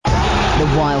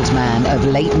The wild man of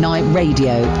late night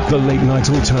radio. The Late Night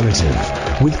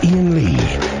Alternative with Iain Lee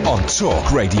on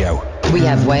Talk Radio. We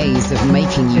have ways of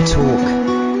making you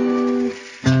talk.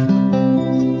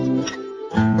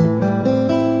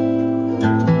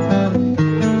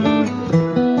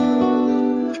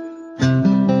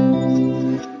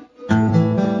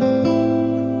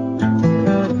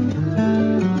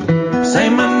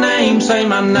 Say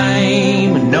my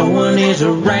name when no one is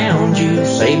around you.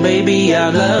 Say, baby, I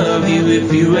love you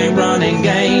if you ain't running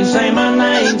game. Say my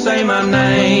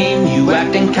name, you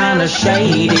acting kinda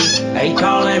shady. Ain't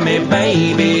calling me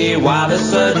baby, why the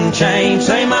sudden change?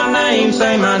 Say my name,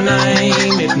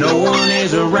 if no one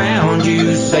is around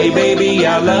you. Say, baby,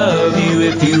 I love you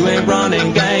if you ain't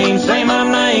running game. Say my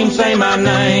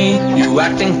name, you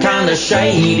acting kinda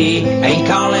shady. Ain't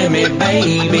calling me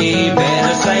baby,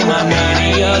 better say my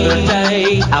name. The other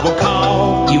day, I would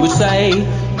call, you would say,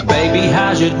 baby,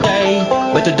 how's your day?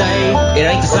 But today, it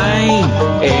ain't the same.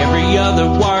 Every other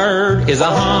word is a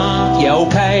yeah,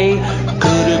 okay.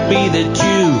 Could it be that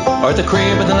you are at the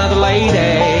crib with another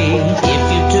lady?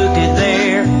 If you took it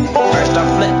there, first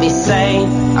off, let me say,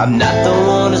 I'm not the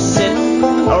one to sit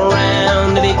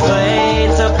around to be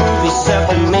played. So prove yourself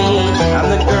to me, I'm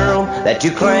the girl that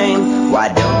you claim. Why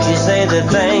don't you say the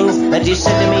things that you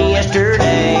said to me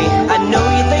yesterday? I know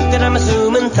you think that I'm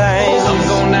assuming things. I'm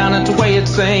going down, that's the way it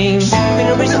seems. Should be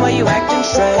no reason why you acting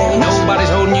strange. Nobody's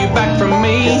holding you back from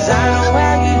me, 'cause I know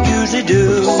how you usually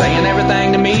do. Saying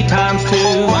everything to me times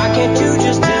two. Why can't you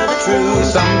just tell the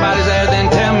truth? Somebody's there, then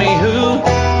tell me who.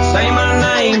 Say my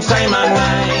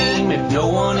name, if no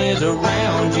one is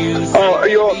around you. Oh, are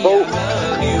you up, Paul?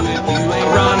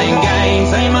 Running game,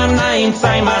 say my name.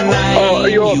 Oh, are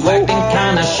you up, Paul? Acting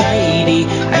kinda shady,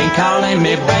 ain't calling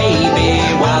me baby,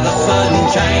 why the sudden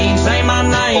change? Say my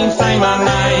name,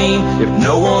 if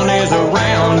no one is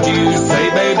around you. Say,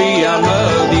 baby, I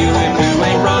love you if you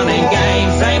ain't running game.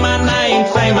 Say my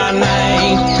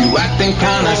name, you acting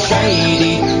kinda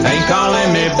shady, ain't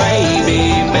calling me baby,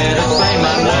 better say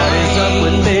my name. What's up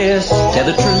with this? Tell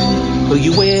the truth, who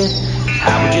you with?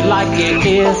 How would you like it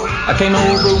if I came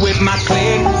over with my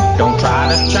clique? Don't try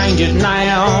to change it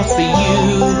now. See,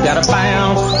 you gotta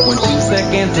bounce when 2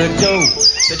 seconds ago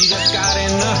said you just got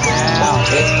in the house.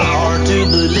 It's hard to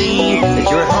believe that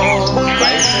you're at home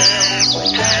by yourself. When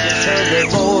I just heard the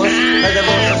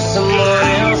voice of someone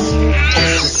else.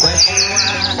 It's the question why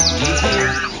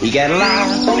you gotta lie,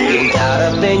 getting caught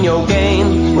up in your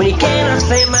game when you cannot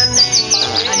say my name.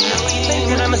 I know you think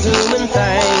that I'm assuming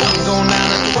things. I'm going down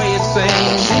the way it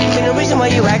seems. Ain't no reason why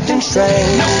you acting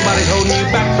strange. Nobody's holding you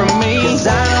back from me, 'cause I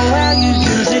know how you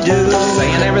usually do.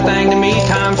 Saying everything to me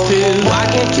times two. Why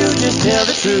can't you just tell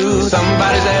the truth?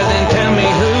 Somebody's there, then tell me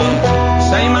who.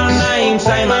 Say my name,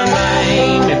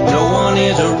 if no one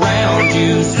is around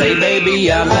you. Say,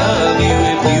 baby, I love you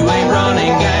if you ain't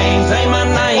running game. Say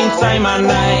my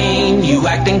name, you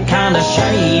acting kinda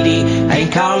shady,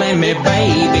 ain't calling me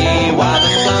baby, why the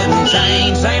sudden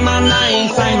change? Say my name,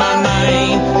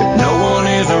 if no one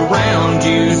is around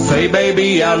you. Say,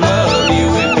 baby, I love you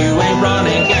if you ain't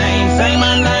running game. Say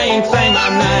my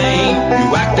name,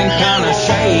 you acting kinda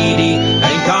shady,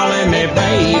 ain't calling me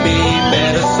baby,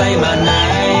 better say my name.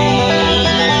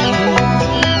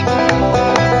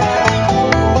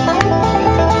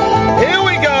 Here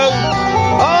we go.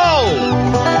 Oh,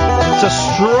 it's a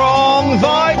strong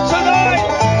vibe tonight.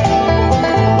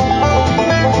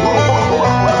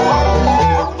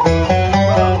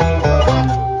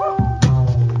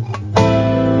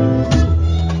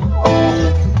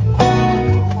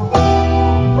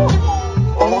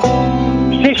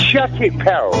 Shut it,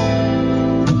 pal.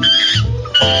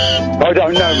 I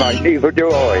don't know, mate. Neither do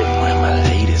I. Where my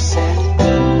ladies at?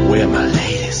 Where my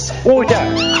ladies at? What was that?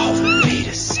 All the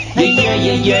ladies at.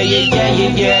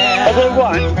 Yeah. Have I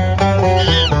won?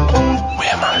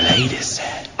 Where my ladies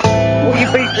at? What are you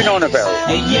beeping on about?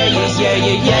 Yeah.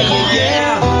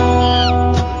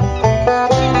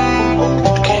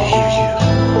 I can't hear you.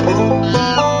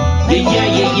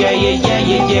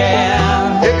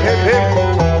 Yeah. Hip, hip, hip.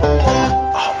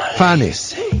 Fanny.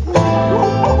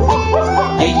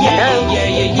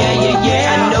 Yeah.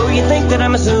 I know you think that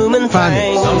I'm assuming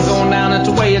things. I'm going down, that's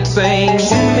the way it seems.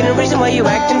 Shouldn't be no reason why you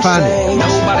acting strange.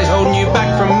 Nobody's holding you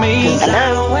back from me, and I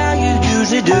know how you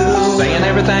usually do. Saying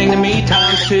everything to me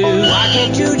times two. Why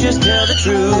can't you just tell the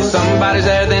truth? Somebody's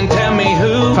there, then tell me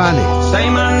who. Fanny. Say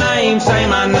my name.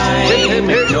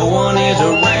 If no one is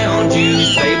around you.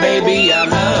 Say, baby, I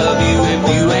love you if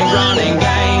you ain't running game.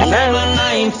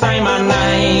 Say my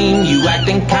name, you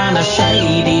acting kinda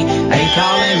shady, ain't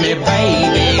calling me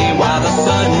baby, why the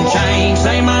sudden change?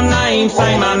 Say my name,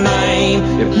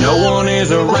 if no one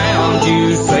is around you.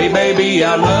 baby,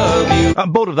 I love you.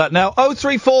 I'm bored of that now.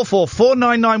 0344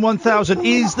 499 1000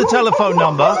 is the telephone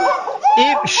number.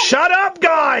 Shut up,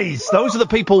 guys! Those are the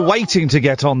people waiting to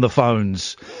get on the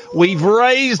phones. We've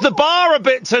raised the bar a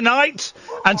bit tonight,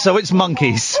 and so it's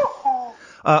monkeys.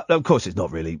 Of course, it's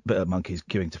not really monkeys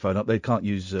queuing to phone up. They can't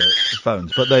use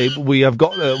phones, but we have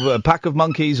got a pack of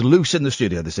monkeys loose in the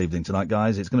studio this evening tonight,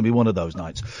 guys. It's going to be one of those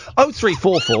nights.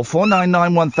 0344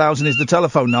 499 1000 is the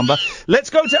telephone number. Let's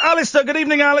go to Alistar. Good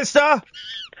evening, Alistar.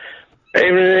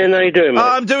 Evening, how you doing, mate?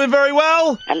 I'm doing very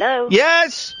well. Hello.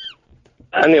 Yes.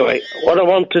 Anyway, what I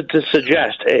wanted to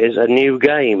suggest is a new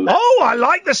game. Oh, I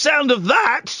like the sound of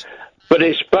that. But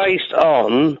it's based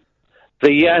on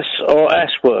the yes or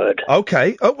S word.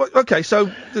 Okay. Oh, okay. So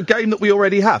the game that we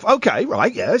already have. Okay.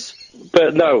 Right. Yes.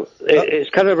 But no, it's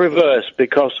kind of reversed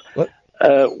because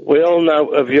we all know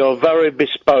of your very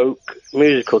bespoke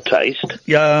musical taste.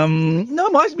 No,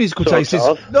 my musical taste is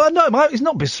it's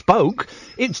not bespoke.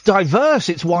 It's diverse.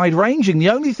 It's wide-ranging.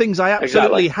 The only things I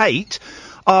absolutely hate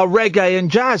are reggae and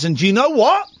jazz. And do you know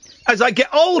what? As I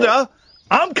get older,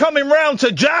 I'm coming round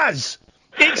to jazz.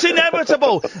 It's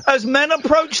inevitable. As men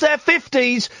approach their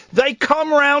 50s, they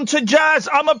come round to jazz.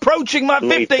 I'm approaching my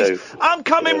 50s. I'm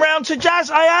coming round to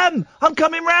jazz. I am. I'm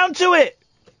coming round to it.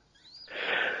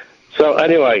 So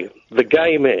anyway, the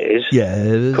game is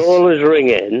callers ring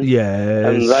in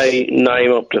and they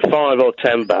name up to 5 or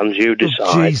 10 bands, you decide.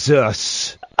 Oh,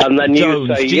 Jesus. And then Jones.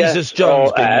 you say Jesus yes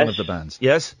Jones or being S. one of the bands.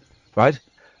 Yes? Right?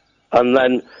 And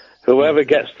then whoever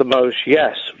gets the most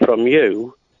yes from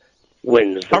you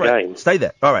wins the game. Stay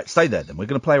there. All right, stay there then. We're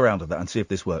going to play around with that and see if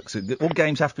this works. All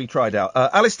games have to be tried out.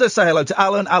 Alistar, say hello to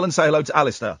Alan. Alan, say hello to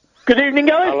Alistar. Good evening,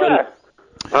 guys, sir.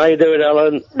 How you doing,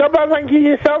 Alan? Not bad, thank you.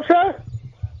 Yourself, sir?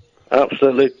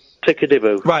 Absolutely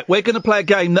tickety-boo. Right, we're going to play a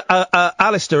game that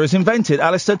Alistar has invented.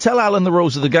 Alistar, tell Alan the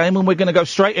rules of the game and we're going to go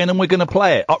straight in and we're going to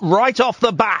play it. Right off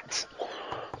the bat.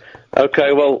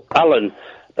 Okay, well, Alan,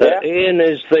 Ian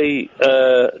is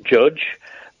the judge.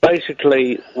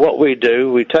 Basically, what we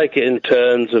do, we take it in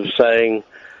turns of saying,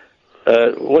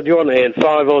 what do you want, Ian,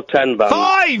 5 or 10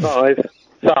 bands? 5!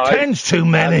 10's too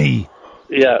many.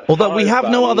 Yeah. Although we have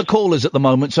no other callers at the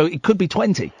moment, so it could be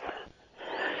 20.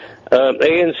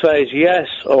 Ian says yes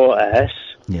or S.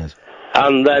 Yes.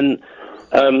 And then,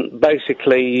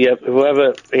 basically,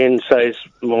 whoever Ian says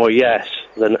more yes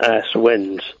than S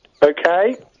wins.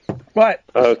 Okay. Right.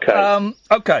 Okay.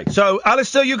 Okay, so,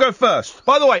 Alistar, you go first.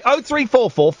 By the way,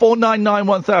 0344 499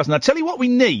 1000. Now, tell you what we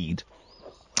need,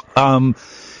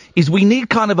 is we need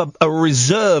kind of a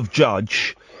reserve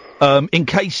judge, in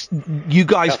case you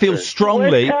guys feel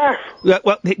strongly.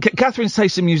 Well, Catherine's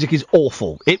taste in music is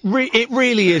awful. It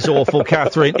really is awful,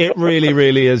 Catherine. It really,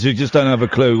 really is. You just don't have a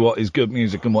clue what is good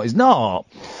music and what is not.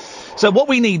 So what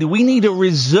we need a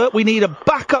reserve, we need a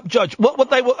backup judge. What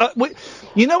they were,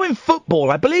 you know, in football,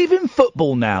 I believe in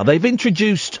football now, they've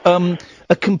introduced,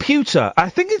 a computer. I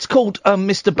think it's called,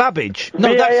 Mr. Babbage.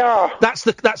 No, that's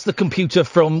the computer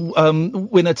from,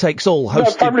 Winner Takes All. Hosted.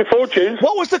 No, Family Fortunes.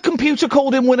 What was the computer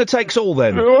called in Winner Takes All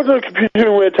then? It wasn't a computer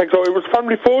in Winner Takes All, it was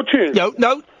Family Fortunes.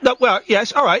 No, well,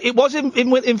 yes, alright, it was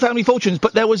in Family Fortunes,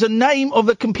 but there was a name of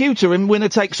the computer in Winner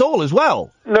Takes All as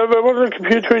well. No, there wasn't a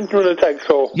computer in Winner Takes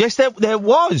All. Yes, there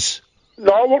was.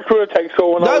 No, I watched Winner Takes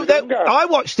All when I was younger. I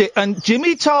watched it, and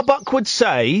Jimmy Tarbuck would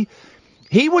say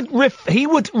he would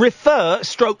refer,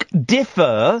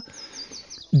 defer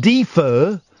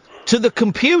to the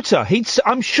computer.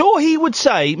 I'm sure he would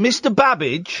say, Mr.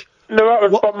 Babbage. No, that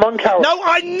was Bob Monkhouse. No,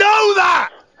 I know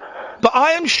that. But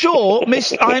I am sure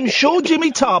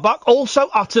Jimmy Tarbuck also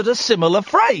uttered a similar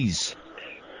phrase.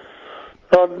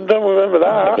 I don't remember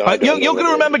that. You're going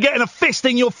to remember getting a fist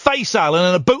in your face, Alan,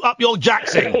 and a boot up your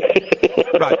jacksie.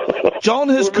 Right. John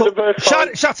has called...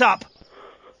 Shut up.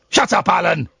 Shut up,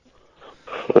 Alan.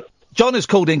 John has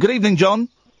called in. Good evening, John.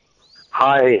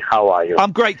 Hi, how are you?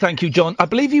 I'm great, thank you, John. I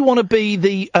believe you want to be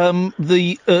the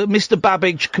Mr.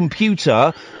 Babbage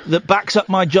computer that backs up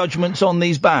my judgments on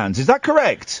these bands. Is that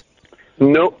correct?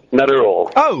 No, not at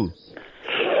all. Oh.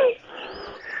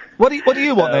 What do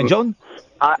you want then, John?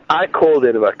 I called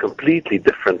in about a completely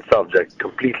different subject,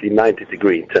 completely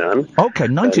 90-degree turn. Okay,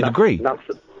 90-degree.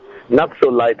 Not so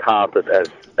light-hearted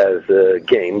as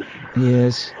games.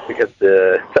 Yes. Because,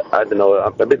 I don't know,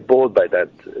 I'm a bit bored by that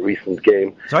recent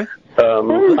game. Sorry? We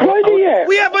haven't played it yet.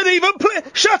 We haven't even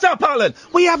played... Shut up, Alan!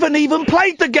 We haven't even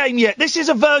played the game yet. This is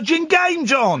a virgin game,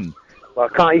 John. Well,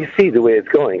 can't you see the way it's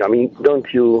going? I mean, don't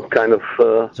you kind of...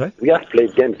 Sorry? We have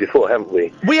played games before, haven't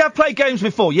we? We have played games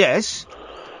before, yes.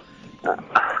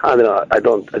 I don't know.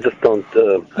 I just don't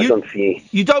see.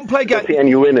 You don't play games. I don't see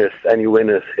any winners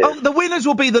here. Oh, the winners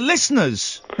will be the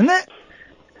listeners, isn't it?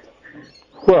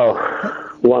 Well,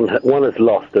 one is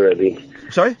lost already.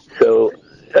 Sorry? So,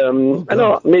 I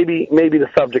know maybe the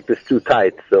subject is too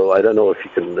tight, so I don't know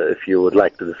if you would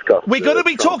like to discuss. We're going to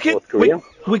be talking. We're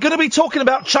going to be talking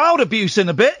about child abuse in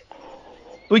a bit.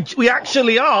 We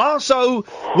actually are, so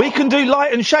we can do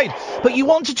light and shade. But you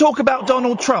want to talk about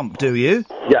Donald Trump, do you?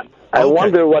 Yeah. I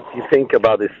wonder what you think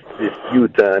about this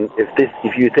U-turn.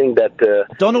 If you think that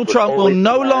Donald Trump will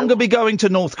no longer be going to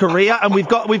North Korea, and we've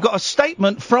got a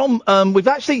statement from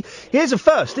here's a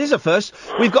first.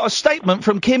 We've got a statement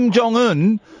from Kim Jong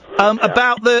Un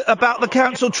about the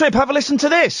cancelled trip. Have a listen to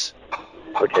this.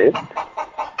 Okay.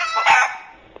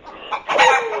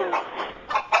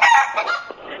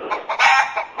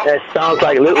 That sounds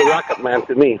like Little Rocket Man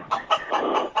to me.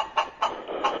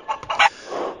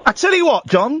 I tell you what,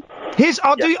 John.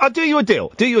 I'll do you a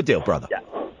deal. Do you a deal, brother. Yeah.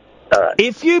 All right.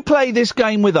 If you play this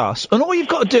game with us, and all you've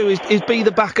got to do is be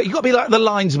the backup. You've got to be like the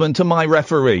linesman to my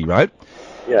referee, right?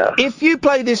 Yeah. If you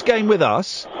play this game with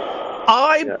us,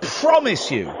 I promise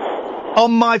you,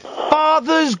 on my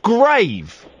father's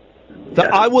grave,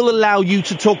 that I will allow you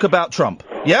to talk about Trump.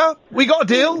 Yeah? We got a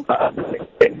deal?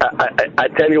 I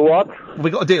tell you what. We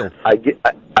got a deal. I'll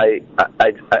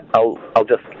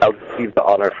leave the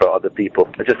honor for other people.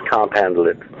 I just can't handle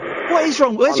it. What is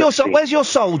wrong? Where's your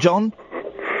soul, John?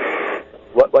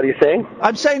 What are you saying?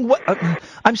 I'm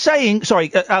saying.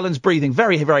 Sorry, Alan's breathing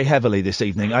very, very heavily this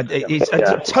evening. He's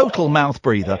a total mouth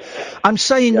breather. I'm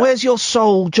saying, where's your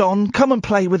soul, John? Come and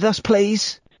play with us,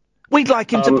 please. We'd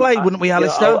like him to play, wouldn't we,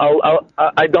 Alistar?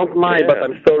 I don't mind, but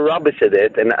I'm so rubbish at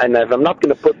it, and I'm not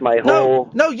going to put my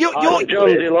whole... John,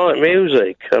 do you like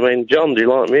music? John, do you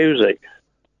like music?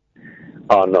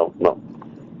 Oh, no.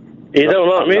 You don't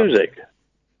like music?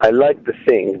 I like to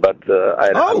sing, but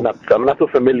I'm not so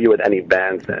familiar with any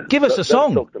bands. Give us a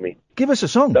song. Doesn't talk to me. Give us a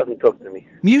song. Doesn't talk to me.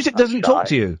 Music doesn't talk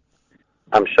to you.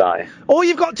 I'm shy. All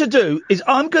you've got to do is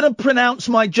I'm going to pronounce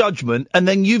my judgment, and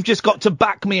then you've just got to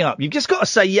back me up. You've just got to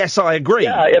say, yes, I agree.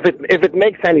 Yeah, if it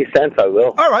makes any sense, I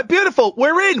will. All right, beautiful.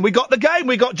 We're in. We got the game.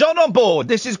 We got John on board.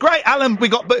 This is great. Alan,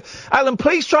 Alan,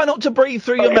 please try not to breathe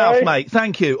through your mouth, mate.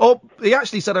 Thank you. Or he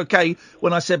actually said okay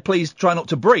when I said please try not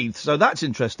to breathe, so that's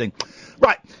interesting.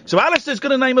 Right, so Alistar's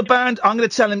going to name a band. I'm going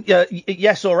to tell him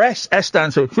yes or S. S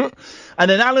stands for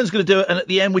and then Alan's going to do it, and at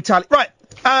the end we tally. Right.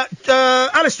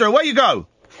 Alistar, away you go.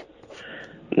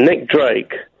 Nick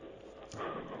Drake.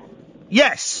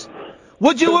 Yes.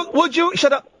 Would you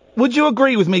shut up? Would you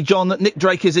agree with me, John, that Nick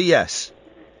Drake is a yes?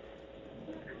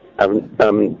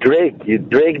 Drake,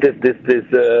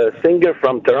 this singer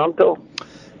from Toronto.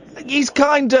 He's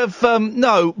kind of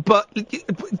no, but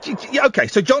okay.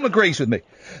 So John agrees with me.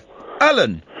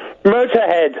 Alan.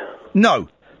 Motorhead. No.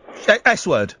 S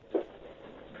word.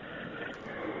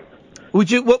 Would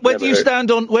you? Where do you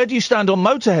stand on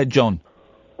Motorhead, John?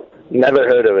 Never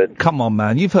heard of it. Come on,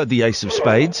 man. You've heard the Ace of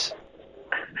Spades.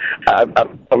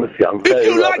 Honestly, I'm very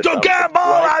if you like to gamble,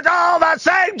 that's all the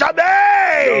same to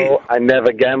me! No, I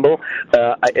never gamble.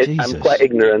 I'm quite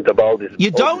ignorant about this.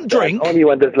 You don't drink? Only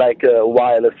when there's like a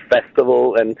wireless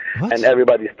festival and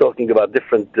everybody's talking about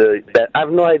different... I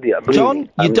have no idea. John,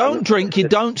 you don't drink, you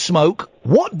don't smoke.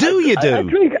 What do you do?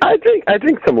 I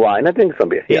drink some wine, I drink some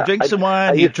beer. You drink some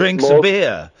wine, you drink some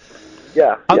beer.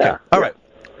 Yeah. Okay, yeah, all right.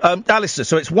 Alistar,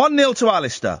 so it's 1-0 to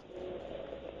Alistar.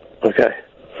 Okay.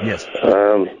 Yes.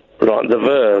 Right, the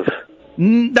Verve.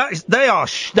 They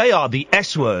are the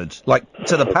S word, like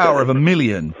to the power of a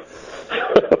million.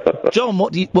 John,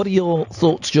 what are your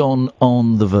thoughts, John,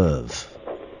 on the Verve?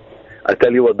 I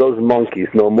tell you what, those monkeys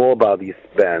know more about these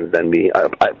bands than me.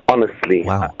 I honestly,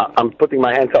 wow. I'm putting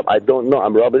my hands up. I don't know.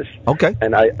 I'm rubbish. Okay.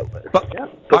 And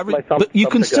but you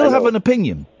can still have an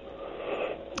opinion.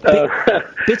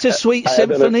 Bittersweet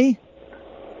Symphony.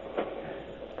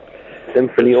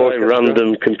 Symphony or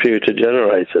random computer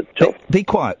generated. John. Be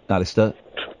quiet, Alistar.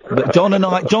 But John and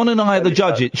I are the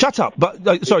judges. Shut up. But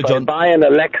sorry, John. If I buy an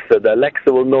Alexa, the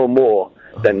Alexa will know more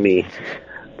than me.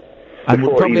 And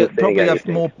we'll probably have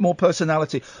more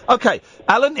personality. Okay,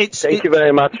 Alan, Thank you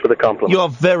very much for the compliment. You're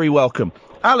very welcome.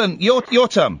 Alan, your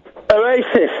turn.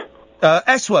 Oasis.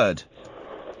 S word.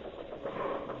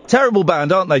 Terrible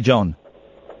band, aren't they, John?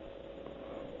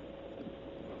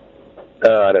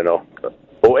 I don't know.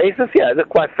 Oasis, yeah, they're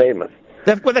quite famous.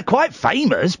 They're quite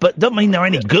famous, but don't mean they're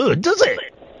any good, does it?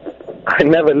 I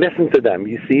never listen to them.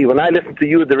 You see, when I listen to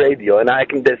you, the radio, and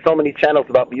there's so many channels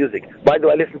about music. Why do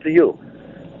I listen to you?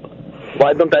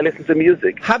 Why don't I listen to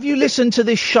music? Have you listened to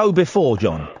this show before,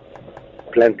 John?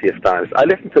 plenty of times. I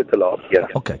listen to it a lot, yeah.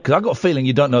 Okay, because I've got a feeling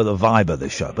you don't know the vibe of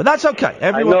this show, but that's okay.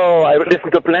 Everyone... I know, I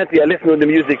listen to plenty. I listen to the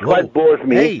music, quite bores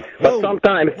me. But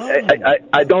sometimes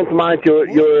I don't mind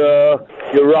your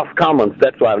rough comments.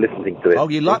 That's why I'm listening to it. Oh,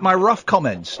 you like my rough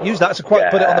comments? Use that as a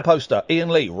quote, put it on the poster. Iain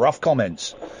Lee, rough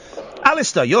comments.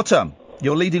 Alistar, your turn.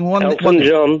 You're leading Elton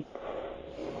John.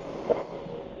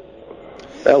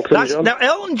 Elton John. Now,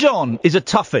 Elton John is a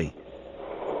toughie.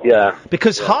 Yeah.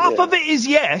 Because half of it is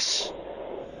yes,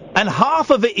 and half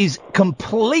of it is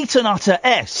complete and utter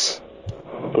S.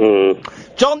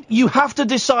 John, you have to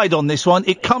decide on this one.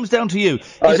 It comes down to you.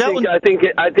 I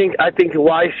think.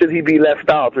 Why should he be left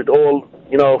out with all?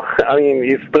 You know, I mean,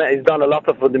 he's done a lot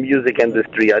for the music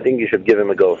industry. I think you should give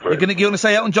him a go for it. You're gonna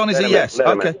say Elton John is a yes?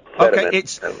 Okay.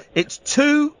 It's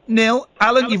 2-0.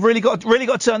 Alan, you've really got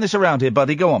to turn this around here,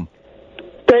 buddy. Go on.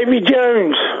 Davy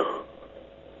Jones.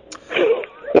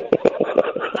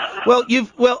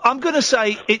 Well, I'm going to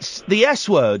say it's the S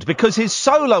word because his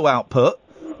solo output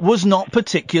was not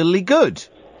particularly good.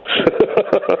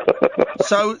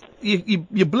 So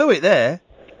you blew it there.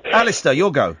 Alistar,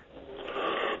 your go.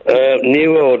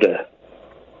 New Order.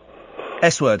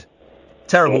 S word.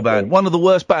 Terrible band. One of the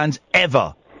worst bands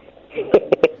ever.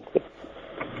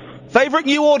 Favourite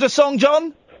New Order song,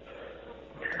 John?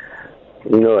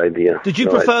 No idea. Did you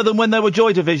prefer them when they were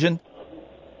Joy Division?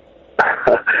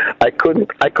 I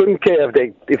couldn't care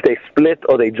if they split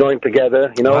or they joined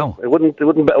together. You know, Wow. it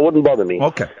wouldn't bother me.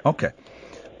 Okay.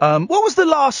 What was the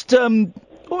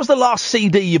last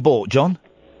CD you bought, John?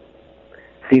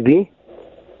 CD?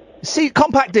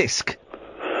 Compact disc.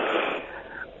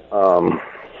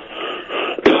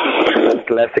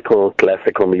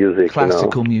 Classical music.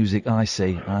 Classical music. I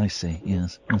see.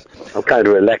 Yes. I'm kind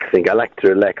of relaxing. I like to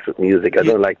relax with music. I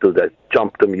don't like to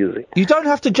jump to music. You don't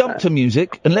have to jump to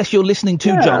music unless you're listening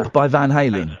to Jump by Van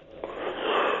Halen.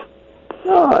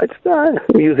 No, it's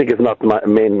music is not my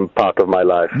main part of my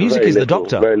life. Music is the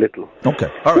doctor. Very little. Okay.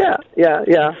 All right. Yeah.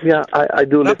 I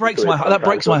do. That breaks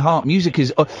my heart. Music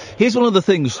is. Here's one of the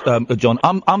things, John.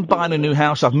 I'm buying a new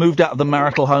house. I've moved out of the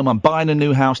marital home. I'm buying a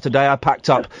new house today. I packed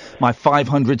up my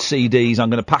 500 CDs. I'm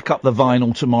going to pack up the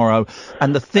vinyl tomorrow.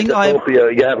 And the thing I hope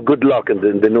you have good luck in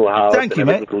the new house. Thank you,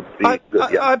 mate.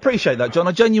 I appreciate that, John.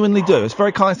 I genuinely do. It's a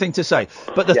very kind thing to say.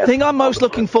 But the thing I'm most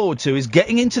looking forward to is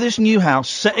getting into this new house,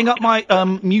 setting up my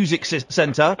music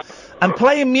centre, and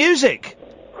playing music.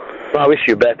 I wish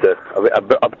you better.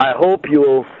 I hope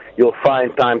you'll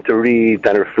find time to read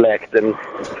and reflect and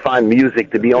find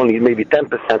music to be only maybe 10%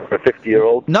 for a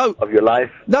 50-year-old of your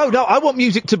life. No, I want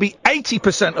music to be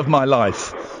 80% of my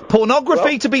life.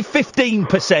 Pornography to be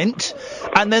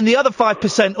 15%, and then the other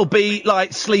 5% will be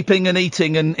like sleeping and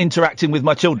eating and interacting with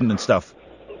my children and stuff.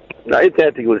 I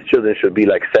think with children should be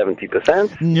like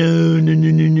 70%. No.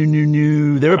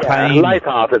 They're a pain.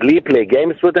 Lightheartedly play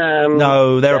games with them.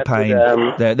 No, they're a pain.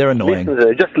 They're annoying.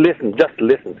 Just listen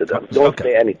to them. Don't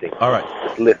say anything. All right.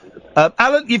 Just listen to them.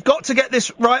 Alan, you've got to get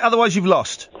this right, otherwise you've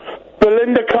lost.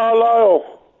 Belinda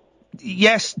Carlisle.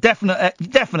 Yes,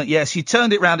 definite yes. You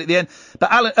turned it round at the end.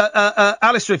 But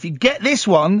Alistar, if you get this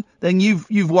one, then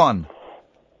you've won.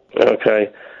 Okay.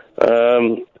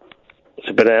 It's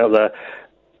a bit out there.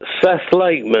 Seth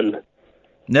Lakeman.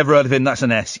 Never heard of him. That's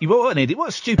an S. What an idiot. What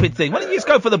a stupid thing. Why don't you just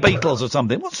go for the Beatles or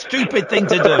something? What a stupid thing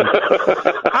to do.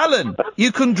 Alan,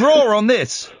 you can draw on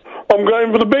this. I'm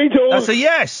going for the Beatles. That's a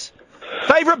yes.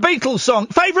 Favourite Beatles song?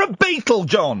 Favourite Beatle,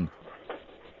 John?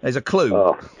 There's a clue.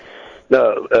 Oh.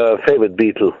 No, favourite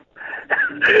Beatle.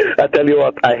 I tell you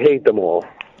what, I hate them all.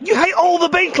 You hate all the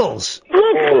Beatles?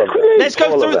 All of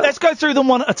them. Let's go through them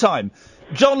one at a time.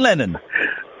 John Lennon.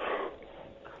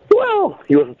 Well,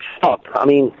 he was shot. I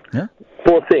mean,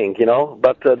 poor thing, you know.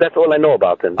 But that's all I know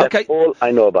about him. That's all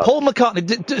I know about Paul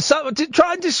McCartney.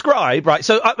 Try and describe, right?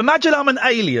 So imagine I'm an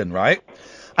alien, right?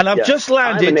 And I've just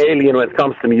landed. I'm an alien when it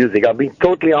comes to music. I'll be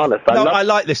totally honest. I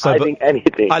like this, though. Hiding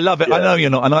anything. I love it. Yeah. I know you're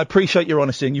not, and I appreciate your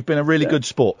honesty, and you've been a really good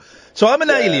sport. So I'm an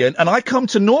alien, and I come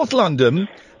to North London,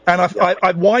 and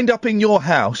I wind up in your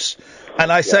house, and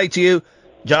I say to you,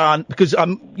 John, because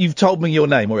you've told me your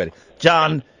name already.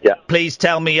 John, please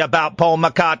tell me about Paul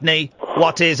McCartney.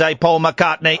 What is a Paul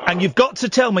McCartney? And you've got to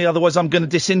tell me, otherwise I'm going to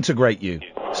disintegrate you.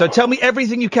 So tell me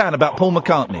everything you can about Paul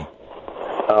McCartney.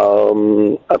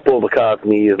 Paul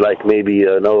McCartney is like maybe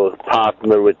a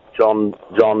partner with John.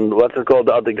 What's it called?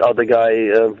 The other guy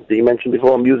that you mentioned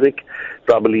before, music.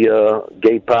 Probably a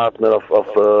gay partner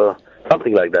of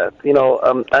something like that. You know,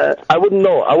 I wouldn't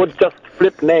know. I would just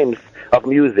flip names of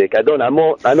music. I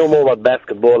know more about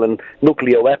basketball and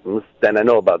nuclear weapons than I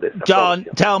know about this. John,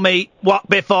 tell me what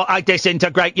before I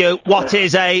disintegrate you. What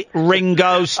is a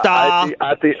Ringo Starr?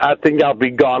 I think I'll be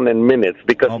gone in minutes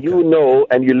because you know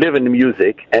and you live in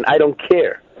music and I don't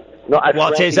care. No,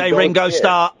 what is a Ringo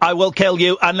Starr? I will kill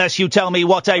you unless you tell me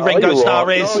what a Ringo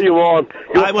Starr is. No, you won't.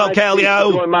 I will kill you.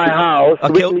 Go in my house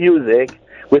with music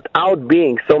without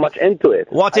being so much into it.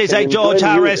 What is a George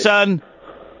Harrison?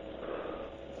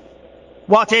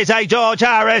 What is a George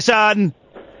Harrison?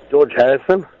 George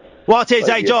Harrison? What is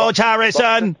a George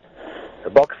Harrison? A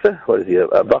boxer? What is he?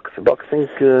 A boxing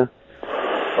guy?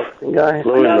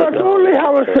 No, that's Audley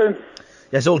Harrison.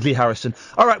 Yes, Audley Harrison.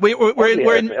 All right, we're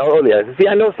in. Audley Harrison. See,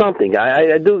 I know something.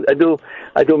 I do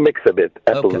mix a bit.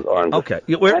 Apples and oranges. Okay.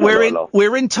 We're in.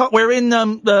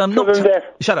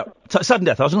 Shut up. Sudden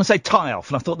death. I was going to say tie off,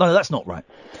 and I thought no, that's not right.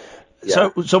 Yeah.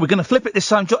 So we're going to flip it this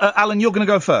time. Alan, you're going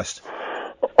to go first.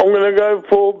 I'm going to go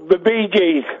for the Bee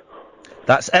Gees.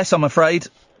 That's S, I'm afraid.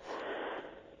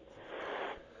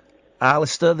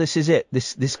 Alistar, this is it.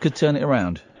 This could turn it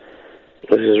around.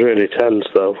 This is really tense,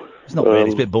 though. It's not really.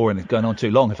 It's a bit boring. It's going on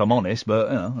too long, if I'm honest. But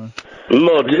you know.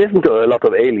 Mud. You listened to a lot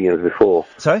of aliens before.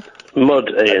 Sorry. Mud,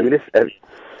 Ian.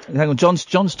 Hang on,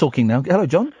 John's talking now. Hello,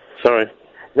 John. Sorry.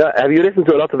 Yeah, have you listened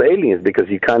to a lot of aliens because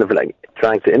you kind of like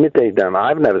trying to imitate them?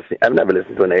 I've never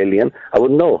listened to an alien. I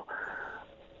wouldn't know.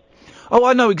 Oh,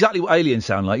 I know exactly what aliens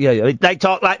sound like. Yeah. They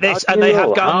talk like this and they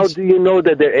have guns. How do you know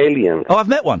that they're aliens? Oh, I've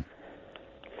met one.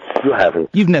 You haven't.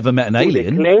 You've never met an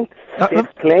alien. They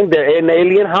claim they're an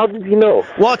alien. How did you know?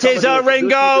 What is a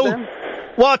Ringo?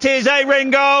 What is a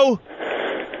Ringo?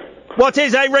 What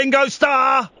is a Ringo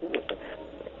Starr?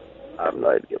 I have no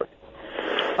idea.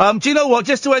 Do you know what?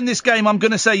 Just to end this game, I'm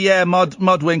going to say,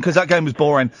 Mud win, because that game was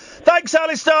boring. Thanks,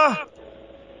 Alistar.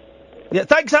 Yeah,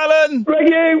 thanks, Alan. Thank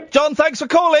you. John, thanks for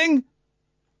calling.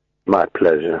 My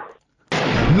pleasure.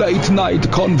 Late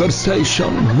night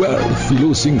conversation worth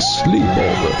losing sleep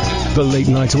over. The Late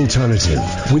Night Alternative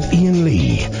with Iain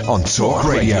Lee on Talk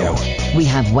Radio. We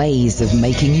have ways of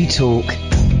making you talk.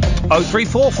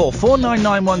 0344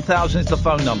 499 1000 is the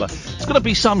phone number. It's going to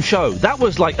be some show. That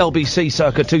was like LBC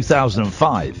circa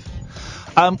 2005.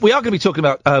 We are going to be talking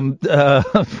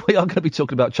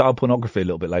about child pornography a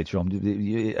little bit later on.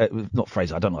 Not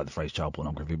phrase. I don't like the phrase child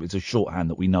pornography, but it's a shorthand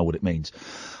that we know what it means.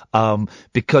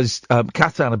 Because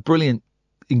Kath found a brilliant,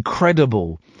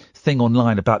 incredible thing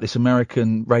online about this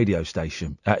American radio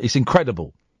station. It's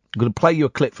incredible. I'm going to play you a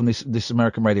clip from this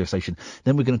American radio station.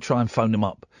 Then we're going to try and phone them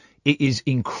up. It is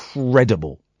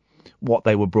incredible what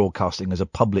they were broadcasting as a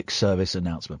public service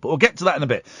announcement. But we'll get to that in a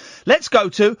bit. Let's go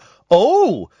to,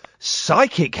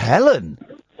 Psychic Helen.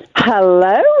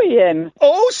 Hello, Ian.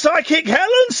 Oh, Psychic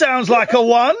Helen sounds like a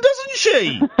one, doesn't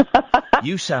she?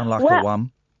 You sound like a one.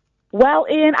 Well,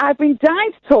 Ian, I've been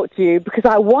dying to talk to you because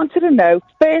I wanted to know,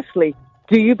 firstly,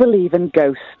 do you believe in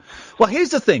ghosts? Well, here's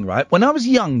the thing, right? When I was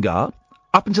younger,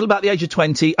 up until about the age of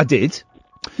 20, I did.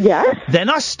 Yes. Then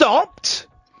I stopped.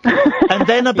 And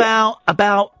then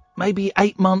about maybe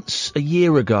 8 months, a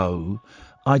year ago,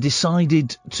 I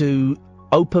decided to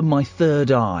open my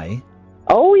third eye.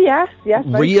 Oh, yes.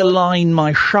 Realign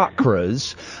my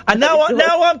chakras. And now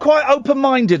I'm quite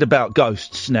open-minded about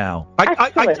ghosts now.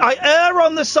 I err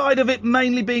on the side of it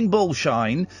mainly being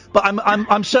bullshine, but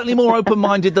I'm certainly more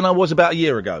open-minded than I was about a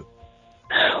year ago.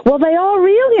 Well, they are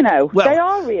real, you know. Well, they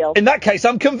are real. In that case,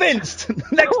 I'm convinced.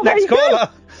 Next caller.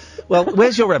 Well,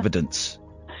 where's your evidence?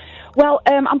 Well,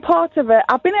 I'm part of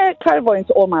I've been a clairvoyant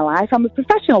all my life. I'm a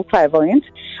professional clairvoyant,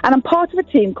 and I'm part of a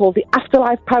team called the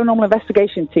Afterlife Paranormal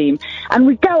Investigation Team. And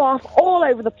we go off all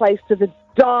over the place to the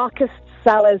darkest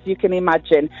cellars you can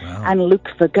imagine and look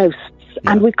for ghosts.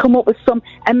 Yeah. And we come up with some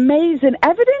amazing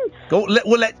evidence.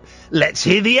 Let's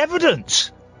hear the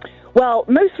evidence. Well,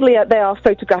 mostly they are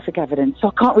photographic evidence, so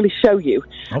I can't really show you.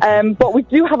 Okay. But we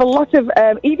do have a lot of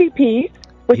EVPs.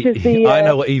 Which is the, I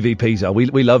know what EVPs are.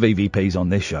 We love EVPs on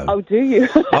this show. Oh, do you?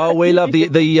 Oh, we love the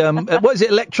what is it?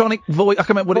 Electronic voice. I can't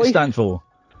remember what it stands for.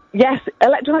 Yes,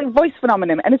 electronic voice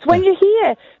phenomenon, and it's when you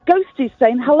hear ghosties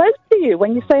saying hello to you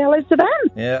when you say hello to them.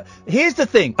 Yeah. Here's the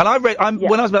thing, and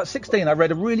when I was about 16, I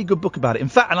read a really good book about it. In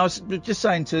fact, and I was just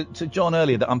saying to John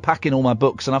earlier that I'm packing all my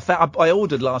books, and I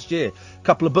ordered last year a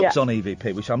couple of books on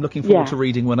EVP, which I'm looking forward to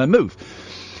reading when I move.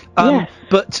 Yes.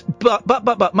 But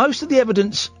most of the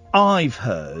evidence I've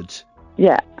heard,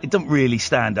 it doesn't really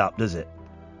stand up, does it?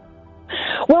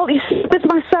 Well, you see, with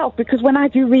myself, because when I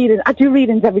do readings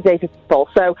every day for people,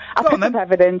 so I pick up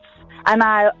evidence and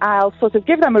I'll sort of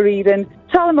give them a reading,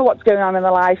 tell them what's going on in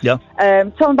their life, tell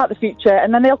them about the future,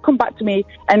 and then they'll come back to me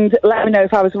and let me know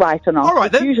if I was right or not. All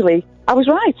right, then. Usually, I was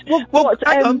right. Well,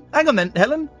 hang on then,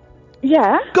 Helen.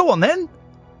 Yeah. Go on then.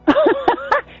 Do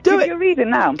it. Give you a reading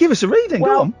now. Give us a reading.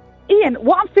 Go on. Ian,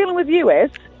 what I'm feeling with you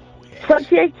is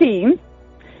 2018.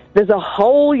 There's a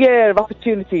whole year of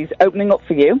opportunities opening up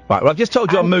for you. Right. Well, I've just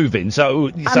told you I'm moving, so.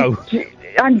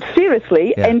 And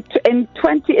seriously, in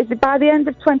 20, is it by the end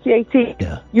of 2018,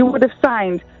 you would have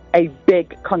signed a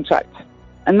big contract.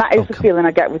 And that is the feeling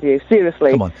I get with you.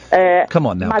 Seriously. Come on. Come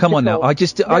on now. magical. Come on now. I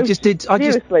just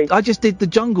did the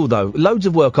jungle though. Loads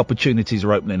of work opportunities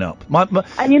are opening up. My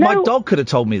dog could have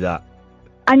told me that.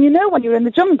 And you know when you're in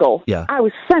the jungle, I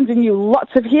was sending you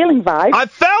lots of healing vibes. I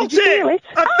felt Did you feel it.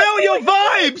 I felt your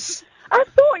vibes. I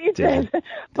thought you did,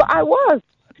 but I was.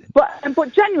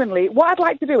 But genuinely, what I'd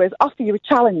like to do is offer you a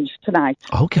challenge tonight.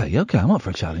 Okay, I'm up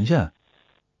for a challenge, yeah.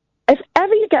 If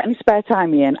ever you get any spare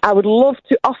time, Ian, I would love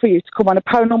to offer you to come on a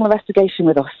paranormal investigation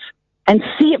with us and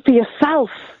see it for yourself.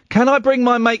 Can I bring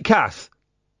my mate Kath?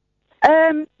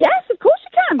 Yes, of course you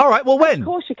can. All right, well, when? Of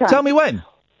course you can. Tell me when.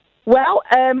 Well,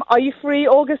 are you free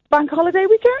August bank holiday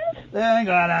weekend? Hang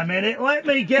on a minute. Let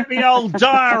me get the old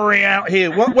diary out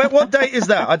here. What date is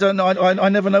that? I don't know. I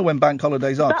never know when bank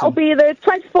holidays are. That'll be the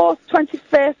 24th,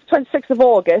 25th, 26th of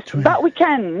August. That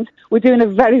weekend, we're doing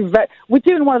we're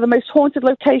doing one of the most haunted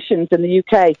locations in the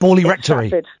UK. Borley Rectory.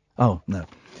 Stratford. Oh, no.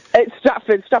 It's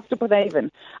Stratford upon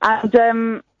Avon.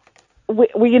 And,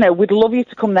 we'd love you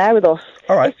to come there with us.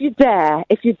 All right. If you dare.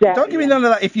 Don't give me none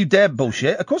of that if you dare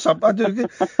bullshit. Of course I do.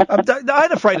 I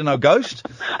ain't afraid of no ghost.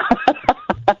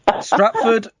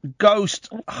 Stratford Ghost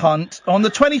Hunt on the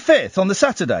 25th, on the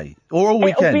Saturday, or all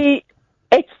weekend?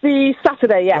 It's the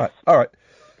Saturday, yes. Right. All right.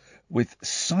 With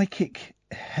Psychic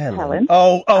Helen. Helen.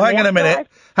 Oh, hang on a minute.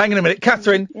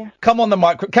 Catherine, come on the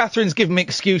microphone. Catherine's giving me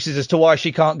excuses as to why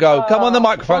she can't go. Come on the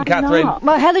microphone, Catherine.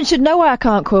 Well, Helen should know why I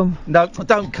can't come. No,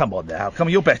 don't come on now. Come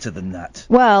on, you're better than that.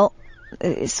 Well,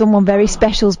 it's someone very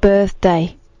special's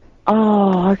birthday.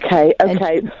 Oh, okay.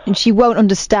 And she won't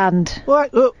understand.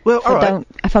 Well, all right.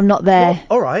 If I'm not there. Well,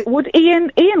 all right. Would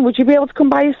Ian, would you be able to come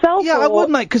by yourself? Yeah, I would,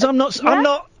 mate, because I'm not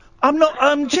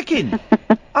chicken.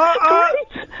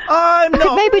 I'm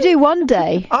not. Maybe do one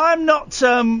day. I'm not.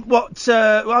 I'm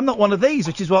not one of these,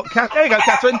 which is what. There you go,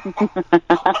 Catherine.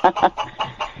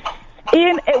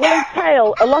 Ian, it will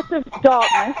entail a lot of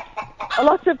darkness, a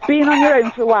lot of being on your own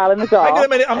for a while in the dark. Hang on a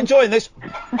minute, I'm enjoying this.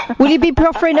 Will you be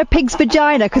proffering a pig's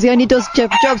vagina? Because he only does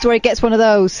jobs where he gets one of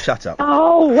those. Shut up.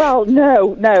 Oh, well,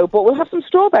 no, but we'll have some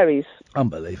strawberries.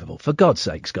 Unbelievable. For God's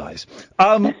sakes, guys.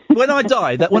 When I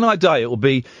die, it will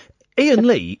be Iain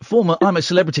Lee, former I'm a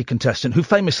Celebrity contestant who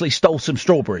famously stole some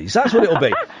strawberries. That's what it'll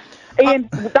be. Ian,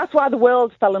 that's why the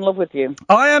world fell in love with you.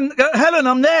 I am... Helen,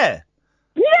 I'm there.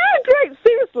 Yeah, great.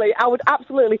 Seriously, I would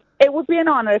absolutely... It would be an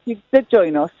honour if you did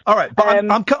join us. All right, but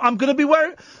I'm going to be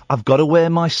wearing... I've got to wear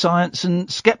my science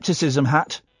and scepticism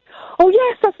hat. Oh,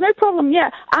 yes, that's no problem,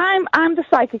 yeah. I'm the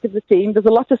psychic of the team. There's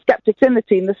a lot of skeptics in the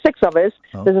team. There's 6 of us.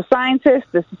 Oh. There's a scientist,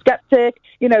 there's a skeptic.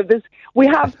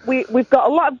 We've got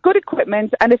a lot of good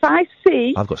equipment, and if I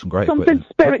see I've got some great something equipment.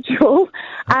 spiritual,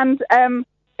 and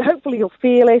hopefully you'll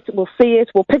feel it, we'll see it,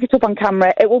 we'll pick it up on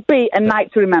camera, it will be a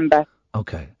night to remember.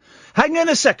 Okay. Hang on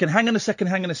a second.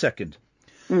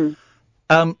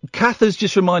 Kath has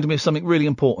just reminded me of something really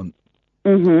important.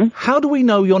 Mm-hmm. How do we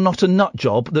know you're not a nut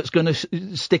job that's going to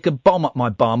stick a bomb up my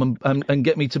bum and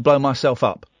get me to blow myself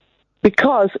up?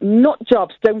 Because nut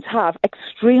jobs don't have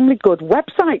extremely good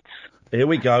websites. Here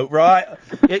we go. Right.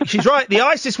 She's right. The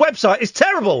ISIS website is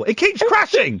terrible. It keeps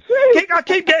crashing. I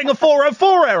keep getting a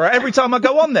 404 error every time I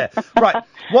go on there. Right.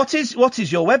 What is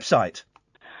your website?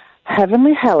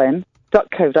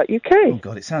 heavenlyhelen.co.uk. Oh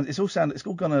God, it's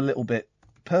all gone a little bit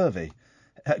pervy.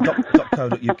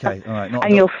 .co.uk. All right.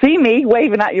 And you'll see me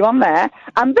waving at you on there.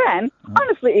 And then,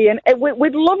 honestly, Ian,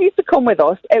 we'd love you to come with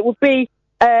us. It would be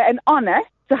an honour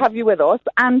to have you with us.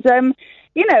 And,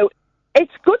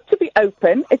 it's good to be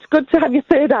open. It's good to have your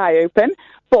third eye open.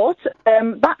 But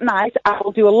that night, I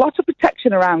will do a lot of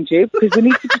protection around you because we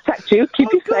need to protect you, keep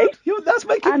you safe. That's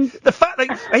making the fact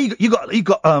that you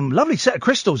got lovely set of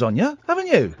crystals on you, haven't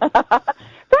you?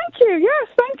 Thank you. Yes,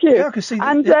 thank you. Yeah, I can see that.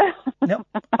 And yep.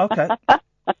 Okay.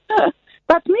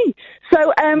 That's me.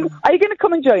 So, are you going to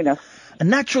come and join us? A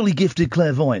naturally gifted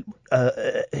clairvoyant,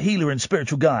 healer and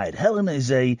spiritual guide, Helen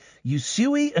is a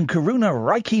Usui and Karuna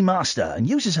Reiki master and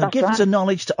uses her gifts and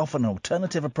knowledge to offer an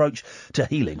alternative approach to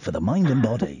healing for the mind and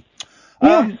body.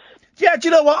 Yes. Yeah, do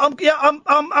you know what?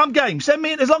 I'm game. Send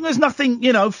me, as long as nothing,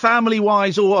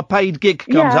 family-wise or a paid gig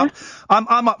comes up,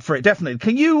 I'm up for it, definitely.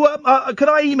 Can you, could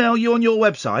I email you on your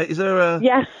website? Is there a...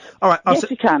 Yes. All right. Yes,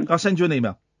 you can. I'll send you an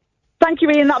email. Thank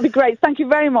you, Ian. That'd be great. Thank you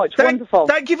very much. Wonderful.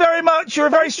 Thank you very much. You're a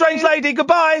very strange lady.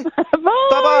 Goodbye. Bye.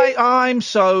 Bye-bye. I'm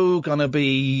so gonna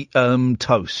be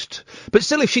toast. But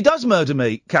still, if she does murder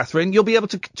me, Catherine, you'll be able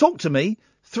to talk to me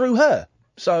through her.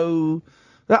 So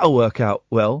that'll work out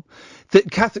well.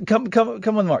 Catherine, come on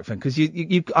the microphone, because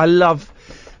I love.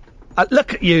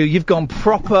 Look at you. You've gone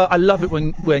proper. I love it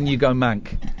when you go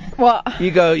mank. What?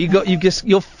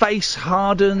 Your face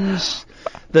hardens.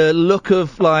 The look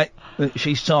of like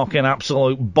she's talking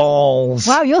absolute balls.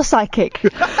 Wow, you're psychic.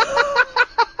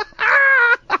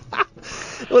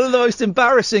 One of the most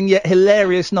embarrassing yet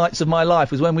hilarious nights of my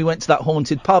life was when we went to that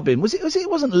haunted pub in. It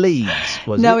wasn't Leeds,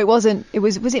 was it? No, it wasn't.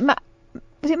 Was it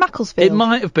Macclesfield? It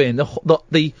might have been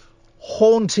the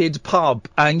haunted pub,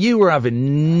 and you were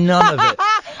having none of it.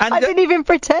 And I didn't even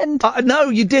pretend. No,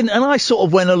 you didn't, and I sort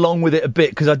of went along with it a bit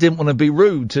because I didn't want to be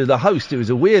rude to the host who was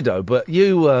a weirdo, but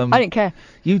you... I didn't care.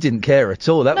 You didn't care at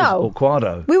all. That was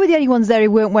Quado. We were the only ones there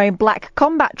who weren't wearing black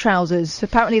combat trousers.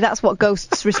 Apparently that's what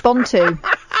ghosts respond to.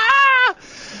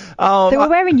 They were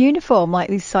wearing uniform like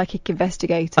these psychic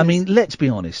investigators. I mean, let's be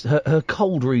honest, her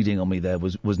cold reading on me there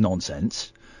was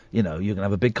nonsense. You know, you're going to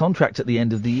have a big contract at the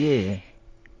end of the year.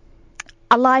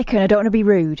 I like her and I don't want to be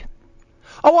rude.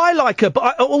 Oh, I like her,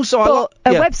 but her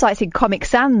website's in Comic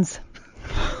Sans.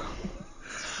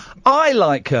 I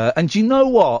like her, and do you know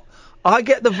what? I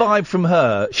get the vibe from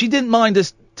her. She didn't mind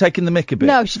us taking the mick a bit.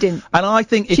 No, she didn't. And I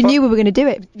think she knew we were going to do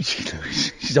it.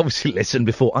 She's obviously listened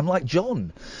before, unlike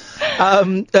John. I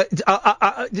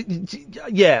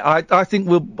think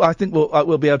we'll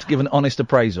be able to give an honest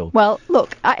appraisal. Well,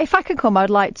 look, if I could come,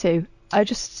 I'd like to. I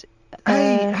just.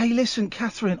 Hey, listen,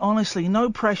 Catherine, honestly,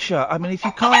 no pressure. I mean, if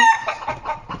you can't...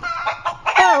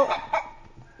 Well,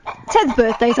 10th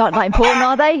birthdays aren't that important,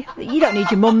 are they? You don't need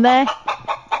your mum there.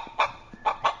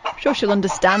 I'm sure she'll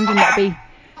understand and not be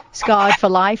scarred for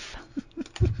life.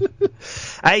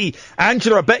 Hey,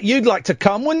 Angela, I bet you'd like to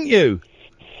come, wouldn't you?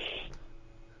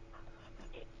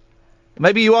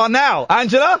 Maybe you are now.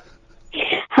 Angela?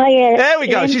 Hiya. There we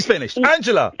go, she's finished.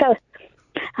 Angela? Go.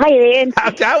 Hi, Ian.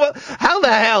 How the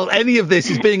hell any of this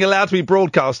is being allowed to be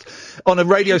broadcast on a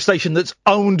radio station that's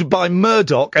owned by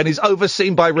Murdoch and is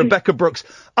overseen by Rebecca Brooks?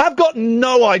 I've got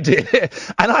no idea,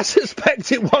 and I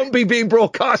suspect it won't be being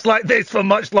broadcast like this for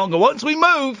much longer. Once we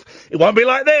move, it won't be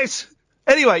like this.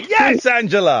 Anyway, yes,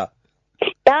 Angela.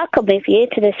 I'll come with you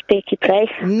to the spooky place.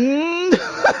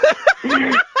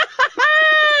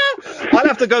 I'd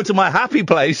have to go to my happy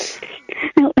place.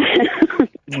 Oh,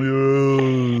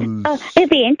 it'd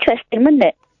be interesting, wouldn't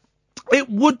it? It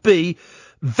would be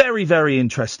very, very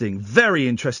interesting. Very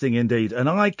interesting indeed. And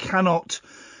I cannot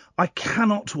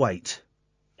wait.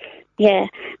 Yeah.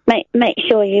 Make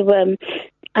sure you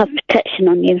have protection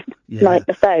on you, like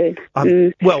the phone.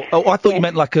 I thought you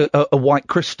meant like a white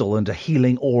crystal and a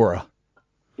healing aura.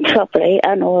 Probably,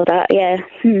 and all that, yeah.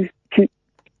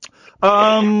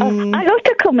 I'd love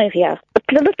to come with you.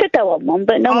 I'd love to go on one,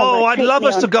 but no one will I'd take love me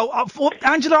us on. to go.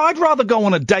 Angela, I'd rather go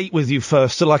on a date with you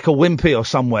first to like a Wimpy or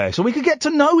somewhere so we could get to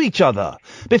know each other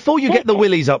before you get the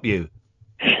willies up you.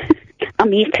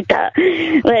 I'm used to that.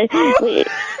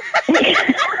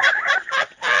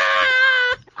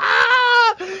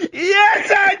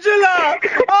 Yes, Angela!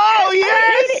 Oh,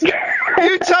 yes!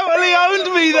 You totally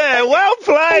owned me there. Well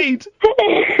played.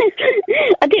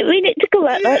 I didn't mean it to come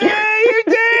out like that. Yeah, you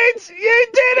did. You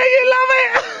did, and you love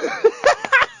it.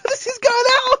 This is going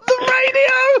out on the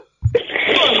radio.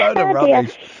 What a load of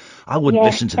rubbish. I wouldn't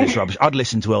listen to this rubbish. I'd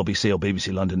listen to LBC or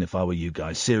BBC London if I were you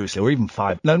guys, seriously, or even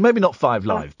 5. No, maybe not 5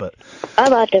 Live, but...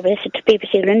 I'd rather listen to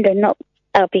BBC London, not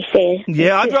LBC.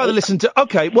 Yeah, I'd rather listen to...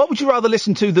 OK, what would you rather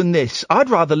listen to than this? I'd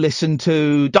rather listen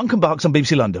to Duncan Barks on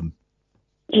BBC London.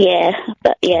 Yeah,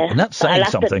 but yeah. And that's saying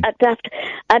something. I'd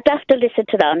have to listen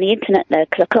to that on the internet, though,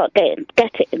 because I can't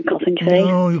get it in Coventry.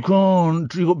 No, you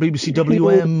can't. You've got BBC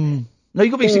WM. No,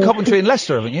 you've got BBC Coventry in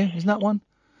Leicester, haven't you? Isn't that one?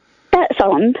 That's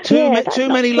on. Too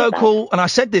many local, and I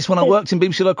said this when I worked in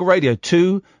BBC Local Radio,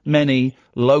 too many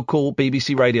local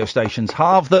BBC radio stations.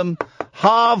 Halve them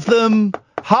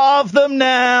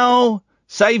now.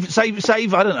 Save,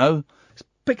 I don't know.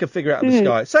 Pick a figure out of the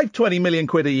sky. Save 20 million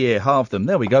quid a year, halve them.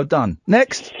 There we go, done.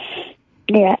 Next.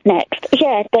 Yeah, next.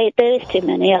 Yeah, there is too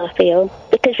many, I feel.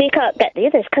 Because we can't get the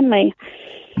others, can we?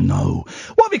 No.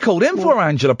 What have you called in for,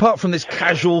 Angela, apart from this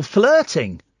casual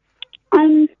flirting?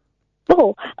 I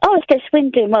was just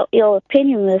wondering what your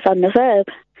opinion was on the verb.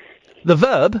 The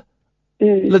verb?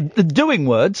 The doing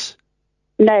words?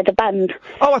 No, the band.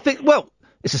 Oh, I think, well,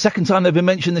 it's the second time they've been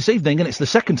mentioned this evening, and it's the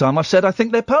second time I've said I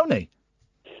think they're pony.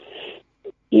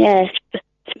 Yes,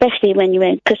 especially when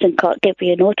your cousin can't give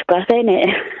you an autograph, ain't it?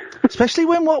 Especially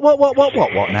when what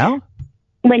now?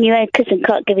 when your own cousin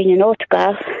can't give you an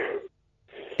autograph.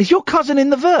 Is your cousin in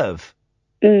the Verve?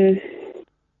 Mm.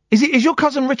 Is your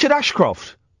cousin Richard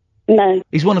Ashcroft? No.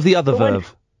 He's one of the other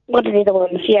Verve. One of the other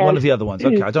ones, yeah. One of the other ones.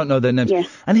 Okay, I don't know their names. Yeah.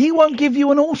 And he won't give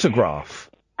you an autograph.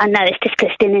 I know, it's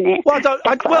disgusting, isn't it? Well,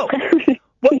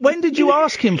 when did you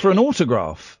ask him for an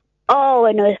autograph? Oh,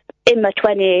 when I was in my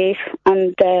 20s,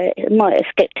 and it might have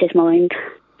skipped his mind.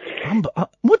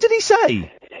 What did he say?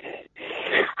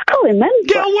 I can't remember.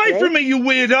 Get away from me, you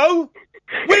weirdo!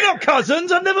 We're not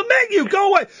cousins. I've never met you.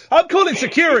 Go away. I'm calling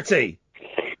security.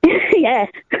 Yeah.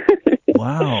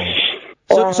 Wow.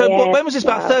 So when was this?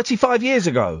 About 35 years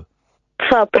ago?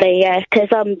 Probably, yeah, because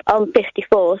I'm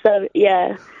 54, so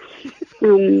yeah.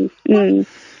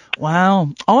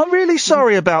 Wow. I'm really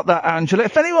sorry about that, Angela.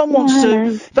 If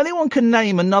anyone can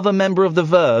name another member of the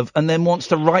Verve and then wants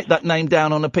to write that name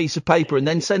down on a piece of paper and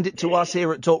then send it to us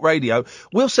here at Talk Radio,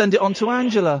 we'll send it on to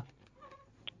Angela.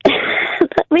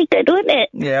 That'd be good, wouldn't it?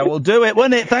 Yeah, we'll do it,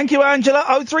 wouldn't it? Thank you, Angela.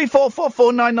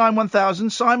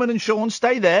 03444991000. Simon and Sean,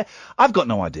 stay there. I've got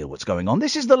no idea what's going on.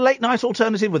 This is the Late Night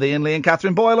Alternative with Iain Lee and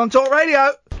Catherine Boyle on Talk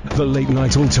Radio. The Late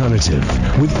Night Alternative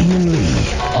with Iain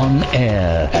Lee. On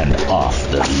air and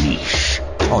off the leash.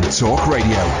 On Talk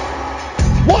Radio.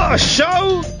 What a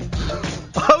show!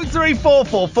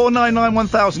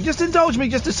 03444991000. Just indulge me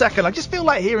just a second. I just feel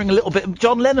like hearing a little bit of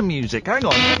John Lennon music. Hang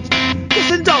on.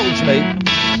 Just indulge me.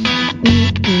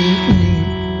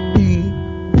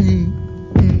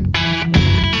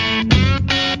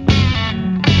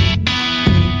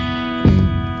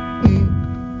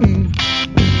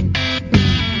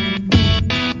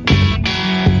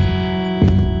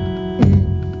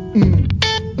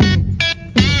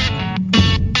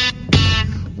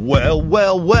 Well.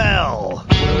 Well.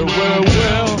 Oh,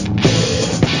 well.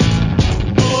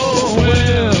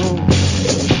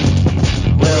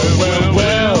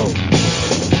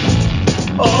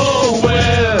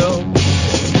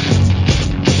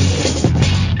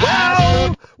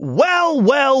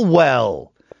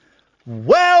 Well.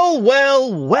 Oh,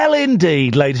 well. Well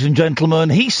indeed, ladies and gentlemen.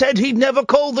 He said he'd never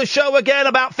call the show again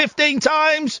about 15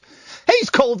 times. He's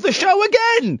called the show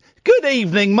again. Good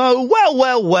evening, Mo.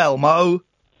 Well, Mo.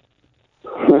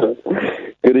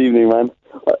 Good evening, man.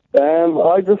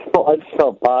 I just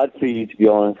felt bad for you, to be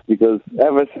honest, because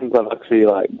ever since I've actually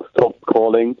stopped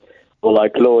calling or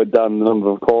lowered down the number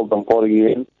of calls I'm calling you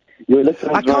in, you're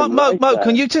listening. I can't, Mo.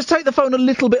 Can you just take the phone a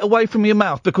little bit away from your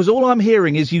mouth, because all I'm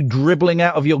hearing is you dribbling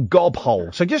out of your gob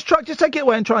hole. So just take it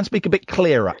away and try and speak a bit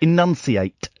clearer.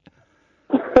 Enunciate.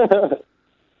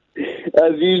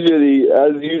 As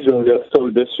usual, you're so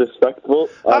disrespectful.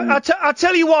 I'll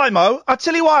tell you why, Mo. I'll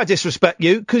tell you why I disrespect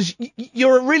you, because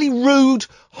you're a really rude,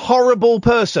 horrible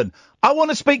person. I want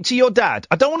to speak to your dad.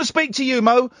 I don't want to speak to you,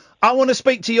 Mo. I want to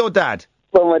speak to your dad.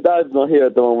 Well, my dad's not here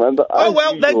at the moment.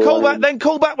 Then call back. Then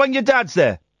call back when your dad's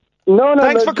there. No.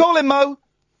 Thanks for calling, Mo.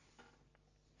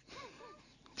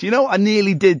 Do you know what I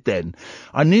nearly did then?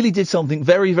 I nearly did something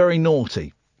very, very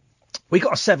naughty. We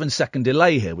got a 7-second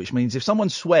delay here, which means if someone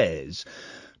swears,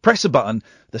 press a button,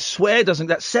 that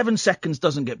 7 seconds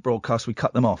doesn't get broadcast, we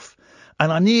cut them off. And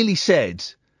I nearly said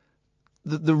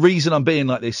that the reason I'm being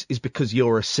like this is because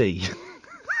you're a C.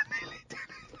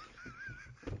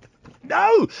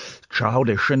 No!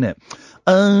 Childish, isn't it?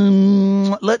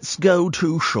 Let's go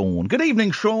to Sean. Good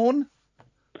evening, Sean.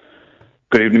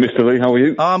 Good evening, Mr. Lee. How are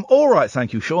you? All right,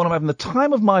 thank you, Sean. I'm having the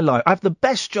time of my life. I have the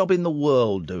best job in the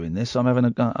world doing this. I'm having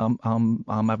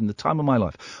the time of my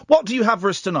life. What do you have for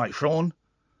us tonight, Sean?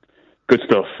 Good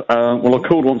stuff. Well, I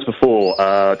called once before,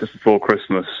 just before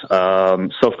Christmas,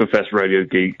 self-confessed radio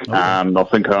geek, and I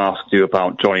think I asked you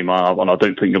about Johnny Marr, and I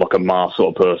don't think you're like a Marr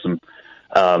sort of person.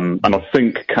 And I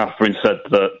think Catherine said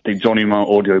that the Johnny Marr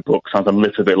audiobook sounds a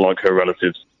little bit like her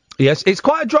relatives. Yes, it's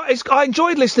quite a dry. I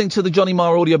enjoyed listening to the Johnny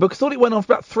Marr audiobook. I thought it went on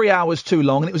for about 3 hours too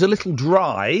long, and it was a little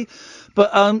dry. But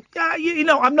I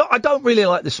don't really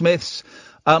like the Smiths.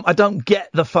 I don't get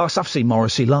the fuss. I've seen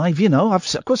Morrissey live,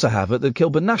 of course I have, at the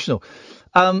Kilburn National.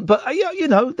 But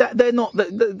they're not.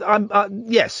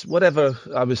 Yes, whatever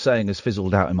I was saying has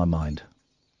fizzled out in my mind.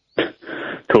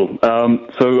 Cool.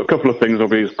 So a couple of things. I'll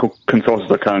be as concise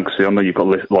as I can, because I know you've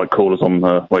got callers on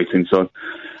waiting. So.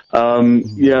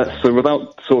 So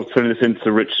without sort of turning this into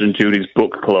Richard and Judy's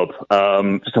book club,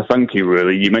 just a thank you,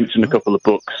 really. You mentioned a couple of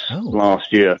books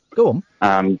last year. Go on.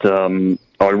 And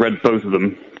I read both of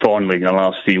them, finally, in the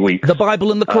last few weeks. The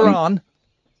Bible and the Quran?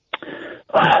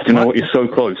 Do you know what? You're so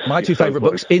close. My two favourite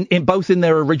books, in both in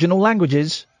their original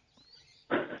languages.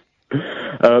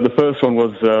 The first one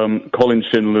was Colin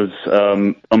Schindler's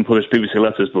unpublished BBC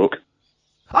Letters book.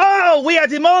 Oh, Oh, We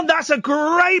Had Him On. That's a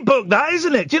great book, that,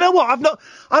 isn't it? Do you know what?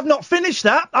 I've not finished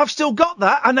that. I've still got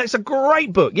that, and it's a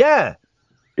great book. Yeah.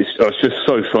 It's just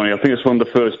so funny. I think it's one of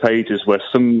the first pages where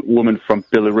some woman from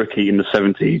Billericay in the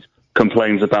 70s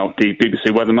complains about the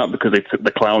BBC weather map because they took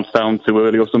the clouds down too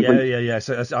early or something. Yeah.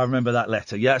 So I remember that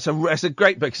letter. Yeah, it's a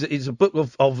great book. It's a book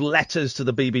of letters to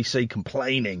the BBC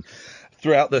complaining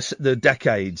throughout the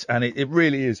decades, and it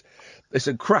really is. It's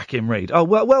a cracking read. Oh,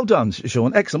 well done,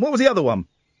 Sean. Excellent. What was the other one?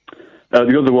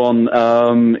 The other one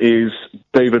is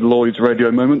David Lloyd's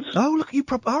Radio Moments. Oh, look, you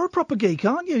are a proper geek,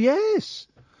 aren't you? Yes.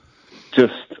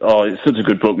 It's such a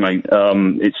good book, mate.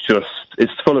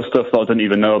 It's full of stuff that I didn't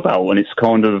even know about, and it's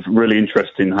kind of really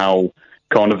interesting how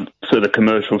kind of sort of the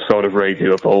commercial side of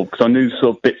radio evolved. Because I knew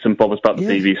sort of bits and bobs about the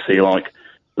BBC, like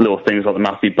little things like the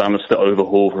Matthew Bannister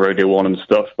overhaul for Radio 1 and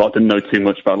stuff, but I didn't know too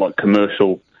much about like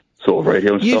commercial sort of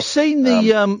radio and You've stuff.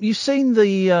 You've seen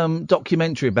the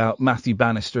documentary about Matthew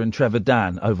Bannister and Trevor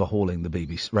Dan overhauling the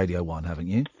BBC Radio 1, haven't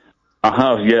you? I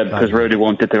have, yeah, because Radio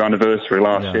 1 did their anniversary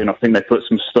last year, and I think they put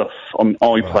some stuff on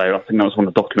iPlayer. I think that was one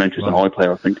of the documentaries on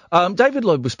iPlayer, I think. David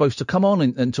Lloyd was supposed to come on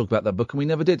and talk about that book, and we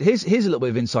never did. Here's a little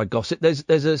bit of inside gossip. There's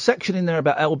a section in there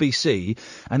about LBC,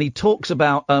 and he talks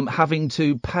about having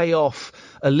to pay off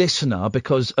a listener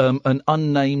because an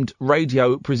unnamed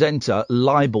radio presenter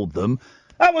libelled them.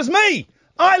 That was me!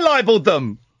 I libelled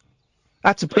them! We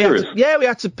had to pay him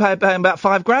about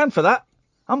 $5,000 for that.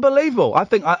 Unbelievable. I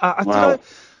think Wow.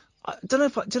 I don't know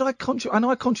if did I contribute. I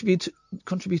know I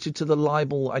contributed to the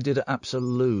libel I did at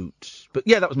Absolute, but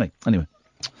yeah, that was me. Anyway,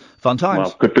 fun times.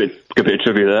 Well, good bit of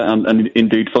trivia there, and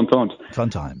indeed fun times. Fun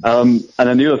times. And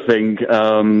then the other thing,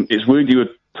 it's weird you were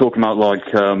talking about like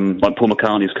Paul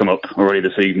McCartney's come up already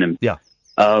this evening. Yeah.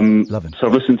 Love him. So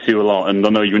I've listened to you a lot, and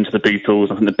I know you're into the Beatles.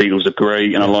 I think the Beatles are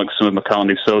great, and I like some of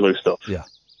McCartney's solo stuff. Yeah.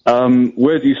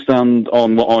 Where do you stand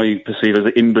on what I perceive as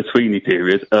an in-betweeny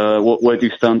period? Where do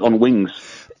you stand on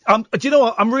Wings? Do you know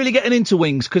what? I'm really getting into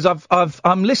Wings because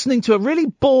I'm listening to a really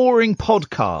boring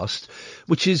podcast,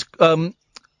 which is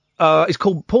it's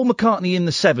called Paul McCartney in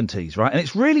the 70s, right? And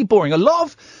it's really boring. A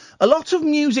lot of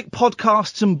music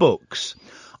podcasts and books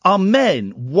are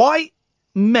white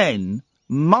men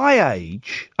my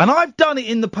age, and I've done it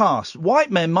in the past. White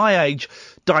men my age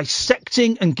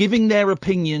dissecting and giving their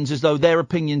opinions as though their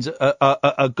opinions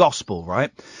are gospel, right?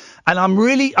 And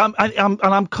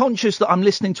I'm conscious that I'm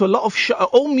listening to a lot of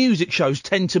all music shows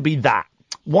tend to be that.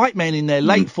 White men in their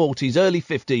late 40s, early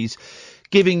 50s,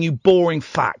 giving you boring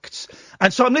facts.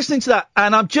 And so I'm listening to that,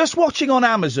 and I'm just watching on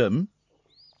Amazon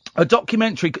a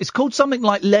documentary. It's called something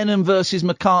like Lennon versus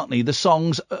McCartney, the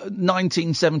songs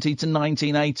 1970 to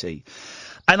 1980.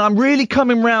 And I'm really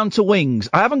coming round to Wings.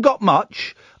 I haven't got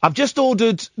much. I've just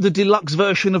ordered the deluxe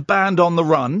version of Band on the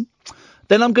Run.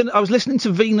 Then I was listening to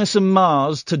Venus and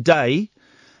Mars today,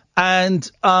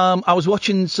 and I was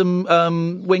watching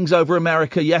some Wings Over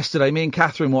America yesterday. Me and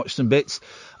Catherine watched some bits.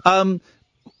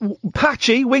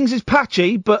 Patchy, Wings is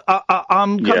patchy, but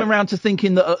I'm coming around to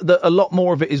thinking that a lot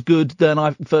more of it is good than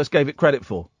I first gave it credit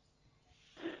for.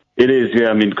 It is,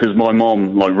 yeah. I mean, because my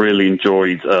mom really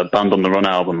enjoyed Band on the Run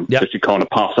album, so she kind of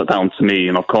passed that down to me,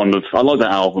 and I like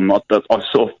that album. I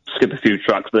sort of skipped a few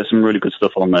tracks, but there's some really good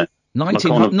stuff on there.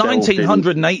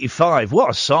 1985, what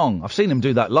a song. I've seen him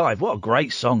do that live. What a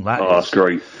great song that is. Oh, that's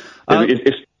great.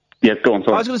 Yeah, go on,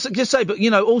 sorry. I was going to just say, but,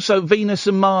 also Venus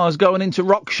and Mars going into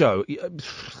Rock Show.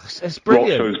 It's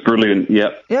brilliant. Rock Show's brilliant,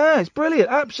 yeah. Yeah, it's brilliant.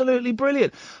 Absolutely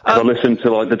brilliant. I listened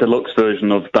to, the deluxe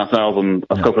version of that album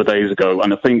a couple of days ago,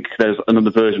 and I think there's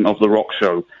another version of the Rock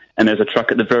Show, and there's a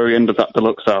track at the very end of that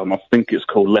deluxe album. I think it's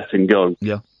called Letting Go.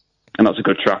 Yeah. And that's a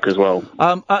good track as well.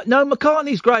 No,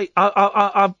 McCartney's great.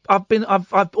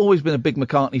 I've always been a big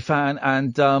McCartney fan,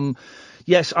 and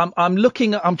yes, I'm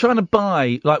trying to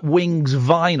buy Wings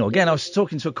vinyl. Again, I was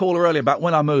talking to a caller earlier about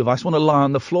when I move, I just want to lie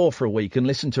on the floor for a week and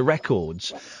listen to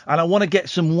records, and I want to get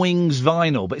some Wings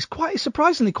vinyl, but it's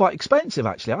surprisingly quite expensive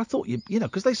actually. I thought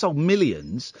because they sold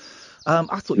millions.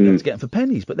 I thought you'd have to get them for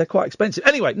pennies, but they're quite expensive.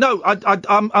 Anyway, no,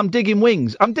 I'm digging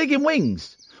Wings. I'm digging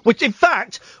Wings. Which, in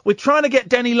fact, we're trying to get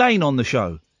Denny Lane on the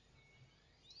show.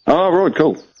 Oh, right,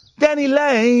 cool. Denny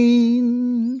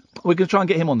Lane. We're going to try and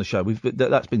get him on the show.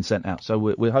 That's been sent out, so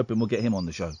we're hoping we'll get him on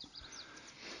the show.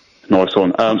 Nice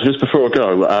one. So just before I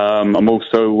go, I'm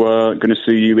also going to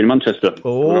see you in Manchester.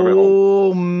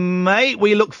 Oh, mate,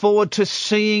 we look forward to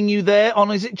seeing you there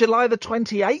on, is it July the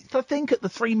 28th, I think, at the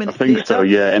 3 Minute Theatre? I think so,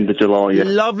 yeah, end of July, yeah.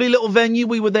 Lovely little venue.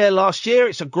 We were there last year.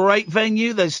 It's a great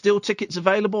venue. There's still tickets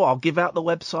available. I'll give out the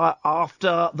website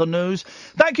after the news.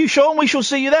 Thank you, Sean. We shall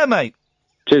see you there, mate.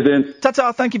 Cheers, Ian.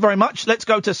 Ta-ta, thank you very much. Let's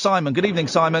go to Simon. Good evening,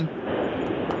 Simon.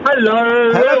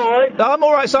 Hello. Hello. I'm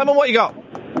all right, Simon. What you got?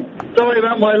 Sorry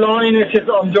about my line, it's just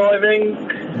that I'm driving.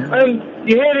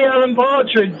 You hear the Alan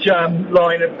Partridge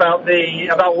line about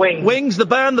Wings? Wings, the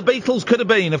band the Beatles could have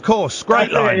been, of course.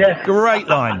 Great line. Yeah. Great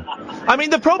line. I mean,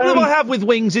 the problem I have with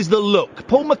Wings is the look.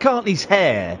 Paul McCartney's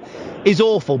hair is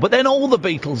awful, but then all the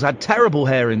Beatles had terrible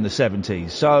hair in the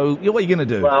 70s, so what are you going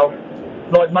to do? Well,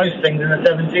 like most things in the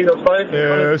 70s, I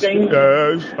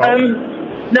suppose. Yes.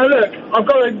 Now look, I've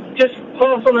got to just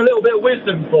pass on a little bit of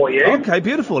wisdom for you. Okay,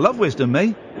 beautiful. Love wisdom,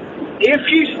 me. If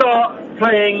you start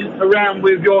playing around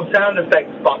with your sound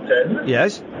effects button,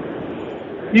 Yes.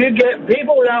 you get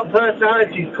people without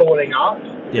personalities calling up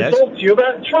Yes. to talk to you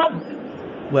about Trump.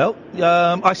 Well,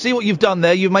 I see what you've done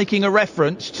there. You're making a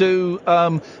reference to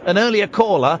an earlier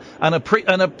caller and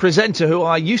a presenter who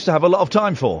I used to have a lot of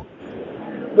time for.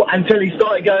 Well, until he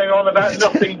started going on about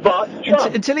nothing but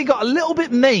Trump. Until he got a little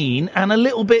bit mean and a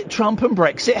little bit Trump and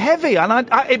Brexit heavy. And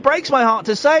it breaks my heart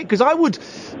to say it, because I would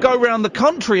go around the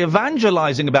country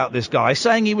evangelising about this guy,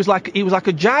 saying he was like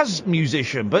a jazz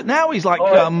musician, but now he's like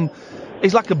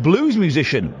a blues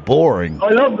musician. Boring.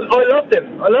 I loved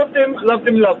him.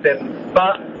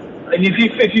 But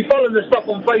if you follow the stuff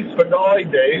on Facebook that I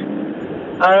do,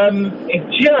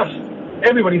 it's just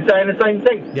everybody's saying the same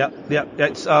thing. Yeah.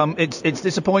 It's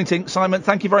disappointing. Simon,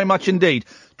 thank you very much indeed.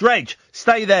 Dredge,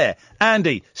 stay there.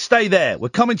 Andy, stay there. We're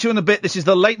coming to you in a bit. This is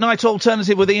the Late Night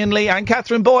Alternative with Iain Lee and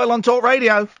Catherine Boyle on Talk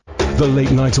Radio. The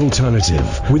Late Night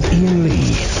Alternative with Iain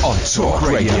Lee on Talk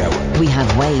Radio. We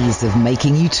have ways of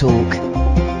making you talk.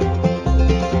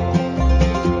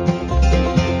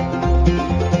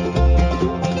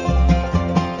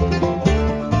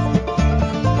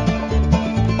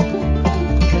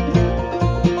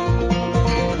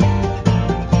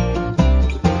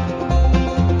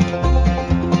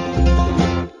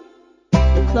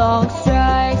 Clock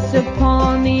strikes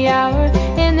upon the hour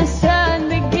and the sun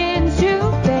begins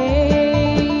to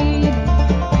fade.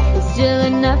 Still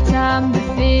enough time to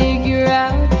figure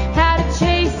out how to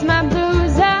chase my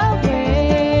blues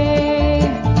away.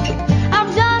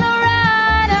 I've done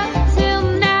alright up till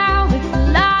now. It's the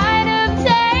light of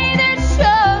day that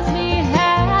shows me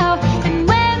how. And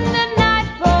when the night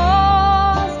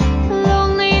falls,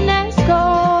 loneliness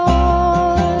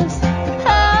goes. Oh,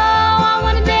 I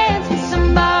wanna dance with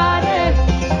somebody.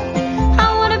 I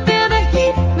wanna feel the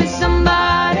heat with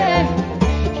somebody.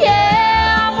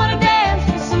 Yeah, I wanna dance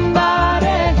with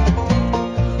somebody.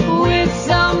 With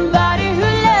somebody who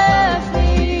loves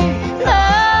me. Oh,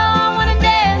 I wanna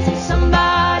dance with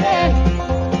somebody.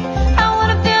 I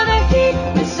wanna feel the heat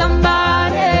with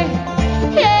somebody.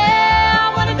 Yeah, I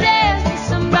wanna dance with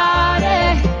somebody.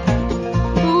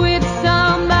 With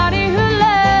somebody who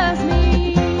loves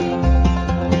me.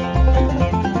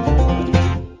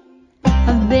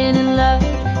 I've been in love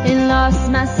and lost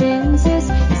my senses,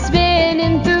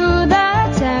 spinning through the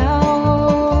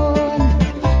town.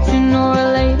 Sooner or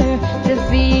later, the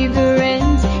fever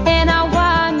ends, and I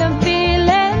wind up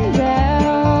feeling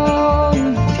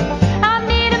down. I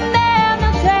need a man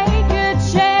that'll take a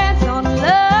chance on a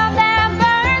love that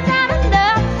burns out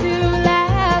enough to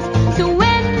last. So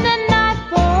when the night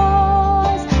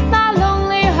falls, my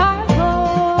lonely heart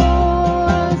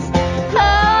goes. Oh,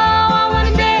 I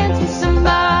wanna dance with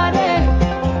somebody.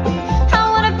 I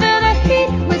wanna feel the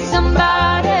heat with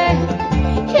somebody.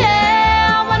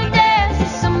 Yeah, I wanna dance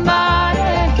with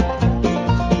somebody.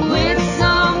 With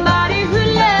somebody who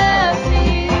loves me.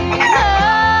 Oh,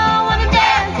 I wanna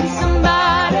dance with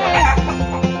somebody.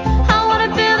 I wanna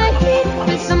feel the heat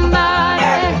with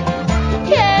somebody.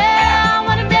 Yeah, I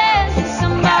wanna dance with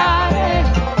somebody.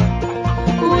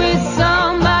 With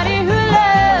somebody who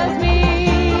loves me.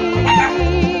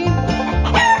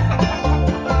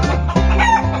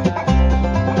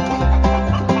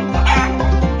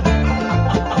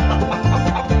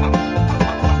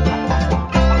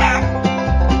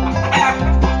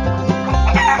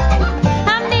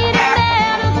 I need a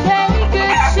man who'll take a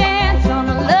chance on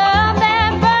a love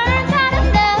that burns out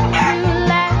enough to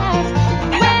last.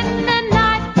 When the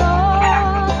night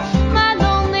falls, my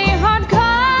lonely heart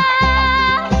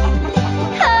calls.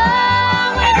 Oh, I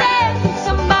wanna dance with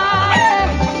somebody.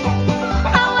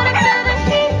 I wanna feel the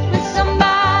heat with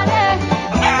somebody.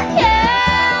 Yeah,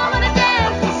 I wanna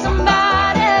dance with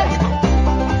somebody.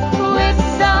 With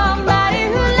somebody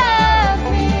who loves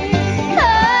me. Oh,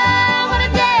 I wanna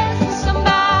dance with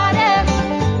somebody.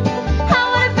 I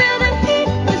wanna feel the heat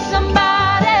with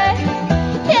somebody.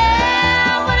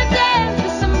 Yeah, I wanna dance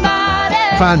with somebody.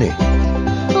 Fanny.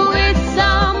 With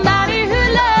somebody who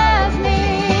loves me.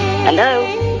 Hello?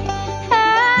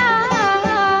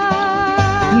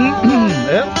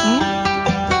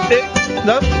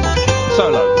 No.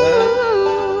 Solo.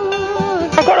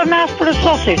 I've got a mouthful of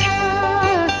sausage.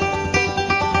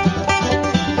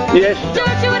 Yes.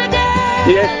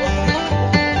 Yes.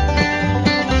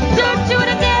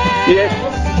 Yes.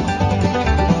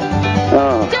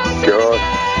 Oh, God.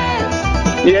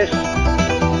 Yes.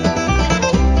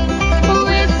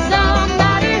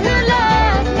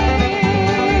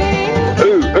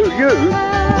 Who, you?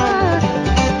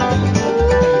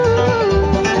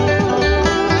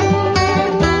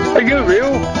 Are you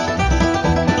real?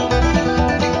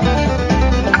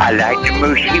 I like the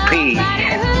mushy peas.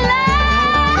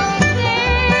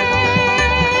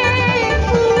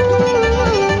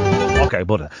 Okay,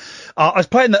 but I was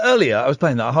playing that earlier. I was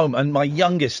playing that at home, and my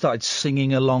youngest started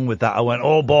singing along with that. I went,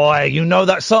 "Oh boy, you know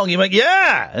that song?" You went,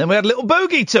 "Yeah," and we had a little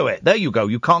boogie to it. There you go.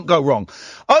 You can't go wrong.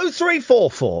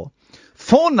 0344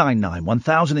 499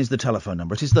 1000 is the telephone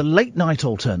number. It is the late night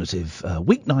alternative.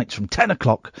 Weeknights from 10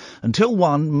 o'clock until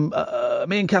 1.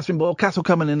 Me and Catherine Boyle. Kath will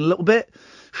come in a little bit.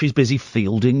 She's busy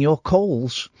fielding your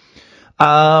calls.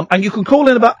 And you can call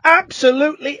in about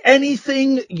absolutely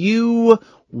anything you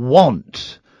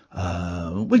want.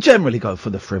 We generally go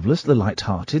for the frivolous, the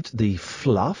light-hearted, the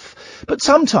fluff. But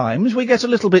sometimes we get a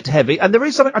little bit heavy. And there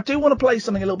is something, I do want to play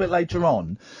something a little bit later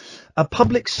on. A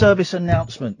public service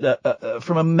announcement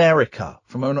from America,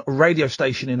 from a radio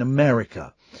station in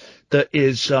America, that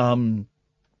is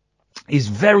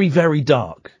very, very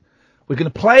dark. We're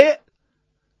going to play it,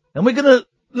 and we're going to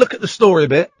look at the story a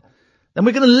bit, then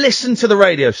we're going to listen to the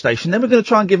radio station, then we're going to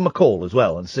try and give them a call as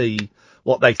well and see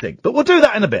what they think. But we'll do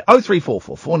that in a bit.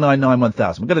 0344 499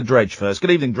 1000. We're going to Dredge first.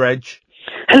 Good evening, Dredge.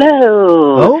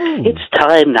 Hello. Oh. It's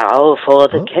time now for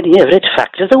the Kenny Everett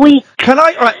Fact of the Week. Can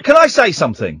I say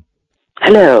something?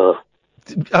 Hello.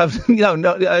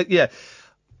 Yeah.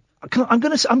 I'm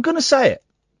gonna say it.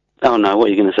 Oh no, what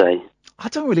are you gonna say? I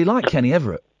don't really like Kenny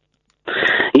Everett.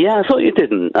 Yeah, I thought you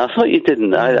didn't. I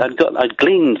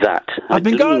gleaned that. I've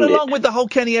been going along with the whole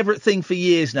Kenny Everett thing for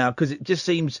years now because it just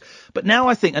seems. But now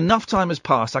I think enough time has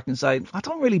passed. I can say I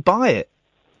don't really buy it.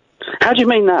 How do you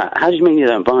mean that? How do you mean you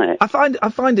don't buy it? I find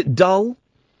it dull.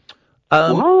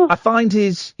 I find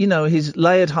his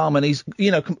layered harmonies,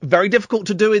 very difficult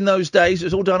to do in those days. It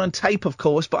was all done on tape, of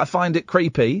course, but I find it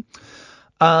creepy.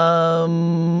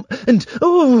 And,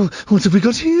 what have we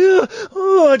got here?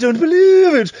 Oh, I don't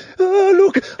believe it. Oh,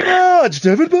 look. It's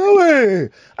David Bowie.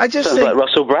 I just Sounds like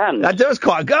Russell Brand. That was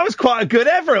quite a good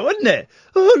Everett, wasn't it?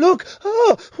 Oh, look.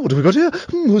 Oh, what have we got here?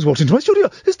 Who's walked into my studio?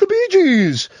 It's the Bee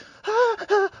Gees.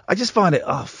 I just find it,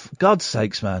 for God's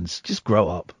sakes, man, just grow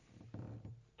up.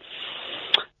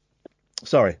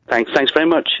 Sorry. Thanks very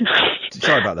much.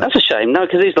 Sorry about that. That's a shame. No,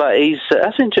 because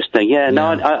that's interesting. Yeah, no,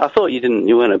 I thought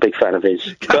you weren't a big fan of his.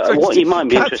 But what you might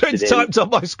be interested in. Catherine's typed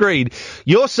on my screen.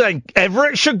 You're saying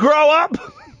Everett should grow up?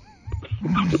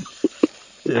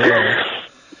 Yeah.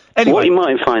 Anyway. What you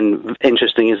might find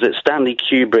interesting is that Stanley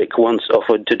Kubrick once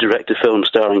offered to direct a film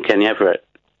starring Kenny Everett.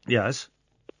 Yes.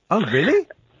 Oh, really?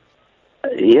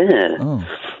 Yeah. Oh.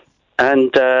 And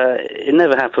it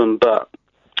never happened, but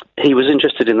he was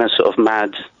interested in those sort of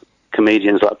mad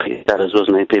comedians like Peter Sellers,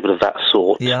 wasn't he? People of that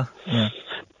sort. Yeah.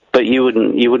 But you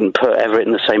wouldn't put Everett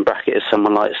in the same bracket as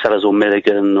someone like Sellers or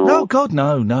Milligan or... No, God,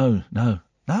 no. No?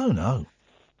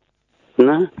 No,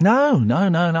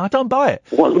 I don't buy it.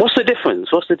 What's the difference?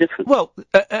 Well,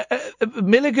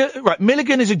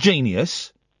 Milligan is a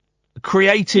genius.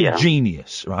 Creative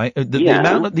genius, right?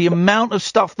 The amount of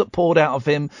stuff that poured out of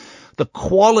him, the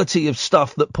quality of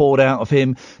stuff that poured out of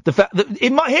him, the fact that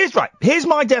here's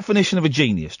my definition of a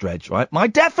genius, Dredge, right? My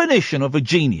definition of a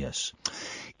genius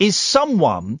is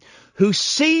someone who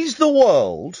sees the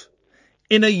world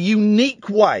in a unique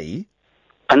way.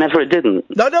 I never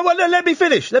didn't. No, let me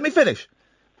finish. My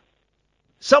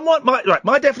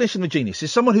definition of a genius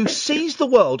is someone who sees the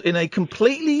world in a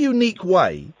completely unique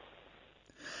way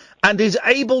and is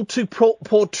able to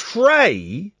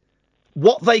portray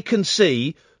what they can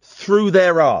see through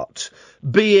their art,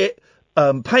 be it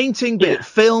painting, be it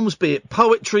films, be it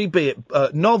poetry, be it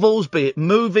novels, be it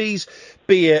movies,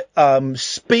 be it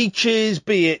speeches,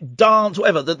 be it dance,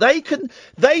 whatever. That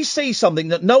they see something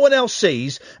that no one else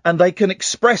sees, and they can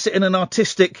express it in an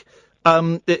artistic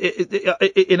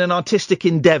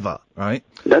endeavour, right?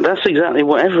 That's exactly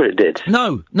what Everett did.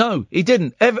 No, he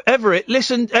didn't. Everett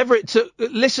listened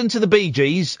to the Bee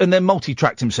Gees and then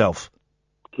multi-tracked himself.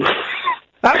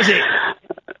 That was it.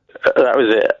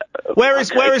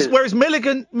 Whereas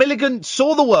Milligan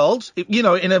saw the world,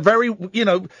 in a very,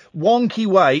 wonky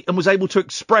way and was able to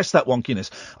express that wonkiness.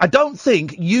 I don't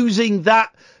think using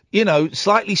that,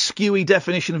 slightly skewy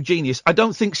definition of genius, I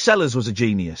don't think Sellers was a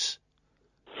genius.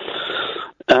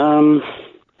 But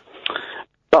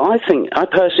I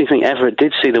personally think Everett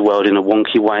did see the world in a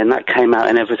wonky way, and that came out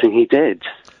in everything he did.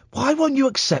 Why won't you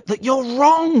accept that you're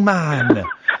wrong, man?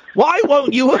 Why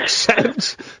won't you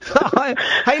accept that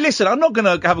hey, listen, I'm not going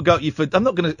to have a go at you I'm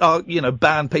not going to,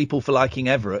 ban people for liking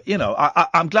Everett.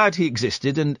 I'm glad he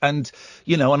existed and and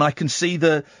I can see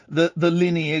the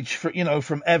lineage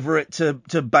from Everett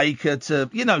to Baker to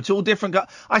all different guys.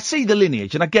 I see the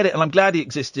lineage and I get it and I'm glad he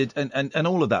existed and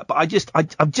all of that. But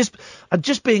I'm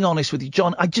just being honest with you,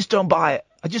 John. I just don't buy it.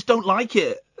 I just don't like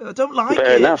it. I don't like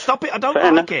Fair it. Enough. Stop it. I don't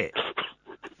Fair like enough. it.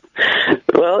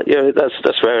 Well, yeah,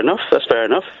 that's fair enough. That's fair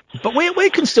enough. But we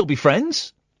can still be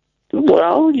friends.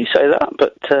 Well, you say that,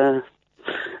 but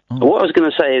what I was going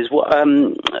to say is what.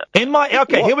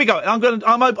 Here we go.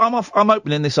 I'm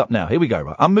opening this up now. Here we go.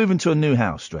 Right, I'm moving to a new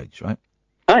house, Dredge. Right.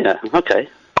 Oh yeah. Okay.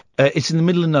 It's in the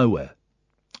middle of nowhere.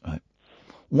 Right.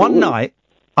 One night,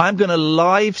 I'm going to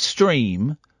live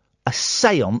stream a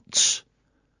séance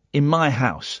in my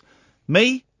house.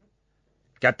 Me,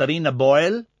 Katarina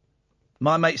Boyle,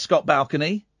 my mate Scott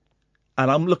Balcony, and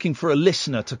I'm looking for a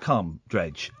listener to come,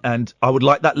 Dredge. And I would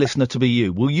like that listener to be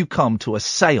you. Will you come to a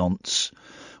séance,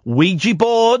 Ouija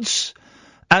boards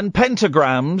and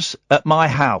pentagrams at my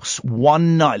house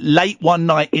one night, late one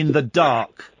night in the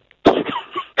dark?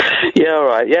 Yeah, all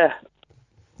right, yeah.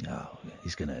 No,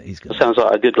 he's gonna. Sounds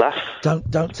like a good laugh.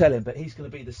 Don't tell him, but he's gonna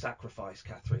be the sacrifice,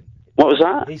 Catherine. What was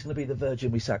that? He's gonna be the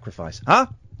virgin we sacrifice. Huh?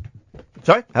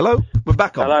 Sorry? Hello? We're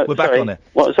back on. Hello? We're back Sorry. on it.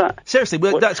 What was that? Seriously,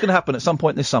 that's going to happen at some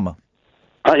point this summer.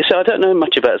 So I don't know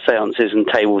much about seances and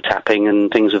table tapping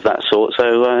and things of that sort,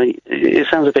 so it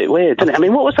sounds a bit weird, doesn't it? I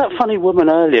mean, what was that funny woman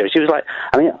earlier? She was like,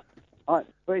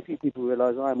 very few people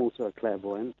realise I'm also a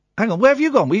clairvoyant. Hang on, where have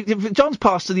you gone? John's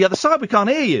passed to the other side. We can't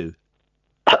hear you.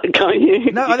 Can't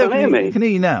you? No, you I don't hear me. I can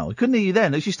hear you now. I couldn't hear you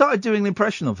then. As you started doing the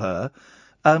impression of her,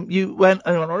 you went,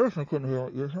 I couldn't hear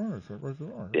what you said.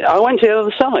 I went to the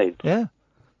other side. Yeah.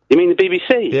 You mean the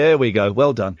BBC? There we go.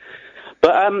 Well done.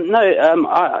 But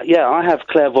I have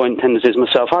clairvoyant tendencies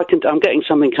myself. I'm getting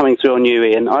something coming through on you,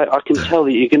 Ian. I can tell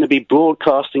that you're going to be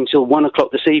broadcasting till 1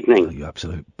 o'clock this evening. Oh, you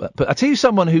absolute. But I tell you,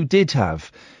 someone who did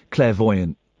have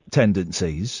clairvoyant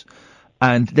tendencies,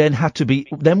 and then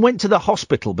went to the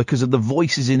hospital because of the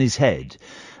voices in his head,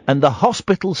 and the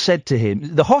hospital said to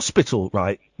him,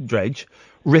 right, Dredge,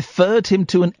 referred him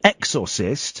to an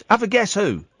exorcist. Have a guess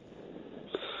who?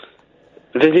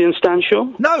 Vivian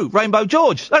Stanshaw? No, Rainbow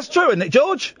George. That's true, isn't it,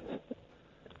 George?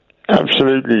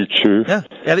 Absolutely true. Yeah,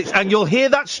 and you'll hear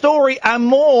that story and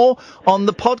more on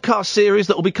the podcast series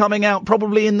that will be coming out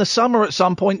probably in the summer at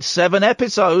some point. 7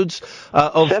 episodes.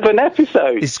 7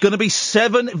 episodes? It's going to be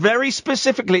 7, very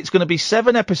specifically, it's going to be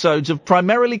 7 episodes of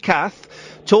primarily Kath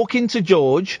talking to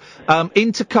George,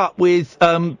 intercut with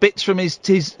bits from his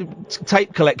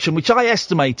tape collection, which I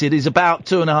estimated is about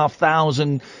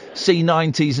 2,500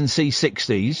 C90s and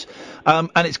C60s.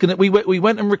 And it's going to, we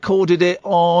went and recorded it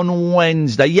on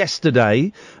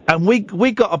yesterday, and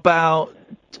we got about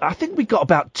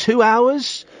 2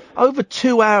 hours, over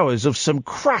 2 hours of some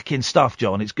cracking stuff,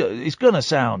 John. It's going to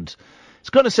sound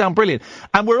brilliant.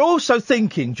 And we're also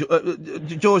thinking,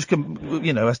 George can,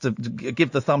 has to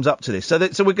give the thumbs up to this. So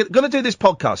we're going to do this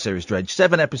podcast series, Dredge,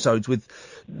 7 episodes with,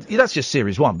 that's just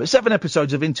series 1, but 7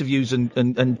 episodes of interviews and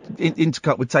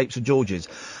intercut with tapes of George's.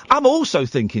 I'm also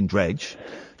thinking, Dredge,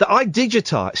 that I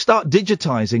start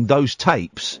digitizing those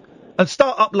tapes and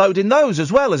start uploading those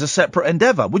as well as a separate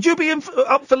endeavour. Would you be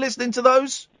up for listening to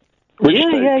those?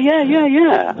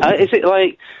 Yeah. Is it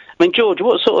like, I mean, George,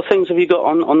 what sort of things have you got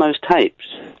on those tapes?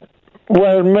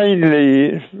 Well,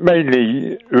 mainly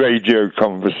radio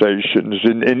conversations.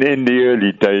 In the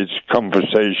early days,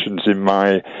 conversations in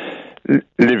my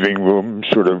living room,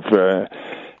 sort of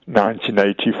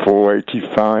 1984,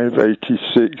 85,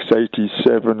 86,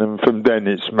 87, and from then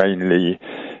it's mainly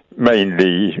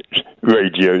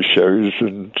radio shows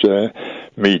and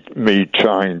me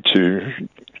trying to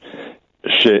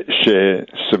share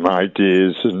some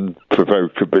ideas and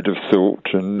provoke a bit of thought,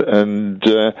 and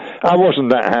I wasn't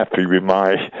that happy with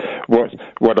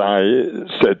what I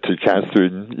said to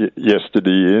Catherine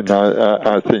yesterday, and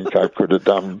I think I could have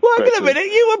done better. Wait a minute,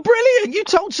 you were brilliant. You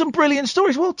told some brilliant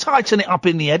stories. We'll tighten it up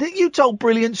in the edit. You told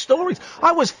brilliant stories.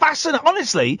 I was fascinated.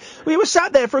 Honestly, we were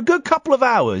sat there for a good couple of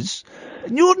hours.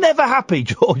 You're never happy,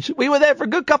 George. We were there for a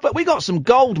good couple. We got some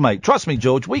gold, mate. Trust me,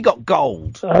 George. We got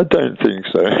gold. I don't think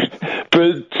so.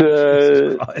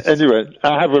 But anyway,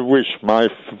 I have a wish. My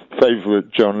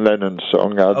favourite John Lennon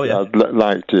song. I'd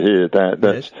like to hear that.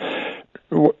 That's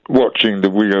Watching the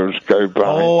Wheels Go By.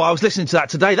 Oh, I was listening to that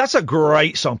today. That's a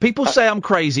great song. People say I'm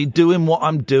crazy doing what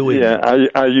I'm doing. Yeah,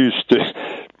 I used to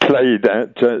play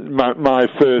that. My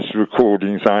first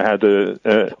recordings, I had a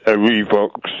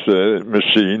Revox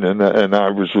machine, and I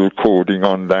was recording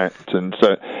on that, and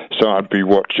so I'd be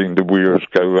watching the wheels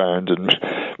go round and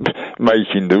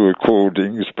making the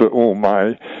recordings, but all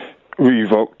my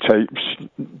Revox tapes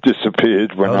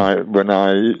disappeared when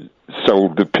I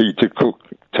sold the Peter Cook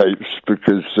tapes,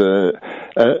 because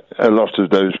a lot of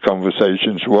those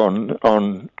conversations were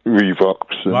on Revox.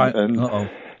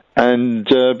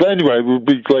 But anyway, it would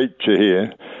be great to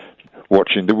hear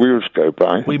watching the wheels go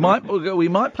by. We might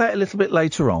play it a little bit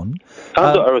later on.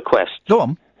 I've got a request. Go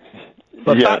on.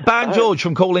 Ban George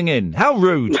from calling in. How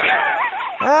rude.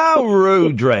 How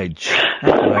rude, Dredge.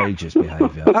 Outrageous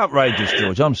behaviour. Outrageous,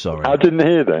 George. I'm sorry. I didn't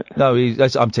hear that. No,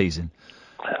 I'm teasing.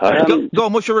 Go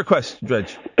on, what's your request,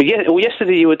 Dredge? But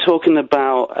yesterday you were talking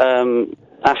about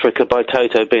Africa by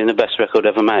Toto being the best record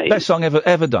ever made. Best song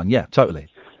ever done, yeah, totally.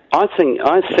 I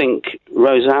think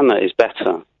Rosanna is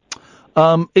better.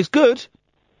 It's good,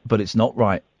 but it's not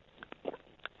right.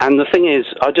 And the thing is,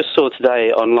 I just saw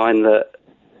today online that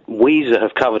Weezer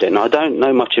have covered it, and I don't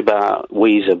know much about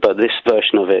Weezer, but this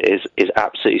version of it is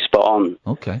absolutely spot on.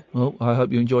 Okay, well, I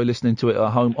hope you enjoy listening to it at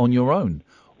home on your own.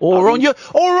 Or on your,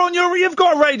 you've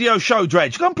got a radio show,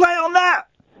 Dredge. Go and play it on that.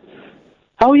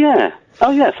 Oh yeah,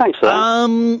 thanks for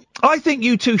that. I think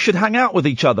you two should hang out with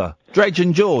each other, Dredge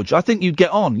and George. I think you'd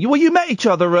get on. You met each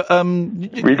other at,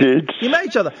 We did. You met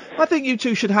each other. I think you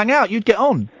two should hang out. You'd get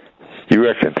on. You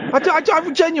reckon? I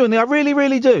genuinely, I really,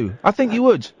 really do. I think you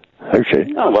would.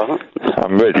 Okay. Oh well.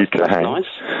 I'm ready to hang. Nice.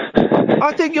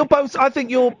 I think you're both. I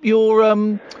think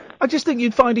you're. I just think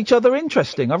you'd find each other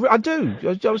interesting. I do.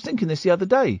 I was thinking this the other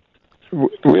day. Where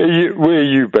are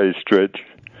you based, Dredge?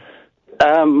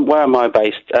 Where am I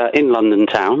based? In London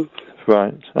town.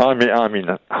 Right. I'm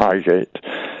in Highgate.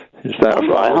 Is that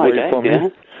far away from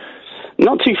you?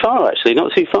 Not too far, actually.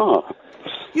 Not too far.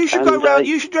 You should go round.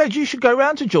 You should go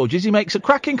round to George's. He makes a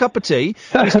cracking cup of tea.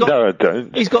 No, I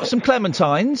don't. He's got some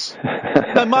clementines.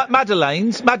 No,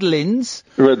 Madeleines.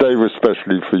 Well, they were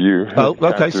specially for you. Oh,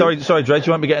 okay. Sorry, Dredge.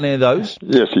 You won't be getting any of those.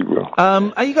 Yes, you will.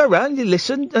 And you go round, you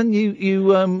listen, and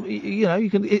you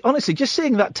can. Honestly, just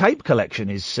seeing that tape collection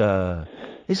is an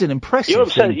impressive.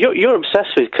 You're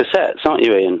obsessed with cassettes, aren't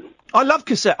you, Ian? I love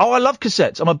cassettes. I love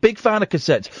cassettes. I'm a big fan of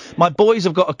cassettes. My boys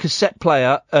have got a cassette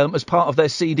player as part of their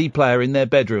CD player in their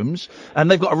bedrooms, and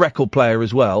they've got a record player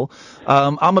as well.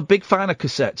 I'm a big fan of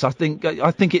cassettes. I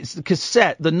think it's the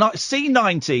cassette. The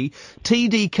C90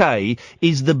 TDK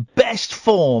is the best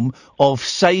form of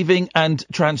saving and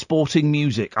transporting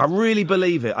music. I really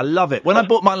believe it. I love it. When I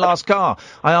bought my last car,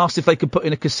 I asked if they could put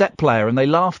in a cassette player, and they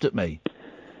laughed at me.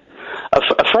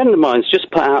 A friend of mine's just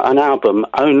put out an album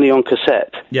only on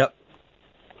cassette. Yep.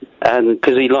 And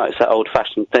because he likes that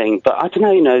old-fashioned thing, but I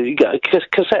don't know,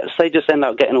 cassettes, they just end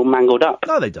up getting all mangled up.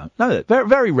 No, they don't. No, very,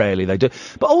 very rarely they do.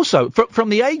 But also, from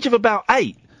the age of about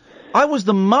 8, I was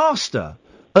the master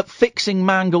at fixing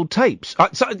mangled tapes.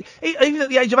 So even at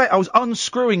the age of 8, I was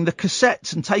unscrewing the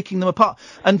cassettes and taking them apart.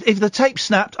 And if the tape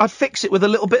snapped, I'd fix it with a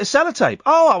little bit of sellotape.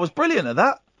 Oh, I was brilliant at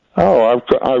that. Oh,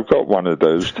 I've got one of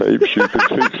those tapes you can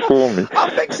fix for me. I'll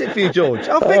fix it for you, George.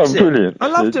 I'll fix it. Brilliant. I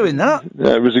love doing that.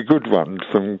 Yeah, it was a good one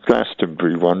from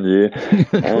Glastonbury one year.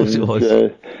 Of course it was.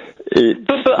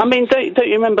 But I mean, don't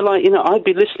you remember, I'd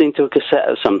be listening to a cassette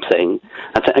of something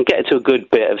and get to a good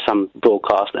bit of some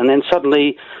broadcast, and then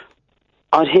suddenly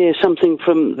I'd hear something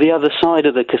from the other side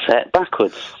of the cassette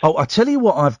backwards. Oh, I tell you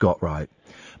what I've got, right.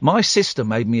 My sister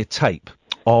made me a tape.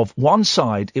 Of one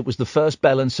side, it was the first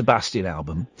Bell and Sebastian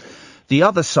album. The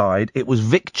other side, it was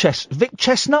Vic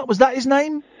Chestnut. Was that his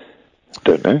name?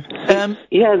 Don't know.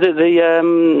 Yeah,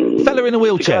 the fella in a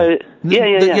wheelchair.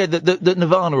 Yeah. The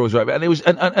Nirvana was right, and it was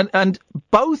and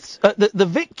both the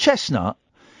Vic Chestnut.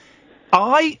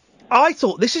 I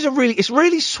thought this is it's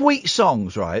really sweet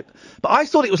songs, right? But I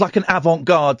thought it was like an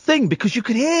avant-garde thing because you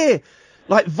could hear.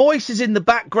 Like voices in the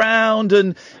background,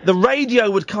 and the radio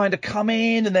would kind of come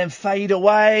in and then fade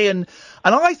away, and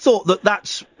I thought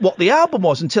that's what the album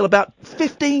was until about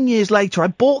 15 years later. I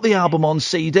bought the album on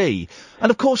CD, and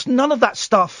of course none of that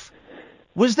stuff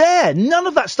was there. None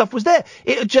of that stuff was there.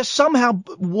 It had just somehow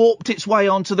warped its way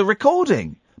onto the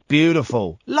recording.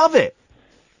 Beautiful, love it.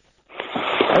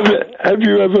 Have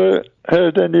you ever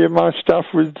heard any of my stuff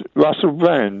with Russell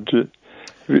Brand?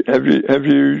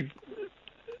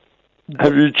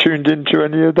 Have you tuned into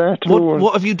any of that?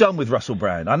 What have you done with Russell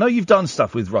Brand? I know you've done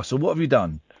stuff with Russell. What have you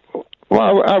done?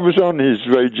 Well, I was on his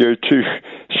Radio 2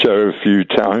 show a few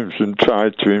times and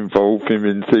tried to involve him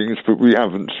in things, but we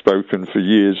haven't spoken for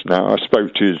years now. I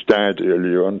spoke to his dad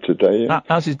earlier on today.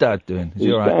 How's his dad doing? Is he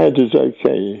His all right? dad is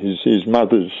okay. His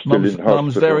mother's still in hospital.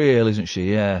 Mum's very ill, isn't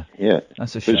she? Yeah. Yeah.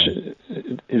 That's a shame.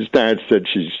 His dad said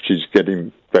she's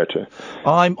getting better.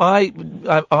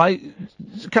 I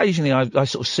occasionally I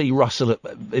sort of see Russell at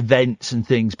events and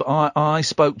things, but I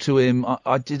spoke to him.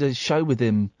 I did a show with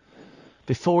him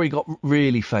before he got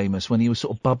really famous, when he was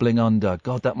sort of bubbling under.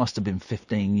 God, that must have been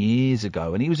 15 years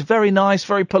ago. And he was a very nice,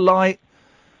 very polite,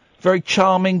 very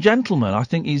charming gentleman. I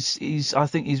think he's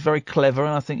very clever,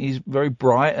 and I think he's very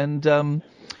bright, and I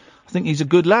think he's a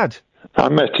good lad. I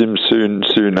met him soon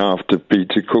after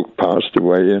Peter Cook passed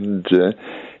away, and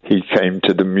he came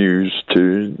to the Muse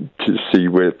to see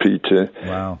where Peter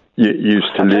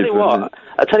used to live.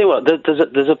 I tell you what.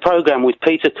 There's a program with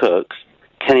Peter Cook,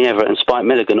 Kenny Everett and Spike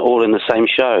Milligan all in the same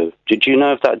show. Did you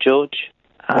know of that, George?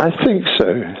 I think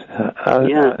so.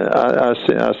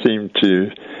 I seem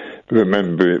to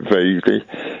remember it vaguely.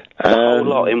 A whole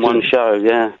lot in one show,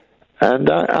 yeah. And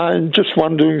I'm just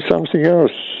wondering something else,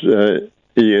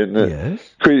 Ian. Yes?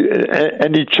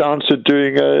 Any chance of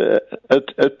doing a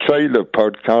trailer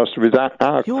podcast with our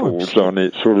calls on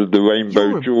it, sort of the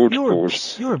Rainbow George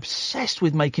calls? You're obsessed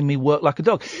with making me work like a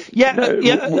dog.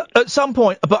 Yeah, at some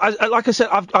point. But like I said,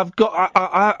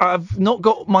 I've not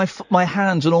got my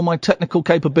hands on all my technical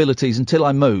capabilities until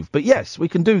I move. But yes, we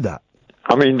can do that.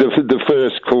 I mean, the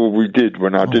first call we did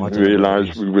when I didn't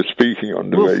realise we were speaking on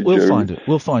the radio.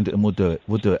 We'll find it and we'll do it.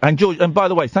 And George, and by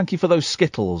the way, thank you for those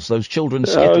Skittles, those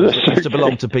children's Skittles that used to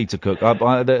belong to Peter Cook.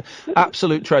 They're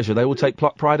absolute treasure. They will take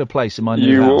pride of place in my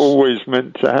new house. You were always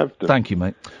meant to have them. Thank you,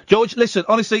 mate. George, listen,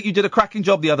 honestly, you did a cracking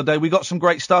job the other day. We got some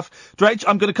great stuff. Dredge,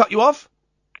 I'm going to cut you off.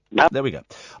 No. There we go.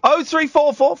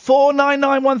 0344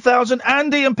 499 1000.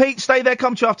 Andy and Pete, stay there.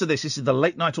 Come to you after this. This is the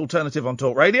Late Night Alternative on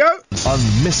Talk Radio.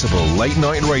 Unmissable late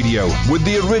night radio with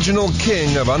the original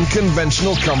king of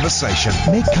unconventional conversation.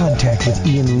 Make contact with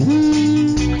Iain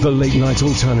Lee. The Late Night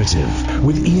Alternative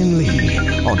with Iain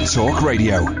Lee on Talk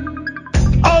Radio.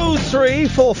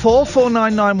 0344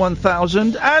 499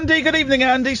 1000. Andy, good evening,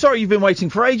 Andy. Sorry you've been waiting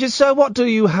for ages, sir. What do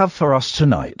you have for us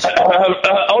tonight?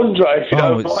 Andre, if you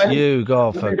don't it's mind. you,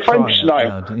 God, for French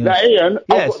name. Now, Ian,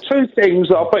 I've got two things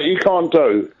that I bet you can't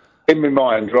do in my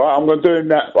mind, right? I'm going to do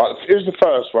that. Right, here's the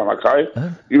first one, okay?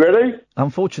 You ready?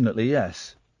 Unfortunately,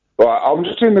 yes. Right, I'm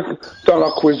just in the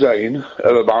Donna cuisine at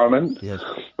the moment. Yes.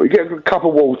 You get a cup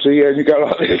of water, yeah, and you go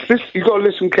like this. You've got to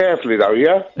listen carefully, though,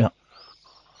 yeah? Yeah.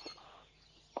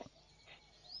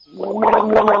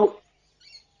 Right,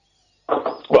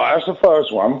 that's the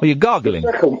first one. Well, you're gargling.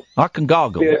 I can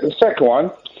gargle. Yeah, the second one.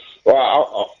 Right,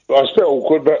 it's a bit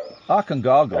awkward, but I can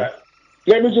gargle.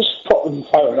 Let me just pop the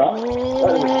phone up.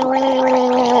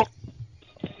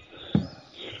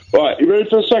 Right, you ready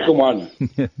for the second one?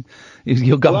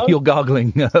 You're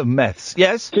gargling meths.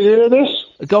 Yes? Can you hear this?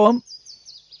 Go on.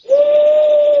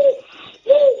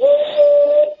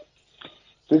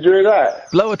 Did you hear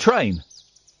that? Blow a train.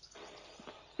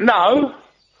 No.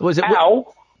 Was it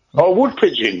owl or a wood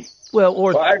pigeon? Well,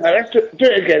 or right, hang on, let's do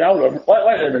it again. Hold on.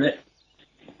 Wait a minute.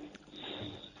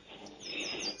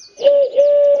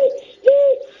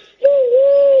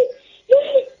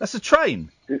 That's a train.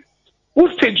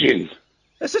 Wood pigeon.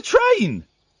 That's a train.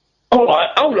 All right,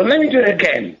 hold on. Let me do it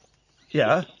again.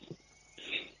 Yeah.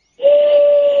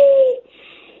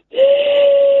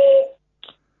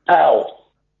 Owl.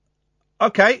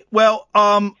 Okay, well,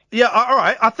 yeah, all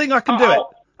right. I think I can do it.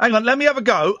 Hang on, let me have a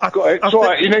go. It's all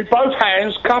right. You need both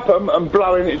hands, cup them, and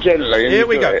blow in it gently. Here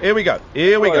we go.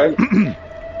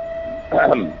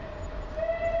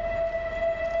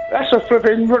 That's a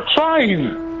flipping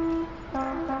train.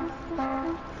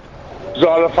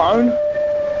 Xylophone.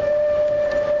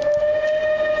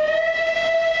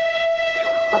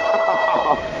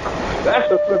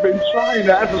 That's a flipping train.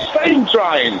 That's a steam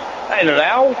train. Ain't an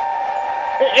owl.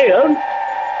 Ian,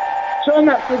 turn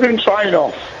that flipping train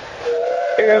off.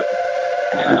 Ian.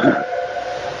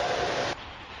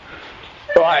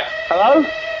 Right, hello?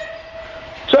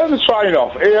 Turn the train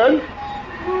off, Ian.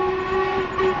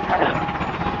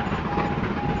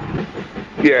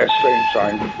 Yeah, steam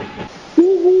train.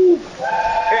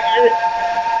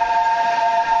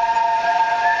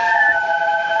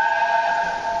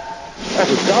 That's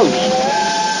a ghost.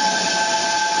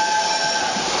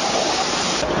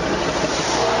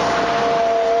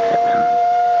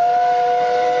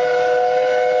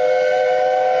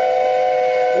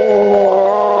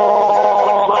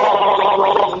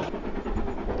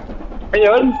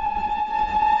 Ian?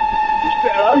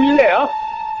 Are you there?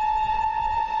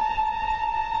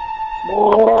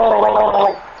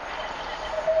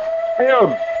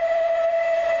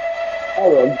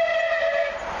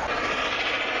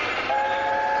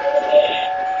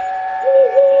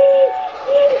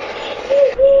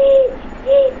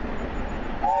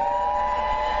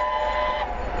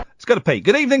 go to Pete.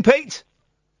 Good evening, Pete.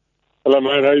 Hello,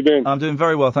 mate. How you doing? I'm doing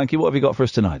very well, thank you. What have you got for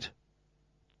us tonight?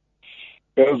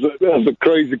 That was a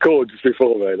crazy call just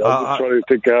before, mate. I was just trying to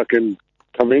think how I can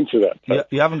come into that.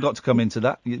 You haven't got to come into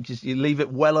that. You leave it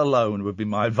well alone would be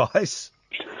my advice.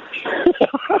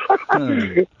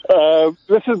 Listen,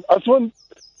 I just want...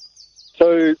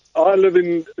 So, I live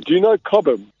in... Do you know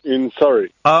Cobham in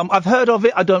Surrey? I've heard of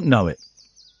it. I don't know it.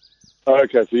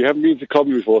 Okay, so you haven't been to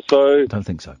Cobham before. So... Don't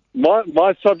think so.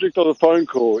 My subject of the phone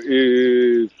call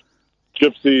is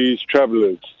gypsies,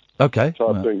 travellers. Okay.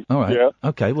 Type thing. All right. Yeah.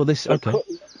 Okay, well, this... Okay.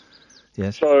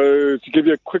 Yes. So, to give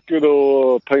you a quick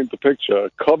little paint the picture,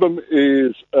 Cobham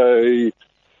is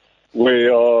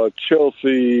where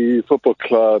Chelsea Football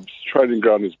Club's training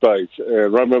ground is based.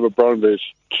 And Roman Abramovich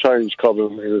changed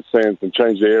Cobham in a sense and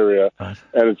changed the area. Right.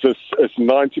 And it's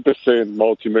 90%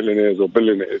 multimillionaires or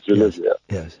billionaires who live here.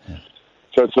 Yes.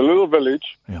 So it's a little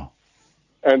village. Yeah.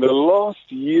 And the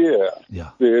last year,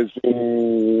 there's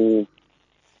been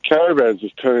caravans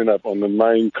just turning up on the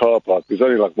main car park. There's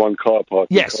only like one car park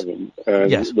in Cobham.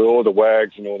 And where all the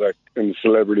wags and all that and the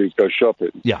celebrities go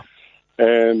shopping. Yeah.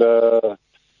 And so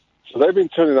they've been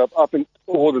turning up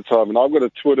all the time. And I've got a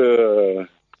Twitter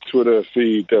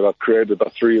feed that I created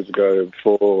about 3 years ago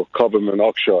for Cobham and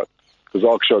Oxshott. Because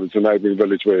Oxshott is a neighbouring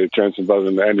village where Jansen Buzz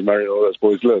and Andy Murray and all those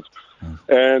boys live.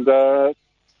 And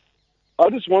I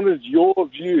just wanted your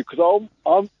view, because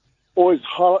I'm always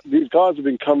these guys have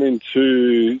been coming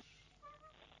to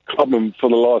Cobham for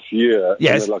the last year.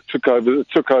 Yes. And they took over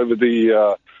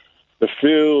the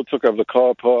field, took over the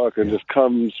car park, and just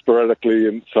come sporadically.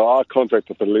 And so I contact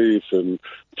the police and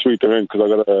tweet them in because I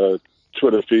got a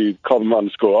Twitter feed,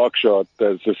 Cobham_Oxshott,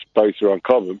 that's just based around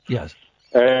Cobham. Yes.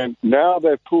 And now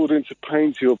they've pulled into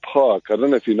Paineshill Park. I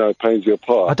don't know if you know Paineshill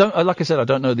Park. Like I said, I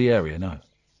don't know the area, no.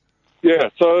 Yeah,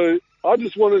 so I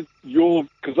just wanted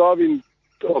because I've been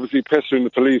obviously pestering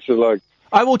the police and like...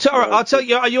 I will tell. I'll tell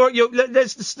you.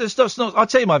 There's not. I'll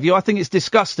tell you my view. I think it's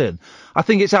disgusting. I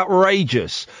think it's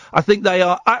outrageous. I think they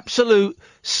are absolute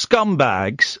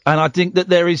scumbags, and I think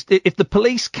that if the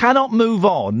police cannot move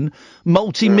on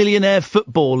multi-millionaire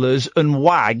footballers and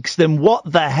wags, then what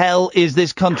the hell is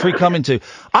this country coming to?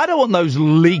 I don't want those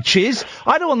leeches.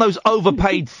 I don't want those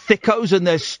overpaid thickos and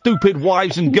their stupid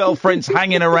wives and girlfriends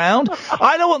hanging around.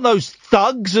 I don't want those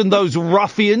thugs and those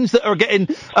ruffians that are getting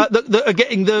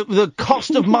the cost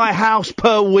of my house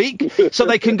per week so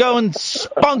they can go and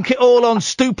spunk it all on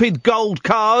stupid gold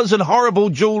cars and horrible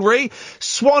jewellery,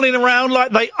 swanning around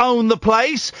like they own the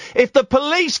place. If the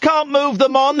police can't move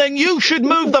them on, then you should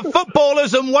move the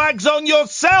footballers and wags on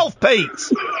yourself, Pete.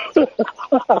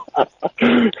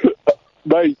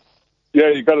 Mate,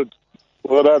 yeah, you got to...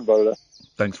 Well done, brother.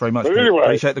 Thanks very much. Anyway.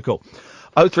 Appreciate the call.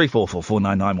 03444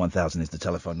 499 1000 is the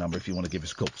telephone number if you want to give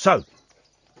us a call. So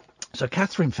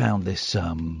Catherine found this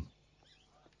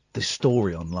this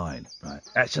story online, right?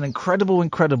 It's an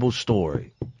incredible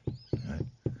story. Right?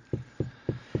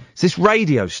 It's this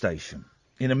radio station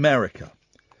in America.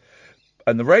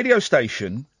 And the radio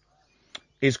station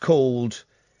is called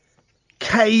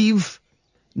Cave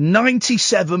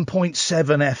 97.7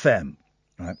 FM,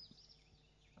 right?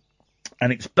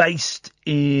 And it's based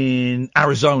in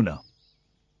Arizona.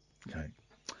 Okay.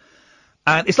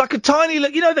 And it's like a tiny,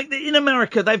 in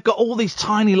America, they've got all these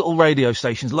tiny little radio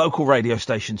stations, local radio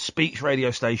stations, speech radio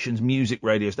stations, music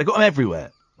radios. They've got them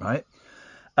everywhere, right?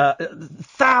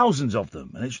 Thousands of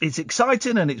them. And it's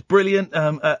exciting and it's brilliant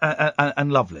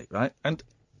and lovely, right? And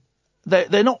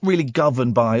they're not really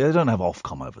governed by, they don't have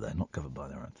Ofcom over there, not governed by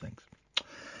their own things.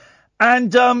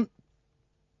 And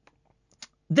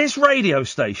this radio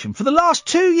station, for the last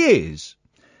 2 years,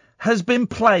 has been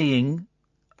playing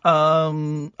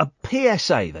a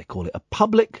PSA, they call it, a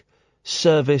public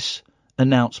service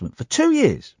announcement, for 2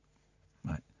 years.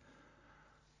 Right.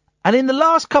 And in the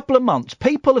last couple of months,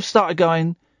 people have started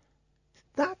going,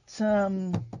 that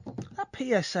PSA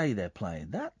they're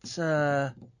playing, that's...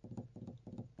 did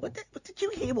you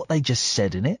hear what they just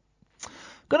said in it? I'm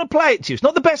going to play it to you. It's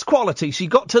not the best quality, so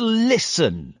you've got to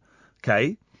listen,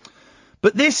 okay?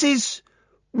 But this is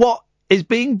what is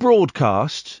being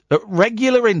broadcast at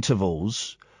regular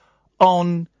intervals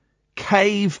on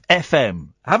Cave FM.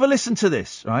 Have a listen to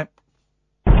this, right?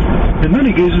 In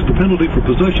many cases, the penalty for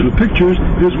possession of pictures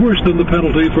is worse than the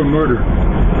penalty for murder.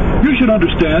 You should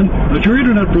understand that your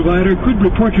internet provider could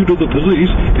report you to the police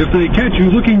if they catch you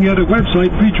looking at a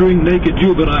website featuring naked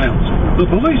juveniles. The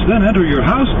police then enter your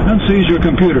house and seize your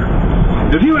computer.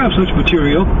 If you have such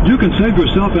material, you can save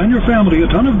yourself and your family a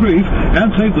ton of grief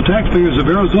and save the taxpayers of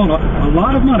Arizona a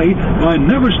lot of money by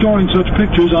never storing such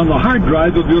pictures on the hard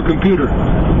drive of your computer.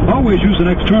 Always use an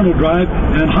external drive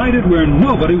and hide it where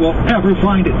nobody will ever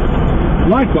find it.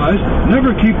 Likewise,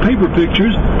 never keep paper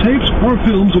pictures, tapes, or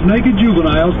films of naked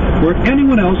juveniles where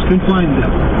anyone else can find them.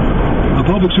 A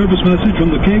public service message from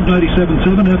the Cave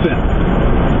 97.7 FM.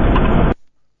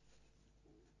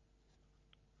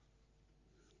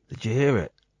 Did you hear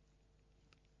it?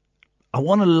 I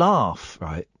want to laugh,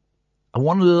 right? I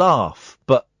want to laugh,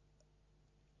 but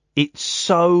it's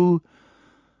real.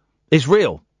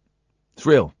 It's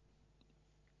real.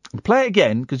 I'll play it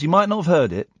again, because you might not have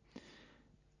heard it.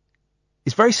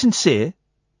 It's very sincere,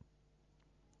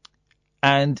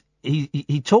 and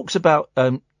he talks about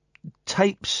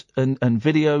tapes and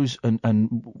videos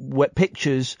and wet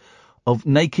pictures of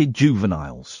naked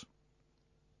juveniles.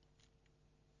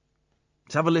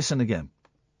 Let's have a listen again.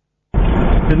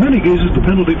 In many cases, the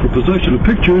penalty for possession of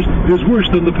pictures is worse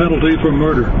than the penalty for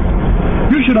murder.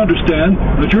 You should understand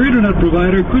that your internet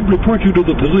provider could report you to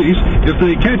the police if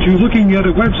they catch you looking at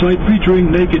a website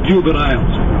featuring naked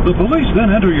juveniles. The police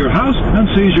then enter your house and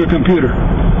seize your computer.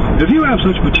 If you have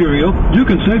such material, you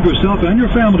can save yourself and your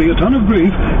family a ton of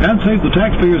grief and save the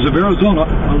taxpayers of Arizona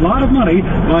a lot of money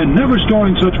by never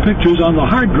storing such pictures on the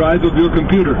hard drive of your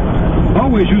computer.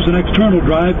 Always use an external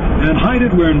drive and hide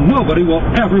it where nobody will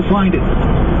ever find it.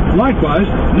 Likewise,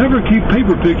 never keep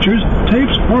paper pictures,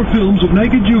 tapes, or films of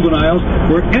naked juveniles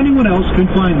where anyone else can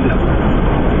find them.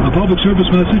 A public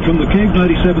service message from the Cave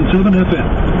 97.7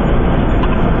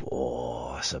 FM.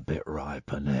 Oh, that's a bit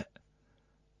ripe, isn't it?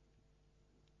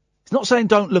 It's not saying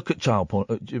don't look at child porn,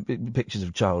 pictures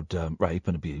of child rape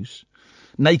and abuse.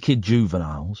 Naked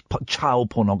juveniles, child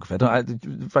pornography.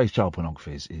 The phrase child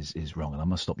pornography is wrong, and I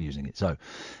must stop using it. So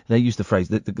they use the phrase.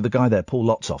 The guy there, Paul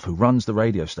Lotsof, who runs the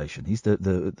radio station, he's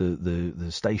the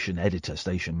station editor,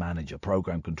 station manager,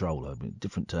 program controller.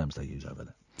 Different terms they use over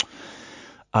there.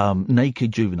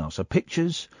 Naked juveniles. So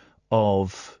pictures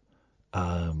of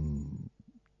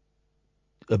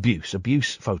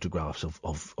abuse photographs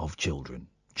of children,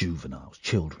 juveniles,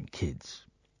 children, kids.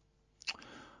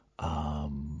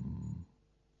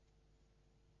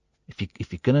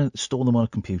 If you're going to store them on a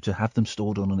computer, have them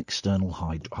stored on an external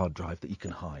hard drive that you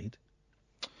can hide.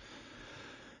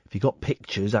 If you've got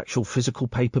pictures, actual physical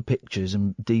paper pictures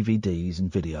and DVDs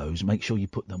and videos, make sure you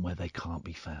put them where they can't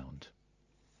be found.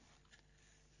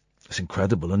 It's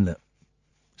incredible, isn't it?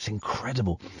 It's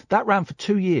incredible. That ran for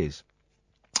 2 years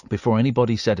before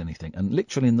anybody said anything. And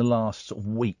literally in the last sort of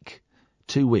week,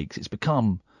 2 weeks, it's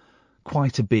become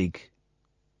quite a big-ish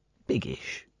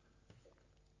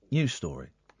news story.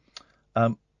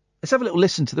 Let's have a little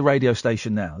listen to the radio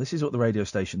station now. This is what the radio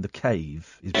station, The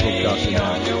Cave, is broadcasting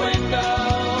now.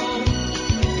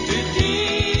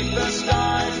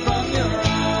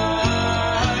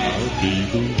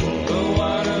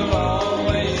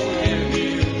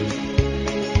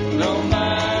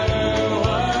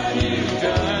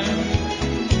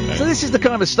 So this is the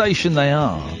kind of station they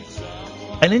are.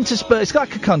 And interspersed, it's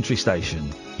like a country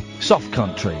station, soft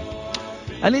country.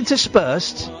 And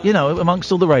interspersed,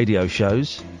 amongst all the radio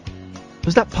shows,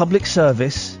 was that public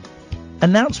service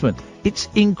announcement. It's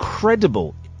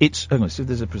incredible. Hang on, let's see if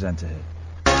there's a presenter here.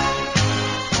 I'm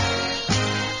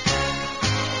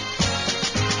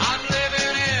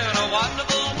living in a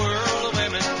wonderful world of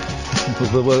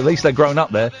women. Well, at least they're grown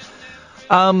up there.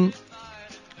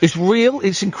 It's real.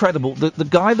 It's incredible. The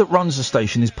guy that runs the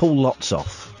station is Paul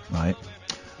Lotsof, right?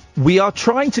 We are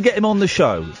trying to get him on the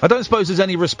show. I don't suppose there's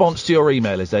any response to your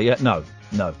email, is there yet? No.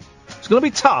 It's going to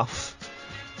be tough.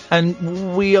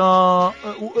 And we are,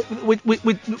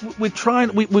 we're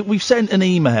trying, we've sent an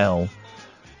email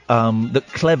that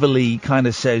cleverly kind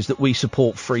of says that we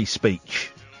support free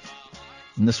speech.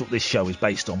 And that's what this show is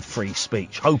based on, free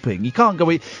speech. Hoping. You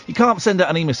can't send out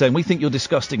an email saying, we think you're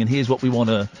disgusting and here's what we want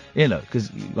to, because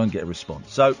you won't get a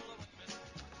response. So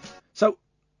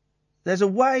there's a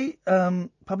way,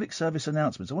 public service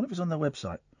announcements. I wonder if it's on their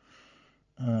website.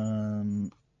 No.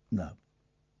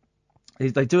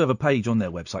 They do have a page on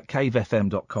their website,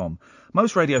 cavefm.com.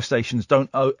 Most radio stations don't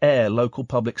air local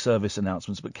public service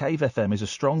announcements, but Cave FM is a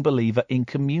strong believer in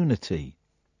community.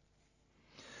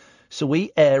 So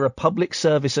we air a public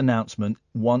service announcement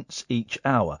once each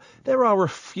hour. There are a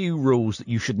few rules that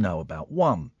you should know about.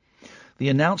 1, the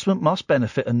announcement must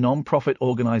benefit a non-profit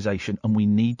organisation and we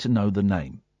need to know the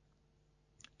name.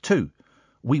 2,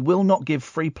 we will not give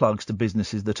free plugs to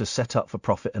businesses that are set up for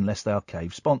profit unless they are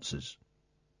Cave sponsors.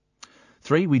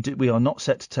 3, we are not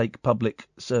set to take public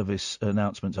service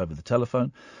announcements over the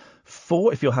telephone.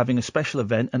 4, if you're having a special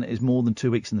event and it is more than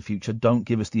 2 weeks in the future, don't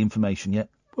give us the information yet.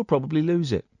 We'll probably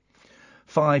lose it.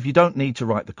 5, you don't need to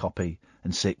write the copy.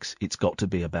 And 6, it's got to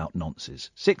be about nonces.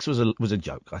 6 was a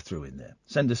joke I threw in there.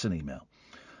 Send us an email.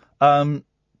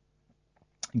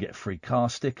 Get a free car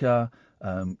sticker.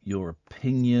 Your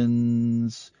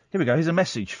opinions. Here we go. Here's a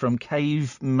message from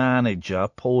Cave manager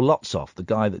Paul Lotsof, the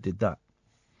guy that did that.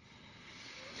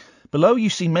 Below you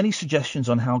see many suggestions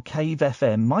on how Cave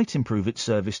FM might improve its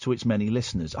service to its many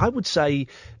listeners. I would say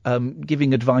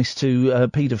giving advice to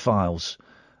paedophiles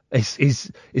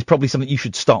is probably something you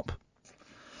should stop.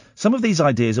 Some of these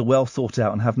ideas are well thought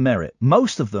out and have merit.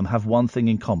 Most of them have one thing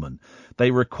in common. They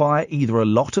require either a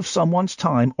lot of someone's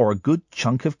time or a good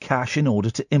chunk of cash in order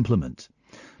to implement.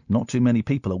 Not too many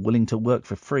people are willing to work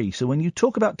for free, so when you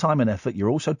talk about time and effort, you're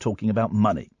also talking about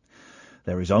money.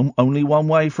 There is only one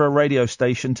way for a radio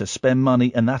station to spend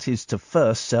money, and that is to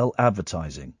first sell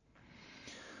advertising.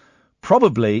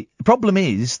 Problem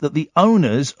is that the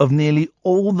owners of nearly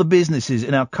all the businesses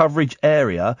in our coverage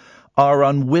area are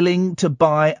unwilling to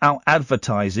buy our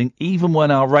advertising, even when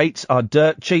our rates are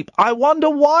dirt cheap. I wonder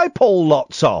why, Paul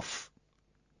Lotsof.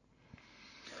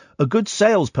 A good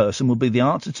salesperson will be the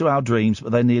answer to our dreams,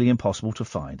 but they're nearly impossible to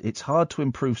find. It's hard to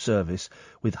improve service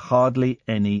with hardly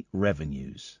any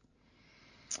revenues.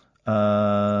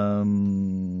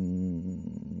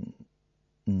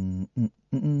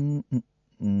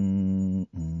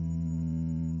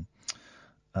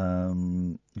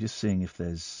 Just seeing if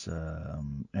there's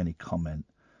any comment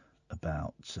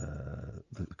about...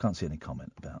 I can't see any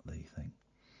comment about the thing.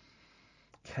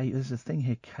 There's a thing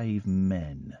here,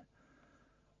 cavemen.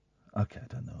 Okay, I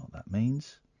don't know what that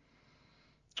means.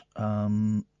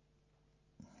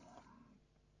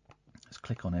 Let's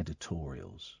click on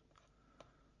editorials.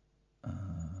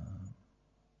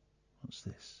 What's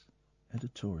this?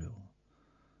 Editorial.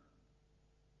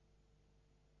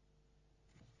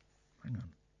 Hang on.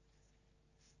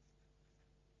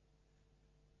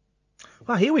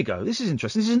 Ah, here we go. This is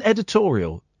interesting. This is an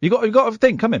editorial. You got a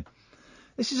thing. Come in.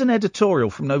 This is an editorial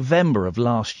from November of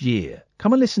last year.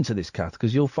 Come and listen to this, Kath,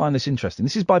 because you'll find this interesting.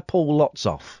 This is by Paul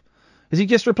Lotsof. Has he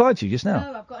just replied to you just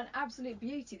now? No, I've got an absolute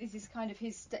beauty. This is kind of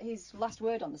his last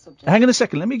word on the subject. Hang on a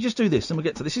second. Let me just do this, and we'll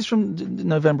get to this. This is from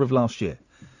November of last year.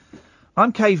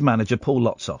 I'm cave manager Paul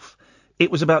Lotsof.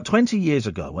 It was about 20 years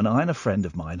ago when I and a friend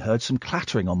of mine heard some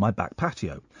clattering on my back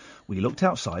patio. We looked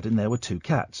outside and there were 2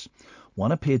 cats.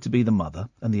 One appeared to be the mother,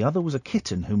 and the other was a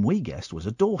kitten whom we guessed was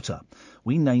a daughter.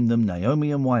 We named them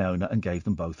Naomi and Wyona and gave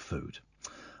them both food.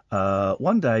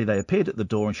 One day they appeared at the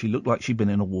door and she looked like she'd been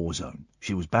in a war zone.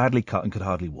 She was badly cut and could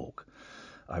hardly walk.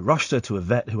 I rushed her to a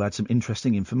vet who had some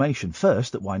interesting information.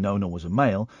 First, that Wyona was a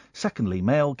male. Secondly,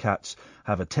 male cats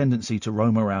have a tendency to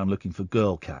roam around looking for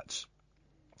girl cats.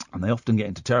 And they often get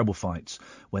into terrible fights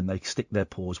when they stick their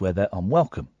paws where they're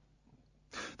unwelcome.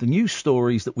 The news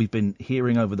stories that we've been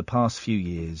hearing over the past few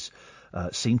years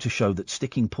seem to show that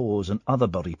sticking paws and other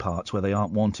body parts where they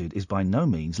aren't wanted is by no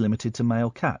means limited to male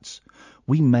cats.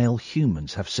 We male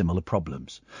humans have similar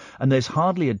problems. And there's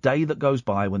hardly a day that goes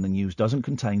by when the news doesn't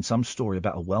contain some story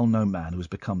about a well-known man who has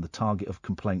become the target of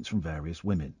complaints from various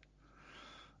women.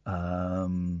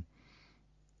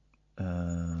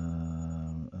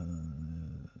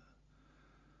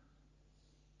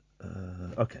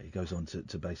 Okay, he goes on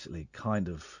to basically kind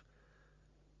of...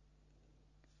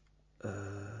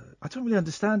 I don't really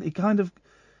understand. He kind of...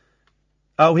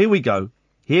 Oh, here we go.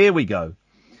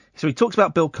 So he talks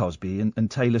about Bill Cosby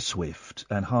and Taylor Swift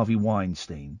and Harvey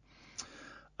Weinstein.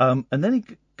 And then he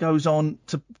goes on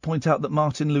to point out that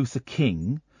Martin Luther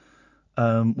King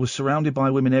was surrounded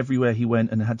by women everywhere he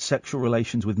went and had sexual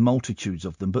relations with multitudes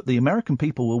of them. But the American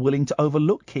people were willing to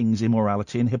overlook King's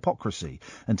immorality and hypocrisy.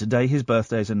 And today his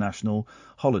birthday is a national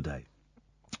holiday.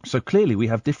 So clearly we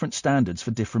have different standards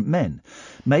for different men.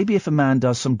 Maybe if a man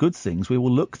does some good things, we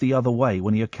will look the other way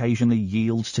when he occasionally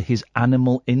yields to his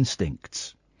animal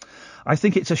instincts. I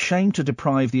think it's a shame to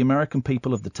deprive the American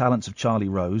people of the talents of Charlie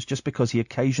Rose just because he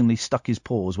occasionally stuck his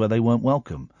paws where they weren't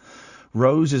welcome.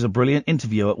 Rose is a brilliant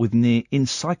interviewer with near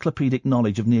encyclopedic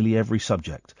knowledge of nearly every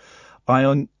subject.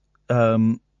 Right,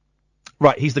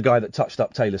 he's the guy that touched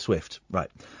up Taylor Swift. Right.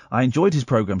 I enjoyed his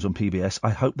programmes on PBS. I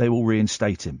hope they will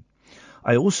reinstate him.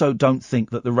 I also don't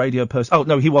think that the radio person... Oh,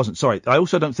 no, he wasn't, sorry. I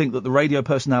also don't think that the radio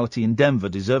personality in Denver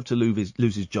deserved to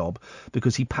lose his job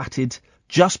because he patted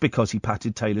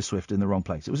Taylor Swift in the wrong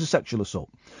place. It was a sexual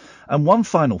assault. And one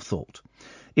final thought.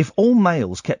 If all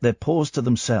males kept their paws to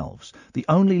themselves, the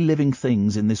only living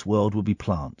things in this world would be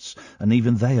plants, and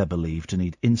even they are believed to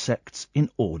need insects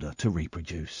in order to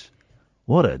reproduce.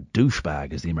 What a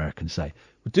douchebag, as the Americans say.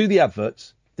 We'll do the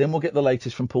adverts. Then we'll get the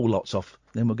latest from Paul Lotsof.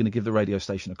 Then we're going to give the radio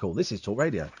station a call. This is Talk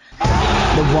Radio.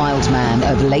 The wild man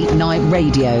of late night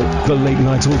radio. The Late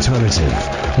Night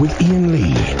Alternative with Iain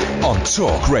Lee on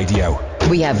Talk Radio.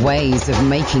 We have ways of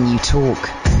making you talk.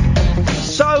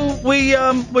 So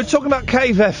we're talking about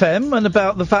Cave FM and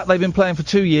about the fact they've been playing for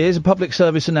 2 years, a public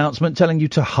service announcement telling you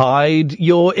to hide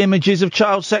your images of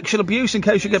child sexual abuse in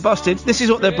case you get busted. This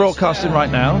is what they're broadcasting right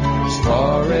now. As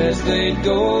far as they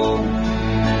go.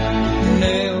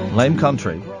 Lame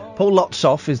Country. Paul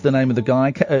Lotsof is the name of the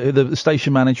guy, the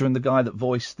station manager and the guy that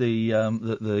voiced the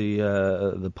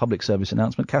public service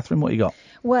announcement. Catherine, what you got?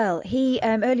 Well, he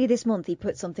earlier this month he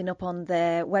put something up on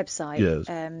their website, Yes.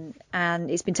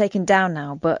 and it's been taken down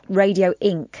now. But Radio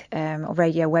Inc., a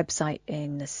radio website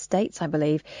in the States, I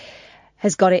believe,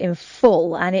 has got it in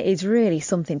full, and it is really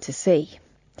something to see.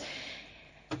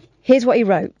 Here's what he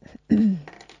wrote,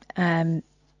 and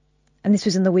this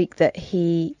was in the week that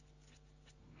he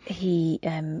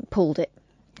pulled it.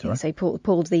 So he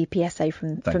pulled the PSA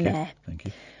from there. Thank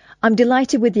you. I'm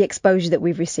delighted with the exposure that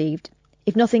we've received.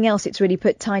 If nothing else, it's really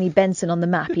put Tiny Benson on the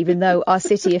map, even though our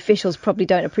city officials probably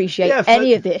don't appreciate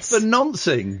any of this. For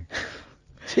noncing.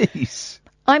 Jeez.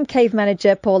 I'm Cave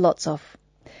Manager Paul Lotsof.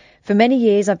 For many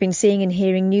years, I've been seeing and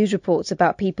hearing news reports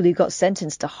about people who got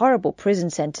sentenced to horrible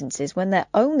prison sentences when their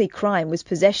only crime was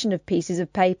possession of pieces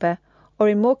of paper, or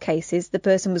in more cases, the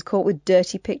person was caught with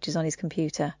dirty pictures on his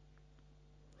computer.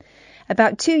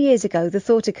 About 2 years ago, the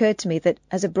thought occurred to me that,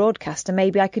 as a broadcaster,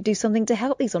 maybe I could do something to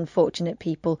help these unfortunate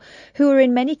people who are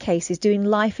in many cases doing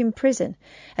life in prison,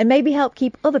 and maybe help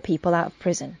keep other people out of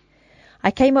prison. I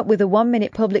came up with a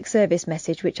 1-minute public service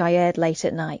message which I aired late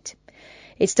at night.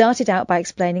 It started out by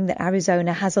explaining that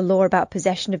Arizona has a law about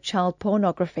possession of child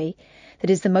pornography that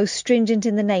is the most stringent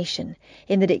in the nation,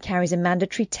 in that it carries a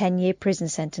mandatory 10-year prison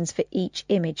sentence for each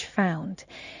image found.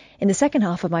 In the second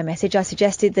half of my message, I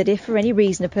suggested that if for any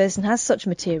reason a person has such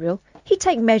material, he'd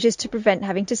take measures to prevent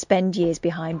having to spend years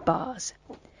behind bars.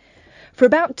 For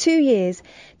about 2 years,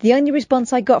 the only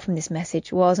response I got from this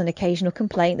message was an occasional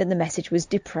complaint that the message was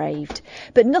depraved.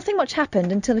 But nothing much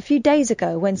happened until a few days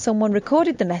ago when someone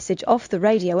recorded the message off the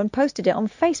radio and posted it on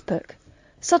Facebook.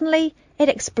 Suddenly, it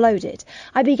exploded.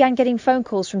 I began getting phone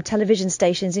calls from television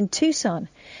stations in Tucson,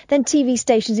 then TV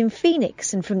stations in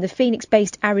Phoenix and from the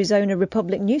Phoenix-based Arizona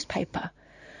Republic newspaper.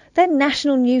 Then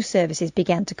national news services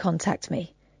began to contact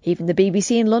me. Even the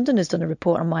BBC in London has done a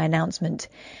report on my announcement.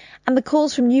 And the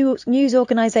calls from news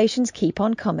organisations keep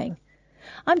on coming.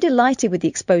 I'm delighted with the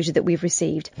exposure that we've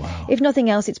received. Wow. If nothing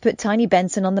else, it's put Tiny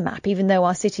Benson on the map, even though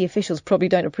our city officials probably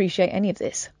don't appreciate any of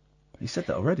this. He said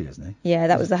that already, hasn't he? Yeah,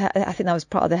 that was I think that was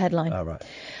part of the headline. Oh, right.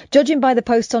 Judging by the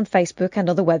posts on Facebook and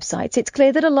other websites, it's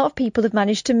clear that a lot of people have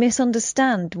managed to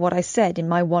misunderstand what I said in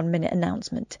my 1-minute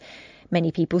announcement.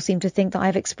 Many people seem to think that I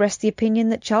have expressed the opinion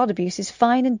that child abuse is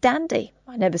fine and dandy.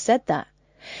 I never said that.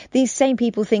 These same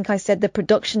people think I said the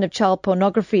production of child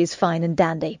pornography is fine and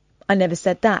dandy. I never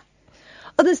said that.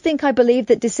 Others think I believe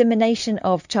that dissemination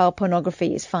of child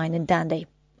pornography is fine and dandy.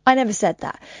 I never said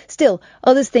that. Still,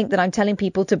 others think that I'm telling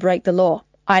people to break the law.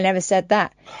 I never said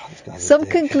that. Some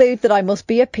conclude that I must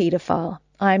be a paedophile.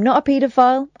 I am not a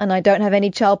paedophile, and I don't have any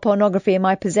child pornography in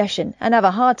my possession, and have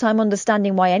a hard time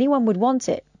understanding why anyone would want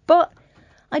it. But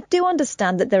I do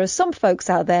understand that there are some folks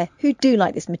out there who do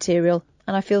like this material,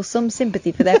 and I feel some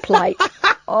sympathy for their plight.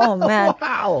 Oh, man.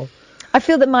 Wow. I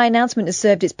feel that my announcement has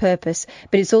served its purpose,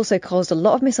 but it's also caused a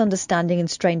lot of misunderstanding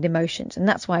and strained emotions, and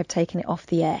that's why I've taken it off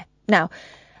the air. Now,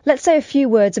 let's say a few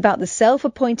words about the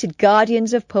self-appointed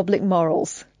guardians of public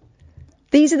morals.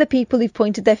 These are the people who've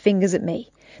pointed their fingers at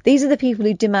me. These are the people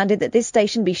who demanded that this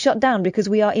station be shut down because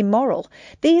we are immoral.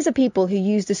 These are people who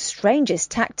use the strangest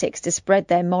tactics to spread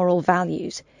their moral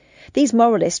values. These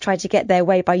moralists try to get their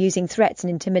way by using threats and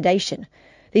intimidation.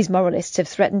 These moralists have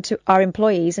threatened our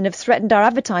employees and have threatened our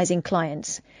advertising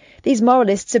clients. These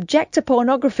moralists object to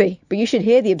pornography, but you should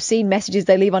hear the obscene messages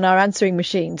they leave on our answering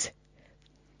machines.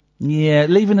 Yeah,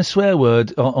 leaving a swear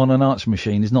word on an answer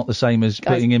machine is not the same as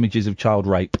putting images of child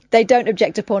rape. They don't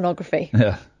object to pornography.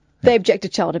 Yeah. They object to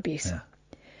child abuse. Yeah.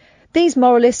 These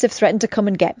moralists have threatened to come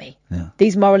and get me. Yeah.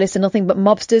 These moralists are nothing but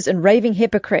mobsters and raving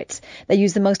hypocrites. They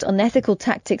use the most unethical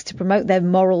tactics to promote their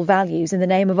moral values. In the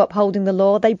name of upholding the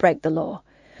law, they break the law.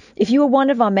 If you are one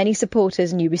of our many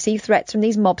supporters and you receive threats from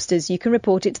these mobsters, you can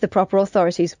report it to the proper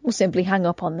authorities or simply hang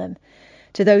up on them.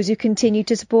 To those who continue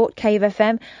to support Cave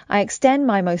FM, I extend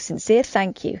my most sincere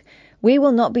thank you. We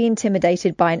will not be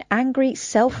intimidated by an angry,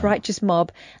 self-righteous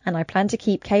mob, and I plan to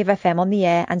keep Cave FM on the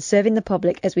air and serving the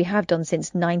public as we have done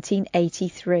since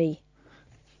 1983.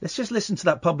 Let's just listen to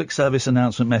that public service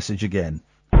announcement message again.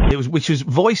 which was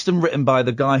voiced and written by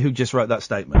the guy who just wrote that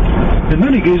statement. In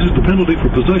many cases, the penalty for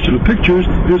possession of pictures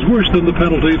is worse than the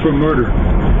penalty for murder.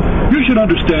 You should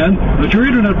understand that your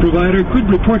internet provider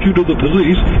could report you to the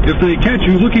police if they catch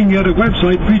you looking at a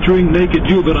website featuring naked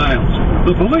juveniles.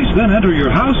 The police then enter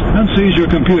your house and seize your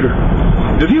computer.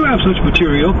 If you have such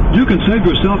material, you can save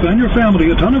yourself and your family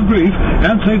a ton of grief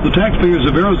and save the taxpayers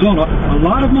of Arizona a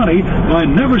lot of money by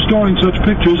never storing such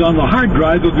pictures on the hard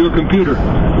drive of your computer.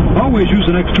 Always use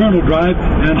an external drive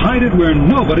and hide it where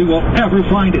nobody will ever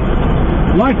find it.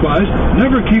 Likewise,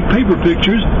 never keep paper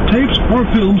pictures, tapes, or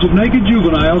films of naked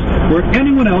juveniles where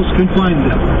anyone else can find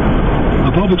them.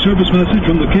 A public service message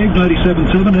from the Cave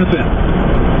 97.7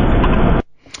 FM.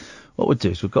 What we'll do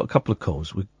is we've got a couple of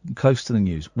calls. We're close to the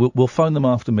news. We'll phone them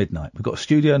after midnight. We've got a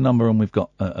studio number and we've got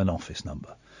an office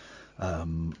number.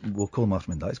 We'll call them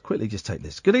after midnight. Let's quickly just take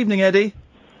this. Good evening, Eddie.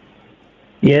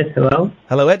 Yes, hello?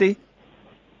 Hello, Eddie.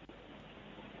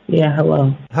 Yeah,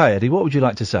 hello. Hi, Eddie. What would you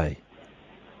like to say?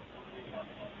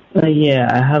 Yeah,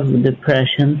 I have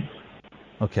depression.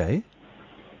 Okay.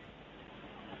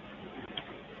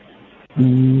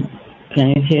 Can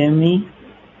you hear me?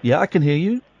 Yeah, I can hear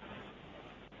you.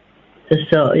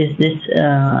 So is this,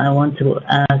 I want to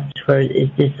ask first, is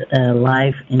this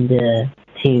live in the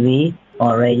TV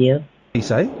or radio? What did he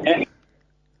say?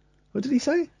 What did he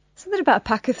say? Something about a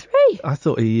pack of 3. I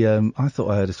thought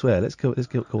I heard a swear. Let's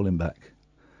call him back.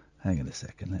 Hang on a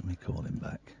second. Let me call him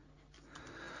back.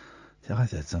 I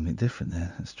heard something different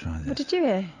there. Let's try this. What did you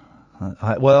hear?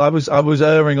 I was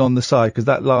erring on the side because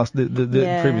that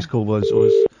the previous call was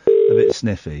a bit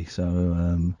sniffy.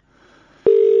 So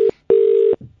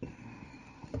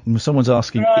someone's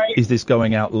asking, is this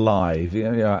going out live?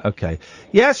 Yeah. Okay.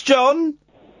 Yes, John.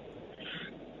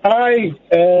 Hi,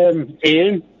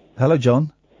 Ian. Hello,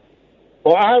 John.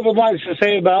 What I would like to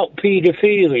say about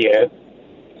paedophilia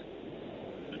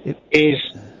is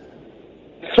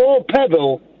throw a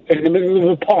pebble in the middle of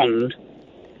a pond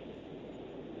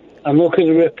and look at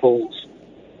the ripples.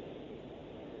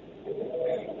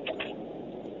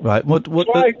 Right.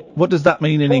 What does that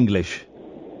mean in English?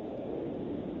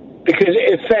 Because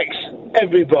it affects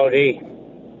everybody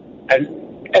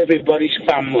and everybody's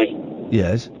family.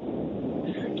 Yes.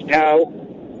 Now,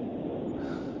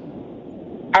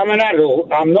 I'm an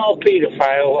adult. I'm not a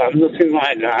paedophile. I'm nothing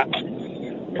like that.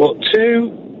 But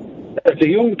two of the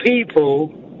young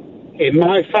people in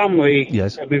my family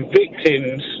have been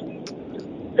victims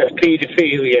of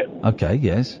paedophilia. Okay,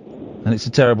 yes. And it's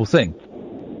a terrible thing.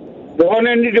 One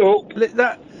ended up...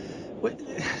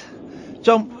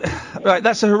 John, right,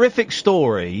 that's a horrific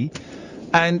story,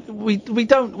 and we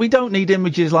don't need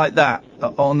images like that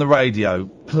on the radio,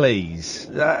 please.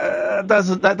 That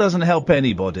doesn't help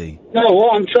anybody. No,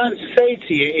 what I'm trying to say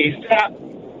to you is that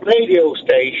radio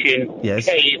station,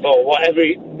 cave or whatever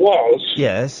it was,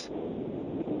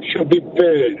 should be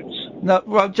burned. No,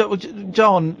 well,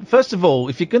 John, first of all,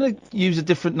 if you're going to use a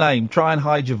different name, try and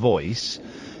hide your voice.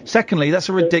 Secondly, that's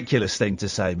a ridiculous thing to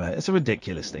say, mate. It's a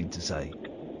ridiculous thing to say.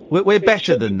 We're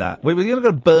better than that. We're not going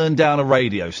to burn down a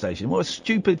radio station. What a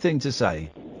stupid thing to say.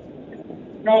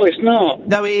 No, it's not.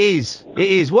 No, it is.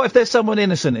 It is. What if there's someone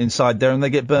innocent inside there and they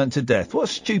get burnt to death? What a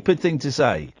stupid thing to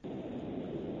say.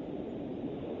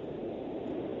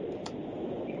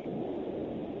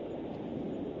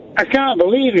 I can't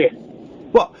believe it.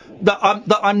 What? That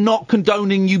I'm not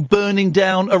condoning you burning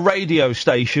down a radio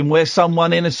station where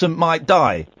someone innocent might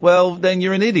die. Well, then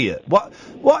you're an idiot. What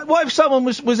if someone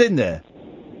was in there?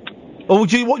 Or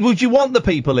would you want the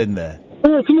people in there?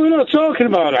 No, we're not talking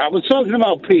about that. We're talking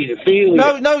about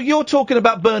paedophilia. No, you're talking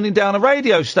about burning down a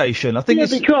radio station. I think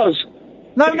it's because.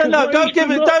 No, don't give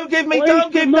me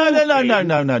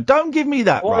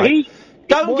that, right?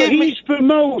 What he's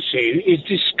promoting is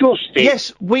disgusting.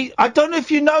 Yes, I don't know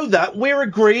if you know that. We're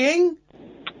agreeing.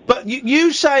 But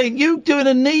you doing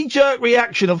a knee-jerk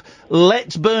reaction of,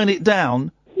 let's burn it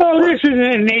down. No, this isn't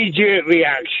a knee-jerk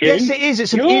reaction. Yes, it is.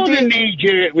 It's an You're idiot. the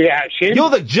knee-jerk reaction.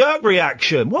 You're the jerk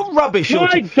reaction. What rubbish you're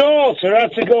My daughter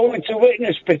had to go into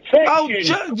witness protection. Oh,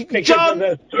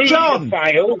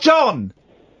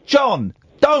 John,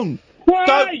 don't. Why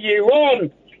are you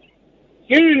on?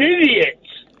 You're an idiot.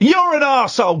 You're an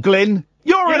arsehole, Glynn.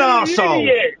 You're an arsehole.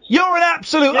 Idiot. You're an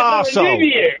absolute arsehole. An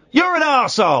idiot. You're an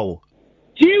arsehole.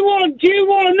 Do you want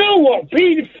to know what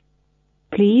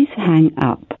Please hang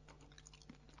up.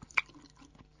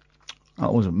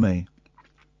 That wasn't me.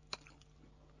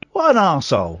 What an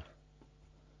arsehole.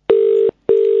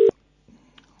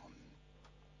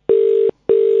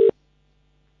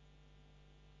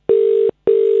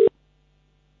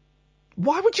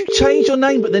 Why would you change your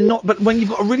name but when you've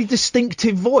got a really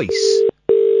distinctive voice?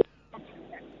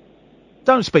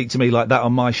 Don't speak to me like that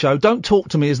on my show. Don't talk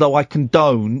to me as though I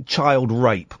condone child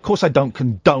rape. Of course I don't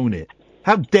condone it.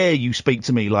 How dare you speak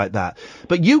to me like that?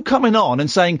 But you coming on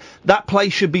and saying that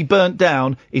place should be burnt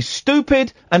down is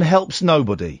stupid and helps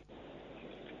nobody.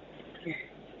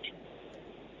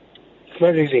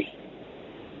 Where is he?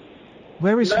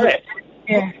 Where is he?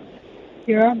 Yeah.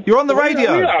 You're on. You're on the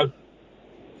radio.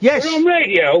 Yes. You're on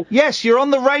radio? Yes, you're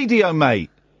on the radio, mate.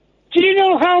 Do you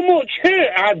know how much hurt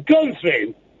I've gone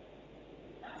through?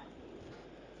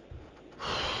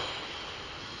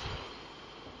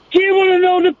 Do you want to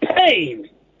know the pain?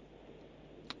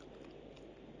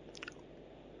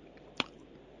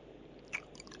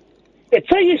 I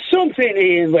tell you something,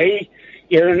 Iain Lee.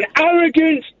 You're an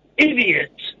arrogant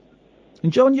idiot.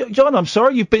 And John, I'm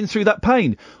sorry you've been through that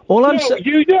pain. You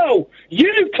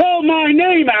called my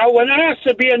name out when I asked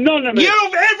to be anonymous.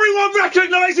 Everyone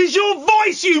recognises your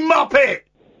voice, you muppet!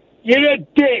 You're a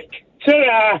dick.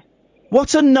 Ta-ra.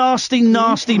 What a nasty,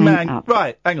 nasty man.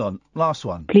 Right, hang on. Last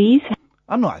one. Please.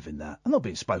 I'm not having that. I'm not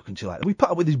being spoken to like that. We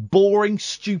put up with these boring,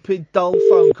 stupid, dull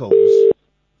phone calls.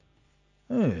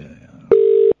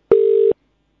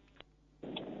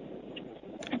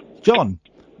 John,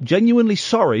 genuinely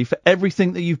sorry for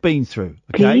everything that you've been through.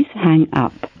 Okay? Please hang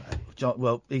up. John,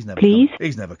 well, he's never. Please?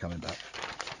 He's never coming back.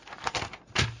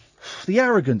 The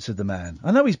arrogance of the man.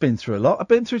 I know he's been through a lot. I've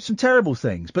been through some terrible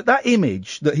things, but that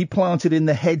image that he planted in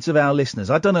the heads of our listeners,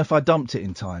 I don't know if I dumped it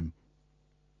in time.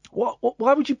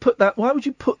 Why would you put that? Why would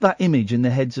you put that image in the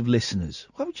heads of listeners?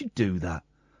 Why would you do that?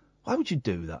 Why would you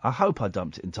do that? I hope I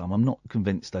dumped it in time. I'm not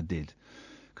convinced I did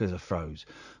because I froze.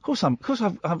 Of course,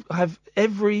 I have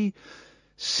every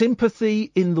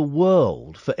sympathy in the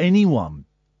world for anyone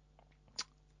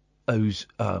who's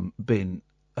been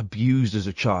abused as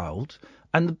a child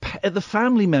and the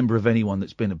family member of anyone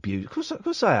that's been abused. Of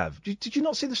course I have. Did you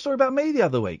not see the story about me the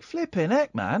other week? Flipping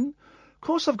heck, man. Of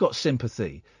course I've got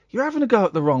sympathy. You're having a go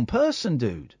at the wrong person,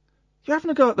 dude. You're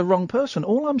having a go at the wrong person.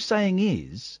 All I'm saying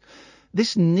is,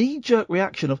 this knee-jerk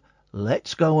reaction of,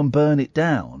 let's go and burn it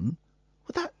down,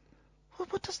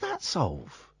 what does that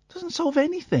solve? It doesn't solve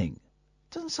anything.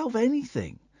 It doesn't solve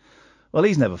anything. Well,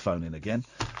 he's never phoning again.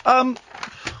 Man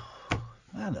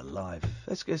alive.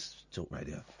 Let's talk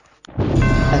radio.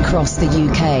 Across the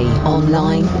UK,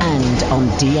 online and on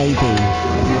DAB.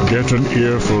 Get an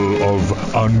earful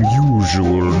of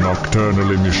unusual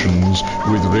nocturnal emissions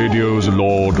with radio's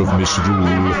Lord of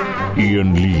Misrule,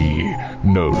 Iain Lee.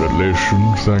 No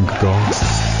relation, thank God.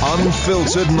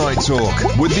 Unfiltered Night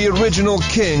Talk with the original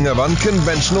king of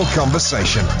unconventional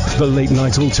conversation. The Late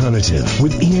Night Alternative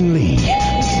with Iain Lee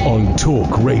on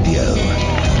Talk Radio.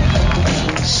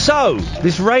 So,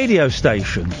 this radio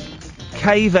station,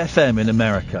 Cave FM in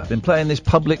America, been playing this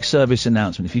public service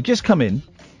announcement. If you just come in,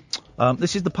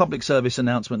 this is the public service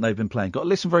announcement they've been playing. Got to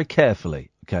listen very carefully,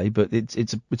 okay? But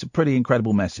it's a pretty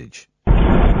incredible message.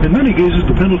 In many cases,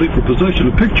 the penalty for possession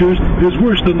of pictures is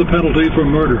worse than the penalty for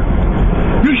murder.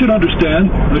 You should understand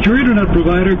that your internet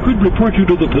provider could report you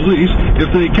to the police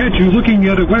if they catch you looking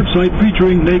at a website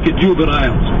featuring naked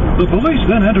juveniles. The police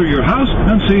then enter your house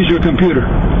and seize your computer.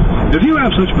 If you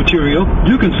have such material,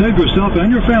 you can save yourself and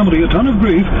your family a ton of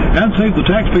grief and save the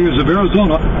taxpayers of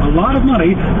Arizona a lot of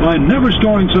money by never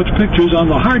storing such pictures on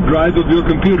the hard drive of your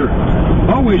computer.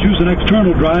 Always use an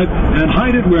external drive and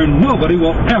hide it where nobody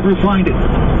will ever find it.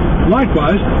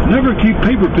 Likewise, never keep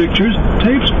paper pictures,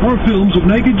 tapes, or films of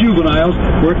naked juveniles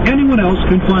where anyone else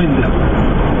can find them.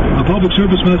 A public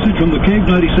service message from the Cave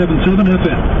 97.7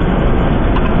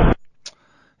 FM.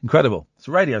 Incredible. It's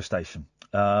a radio station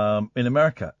in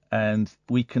America, and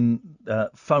we can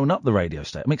phone up the radio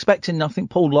station. I'm expecting nothing.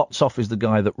 Paul Lotsof is the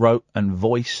guy that wrote and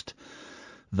voiced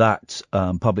that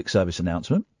public service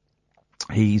announcement.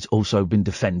 He's also been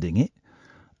defending it.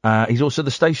 He's also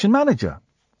the station manager.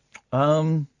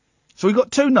 So we've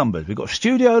got two numbers. We've got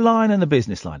studio line and the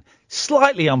business line.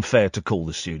 Slightly unfair to call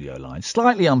the studio line.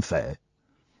 Slightly unfair.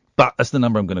 But that's the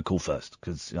number I'm going to call first,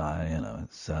 because, it's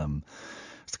the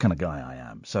kind of guy I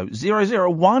am. So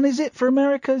 001, is it for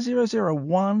America?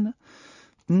 001.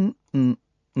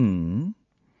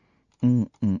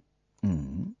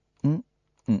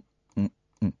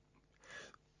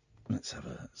 Let's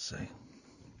see.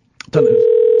 Don't know.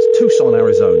 It's Tucson,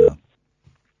 Arizona.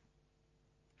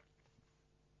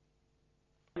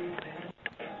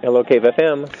 Hello, Cave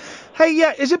FM. Hey,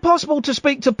 yeah, is it possible to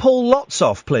speak to Paul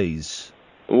Lotsof, please?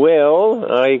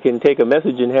 Well, I can take a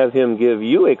message and have him give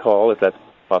you a call, if that's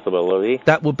a possibility.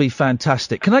 That would be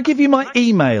fantastic. Can I give you my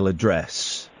email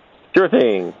address? Sure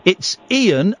thing. It's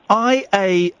Iain,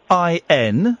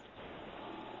 I-A-I-N.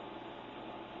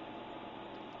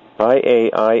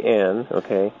 I-A-I-N,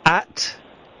 okay. At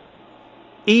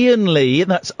Iain Lee,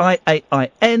 and that's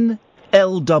IAINLEE.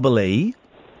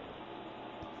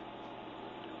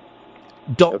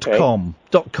 .com.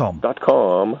 .com.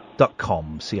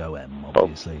 .com,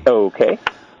 obviously. Okay.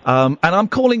 And I'm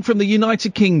calling from the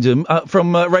United Kingdom,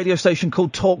 from a radio station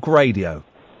called Talk Radio.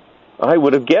 I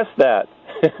would have guessed that.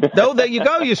 No, there you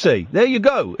go, you see. There you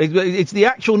go. It's the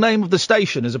actual name of the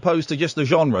station as opposed to just the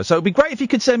genre. So it'd be great if you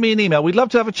could send me an email. We'd love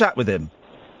to have a chat with him.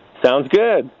 Sounds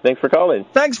good. Thanks for calling.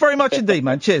 Thanks very much indeed,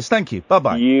 man. Cheers. Thank you.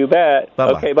 Bye-bye. You bet.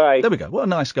 Bye-bye. Okay, bye. There we go. What a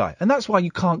nice guy. And that's why you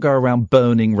can't go around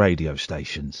burning radio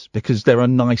stations, because there are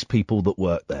nice people that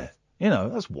work there. You know,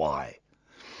 that's why.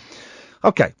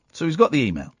 Okay, so he's got the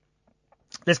email.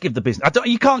 Let's give the business.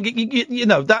 You can't get, you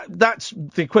know, that's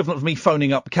the equivalent of me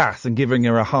phoning up Kath and giving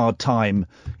her a hard time.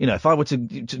 You know, if I were to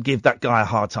give that guy a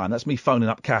hard time, that's me phoning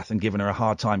up Kath and giving her a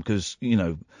hard time because, you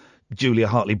know, Julia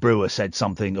Hartley-Brewer said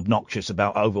something obnoxious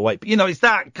about overweight. But, you know, it's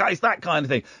that kind of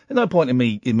thing. There's no point in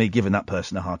me giving that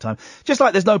person a hard time. Just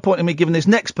like there's no point in me giving this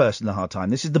next person a hard time.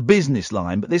 This is the business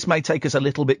line, but this may take us a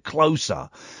little bit closer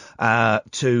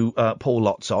to Paul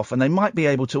Lotsof, and they might be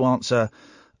able to answer...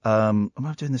 am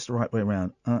I doing this the right way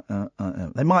around?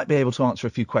 They might be able to answer a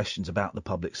few questions about the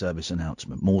public service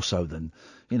announcement, more so than,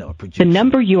 you know, a producer. The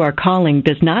number you are calling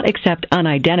does not accept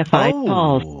unidentified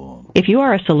calls. If you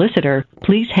are a solicitor,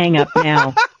 please hang up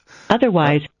now.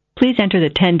 Otherwise, please enter the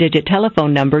 10-digit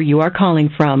telephone number you are calling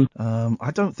from.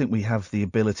 I don't think we have the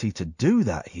ability to do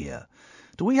that here.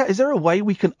 Do we? Is there a way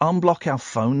we can unblock our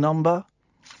phone number?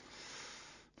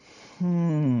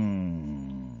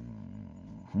 I'm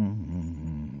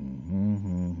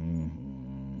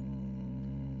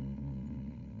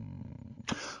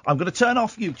going to turn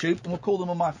off YouTube and we'll call them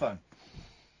on my phone.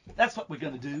 That's what we're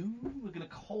going to do. We're going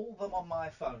to call them on my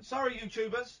phone. Sorry,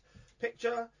 YouTubers.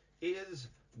 Picture is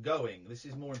going. This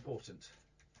is more important.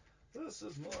 This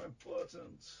is more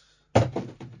important.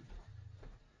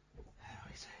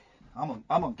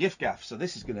 I'm on gift gaff, so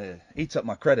this is going to eat up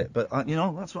my credit. But, you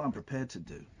know, that's what I'm prepared to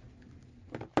do.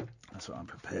 That's what I'm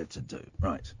prepared to do.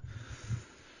 Right.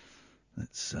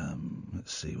 Let's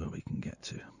see where we can get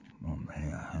to. On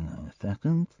here. Hang on a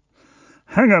second.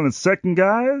 Hang on a second,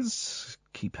 guys.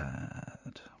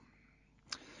 Keypad.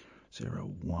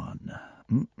 01.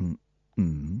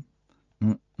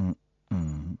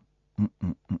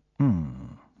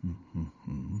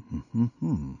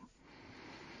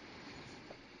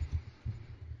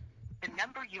 The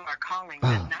number you are calling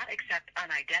does not accept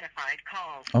unidentified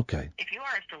calls. Okay. If you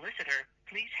are a solicitor,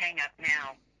 please hang up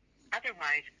now.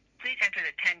 Otherwise, please enter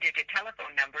the 10-digit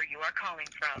telephone number you are calling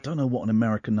from. I don't know what an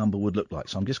American number would look like,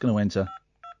 so I'm just going to enter.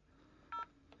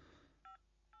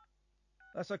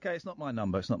 That's okay, it's not my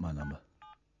number, it's not my number.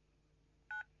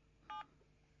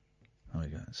 There we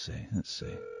go, let's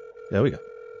see. There we go.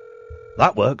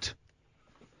 That worked.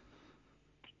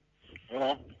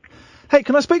 Hello. Hey,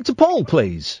 can I speak to Paul,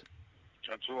 please?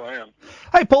 That's who I am.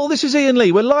 Hey, Paul, this is Iain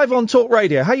Lee. We're live on Talk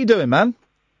Radio. How you doing, man?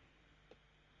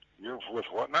 You're with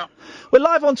what now? We're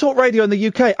live on Talk Radio in the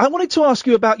UK. I wanted to ask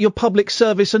you about your public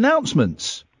service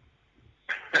announcements.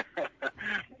 Well,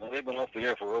 they've been off the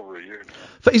air for over a year now.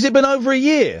 Has it been over a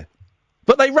year?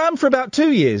 But they ran for about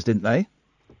 2 years, didn't they?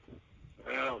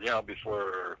 Well, yeah,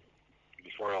 before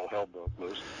all hell broke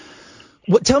loose.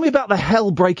 Well, tell me about the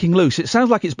hell breaking loose. It sounds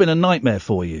like it's been a nightmare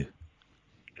for you.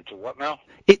 It's a what now?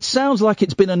 It sounds like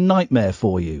it's been a nightmare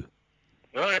for you.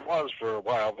 Well, it was for a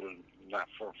while, but not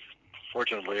for.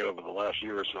 Fortunately, over the last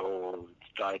year or so,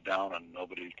 it's died down, and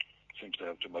nobody seems to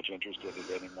have too much interest in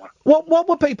it anymore. What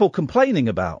were people complaining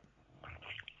about?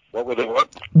 What were they?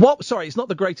 What? Sorry, it's not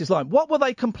the greatest line. What were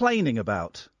they complaining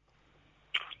about?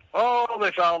 Oh,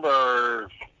 they found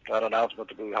that announcement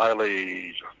to be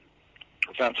highly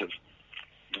offensive,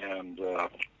 and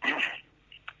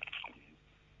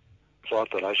thought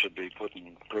that I should be put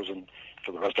in prison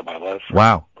for the rest of my life.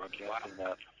 Wow.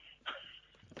 That.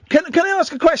 Can I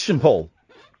ask a question, Paul?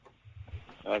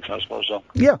 I suppose so.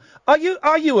 Yeah.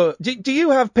 Do you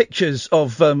have pictures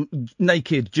of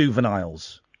naked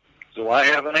juveniles? Do I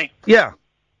have any? Yeah.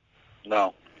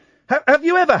 No. Have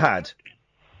you ever had?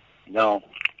 No.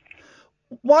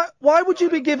 Why would you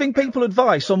be giving people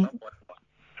advice on?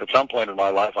 At some point in my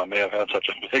life, I may have had such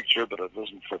a picture, but it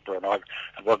wasn't for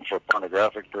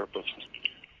pornographic purposes.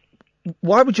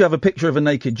 Why would you have a picture of a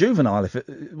naked juvenile?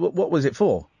 What was it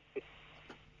for?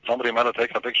 Somebody might have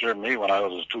taken a picture of me when I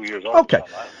was 2 years old. Okay,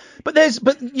 but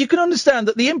you can understand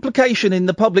that the implication in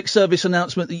the public service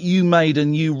announcement that you made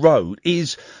and you wrote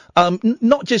is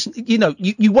not just,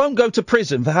 you won't go to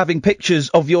prison for having pictures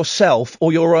of yourself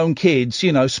or your own kids,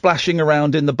 splashing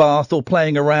around in the bath or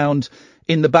playing around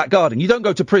in the back garden. You don't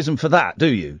go to prison for that, do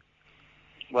you?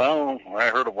 Well, I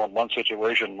heard of one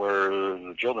situation where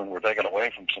the children were taken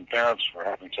away from some parents for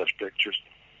having such pictures.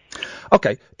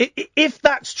 Okay, if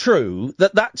that's true,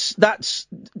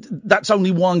 that's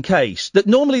only one case. That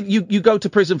normally you go to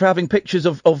prison for having pictures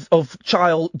of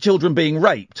children being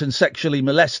raped and sexually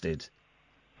molested.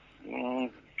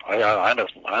 I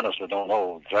honestly don't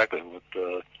know exactly what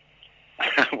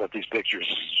what these pictures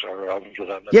are. Because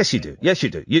I've never Yes, you do. Yes, you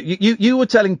do. You were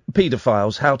telling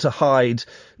paedophiles how to hide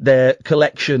their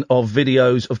collection of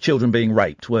videos of children being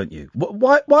raped, weren't you?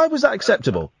 Why was that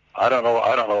acceptable? I don't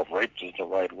know if rape is the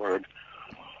right word.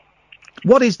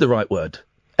 What is the right word?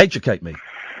 Educate me.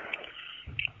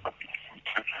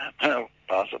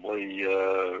 Possibly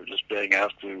just being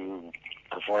asked to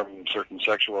perform certain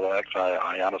sexual acts.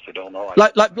 I honestly don't know.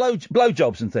 Like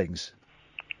blowjobs and things.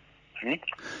 Hmm?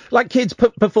 Like kids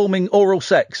performing oral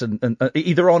sex and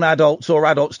either on adults or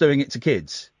adults doing it to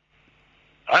kids.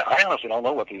 I honestly don't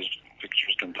know what these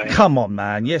pictures contain. Come on,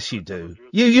 man. Yes, you do.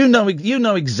 You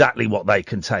know exactly what they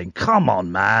contain. Come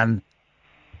on, man.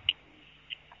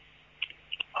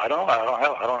 I don't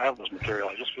have this material.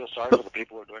 I just feel sorry for the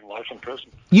people who are doing life in prison.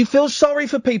 You feel sorry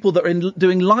for people that are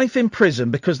doing life in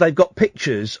prison because they've got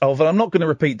pictures of, and I'm not going to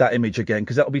repeat that image again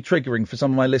because that'll be triggering for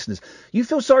some of my listeners. You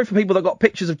feel sorry for people that got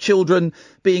pictures of children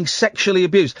being sexually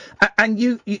abused. And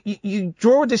you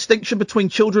draw a distinction between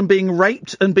children being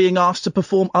raped and being asked to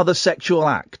perform other sexual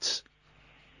acts.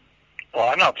 Well,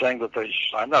 I'm not saying that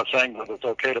it's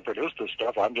okay to produce this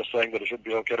stuff. I'm just saying that it should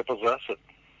be okay to possess it.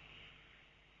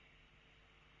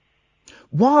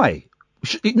 Why?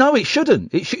 No, it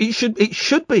shouldn't. It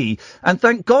should be, and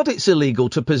thank God it's illegal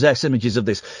to possess images of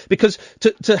this, because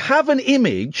to have an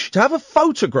image, to have a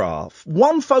photograph,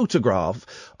 one photograph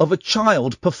of a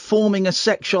child performing a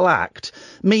sexual act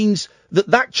means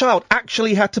that child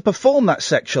actually had to perform that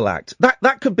sexual act.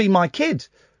 That could be my kid.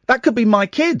 That could be my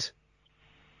kid.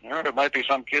 Yeah, there might be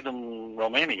some kid in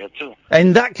Romania too.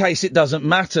 In that case, it doesn't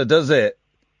matter, does it?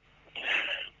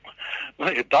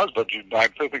 It does, but by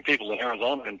putting people in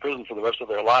Arizona in prison for the rest of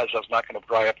their lives, that's not going to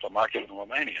dry up the market in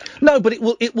Romania. No, but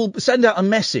it will send out a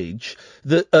message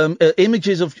that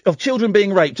images of children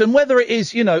being raped, and whether it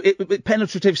is,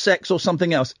 penetrative sex or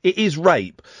something else, it is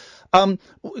rape.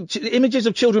 Images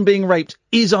of children being raped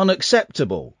is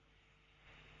unacceptable.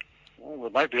 Well,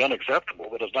 it might be unacceptable,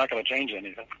 but it's not going to change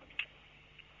anything.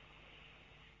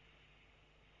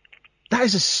 That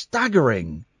is a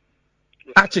staggering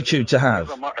attitude to have.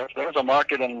 If there's a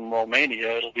market in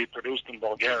Romania, it'll be produced in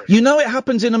Bulgaria. You know it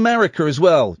happens in America as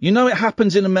well. You know it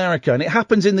happens in America, and it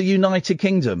happens in the United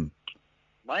Kingdom.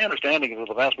 My understanding is that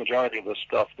the vast majority of this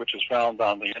stuff, which is found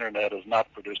on the internet, is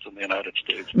not produced in the United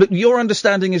States. But your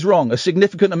understanding is wrong. A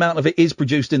significant amount of it is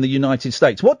produced in the United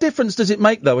States. What difference does it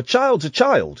make, though? A child's a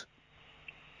child.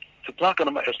 It's not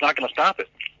going to stop it.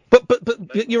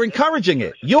 But you're encouraging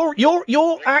it.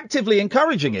 You're actively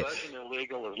encouraging it.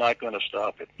 Illegal is not going to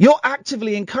stop it. You're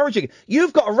actively encouraging it.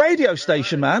 You've got a radio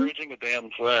station, man. Encouraging a damn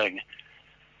thing.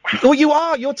 Well, you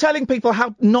are. You're telling people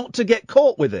how not to get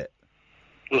caught with it.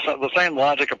 The same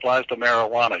logic applies to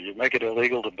marijuana. You make it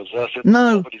illegal to possess it.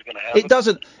 No, nobody's going to have it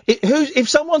doesn't. If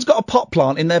someone's got a pot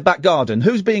plant in their back garden,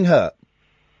 who's being hurt?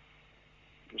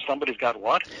 Somebody's got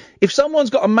what? If someone's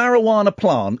got a marijuana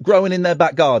plant growing in their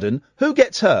back garden, who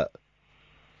gets hurt?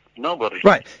 Nobody.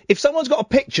 Right. If someone's got a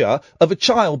picture of a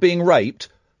child being raped,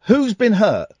 who's been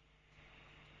hurt?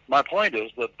 My point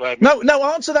is that...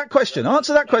 No, answer that question.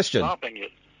 Answer that question. Stopping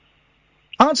it.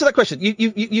 Answer that question.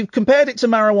 You've compared it to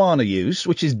marijuana use,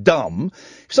 which is dumb.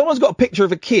 If someone's got a picture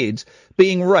of a kid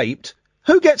being raped,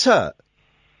 who gets hurt?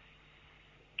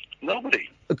 Nobody.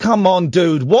 Come on,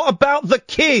 dude. What about the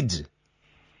kid?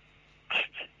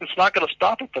 It's not going to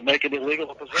stop it to make it illegal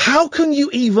to possess. How can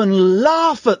you even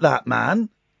laugh at that, man?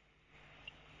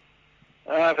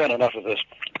 I've had enough of this.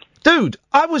 Dude,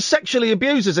 I was sexually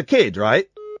abused as a kid, right?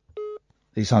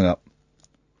 He's hung up.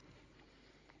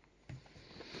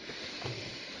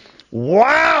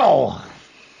 Wow!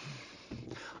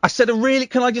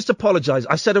 Can I just apologise?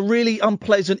 I said a really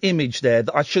unpleasant image there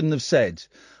that I shouldn't have said.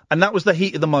 And that was the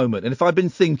heat of the moment. And if I'd been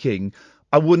thinking,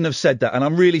 I wouldn't have said that. And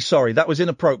I'm really sorry. That was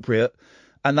inappropriate.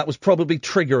 And that was probably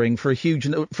triggering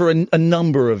for a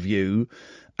number of you.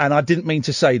 And I didn't mean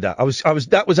to say that.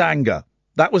 That was anger.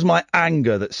 That was my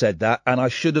anger that said that. And I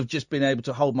should have just been able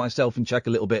to hold myself in check a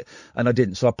little bit. And I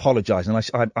didn't. So I apologise.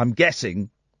 And I'm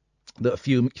guessing that a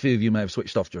few of you may have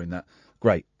switched off during that.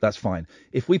 Great. That's fine.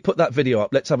 If we put that video up,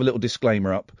 let's have a little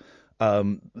disclaimer up,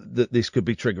 that this could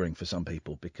be triggering for some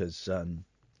people because,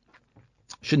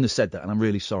 shouldn't have said that. And I'm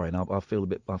really sorry. And I feel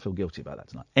guilty about that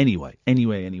tonight. Anyway.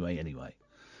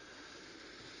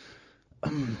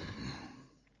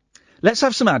 Let's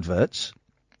have some adverts.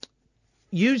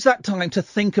 use that time to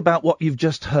think about what you've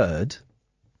just heard,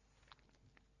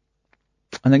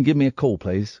 and then give me a call,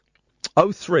 please.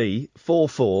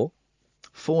 0344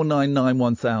 499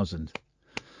 1000.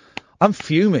 I'm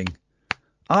fuming.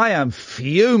 I am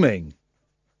fuming.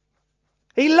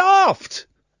 He laughed.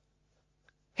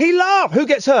 He laughed. Who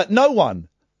gets hurt? No one.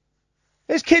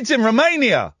 There's kids in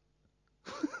Romania.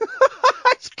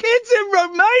 There's kids in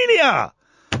Romania.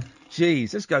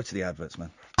 Jeez, let's go to the adverts,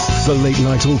 man. The Late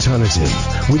Night Alternative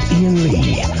with Iain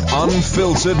Lee.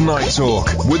 Unfiltered night talk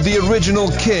with the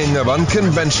original king of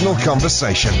unconventional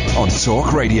conversation on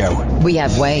Talk Radio. We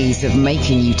have ways of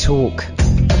making you talk.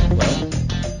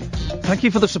 Thank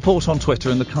you for the support on Twitter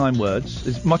and the kind words.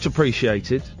 It's much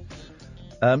appreciated.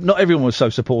 Not everyone was so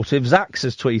supportive. Zax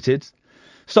has tweeted,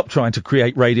 "Stop trying to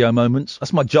create radio moments.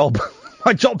 That's my job."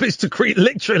 My job is to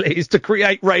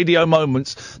create radio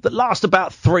moments that last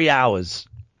about 3 hours.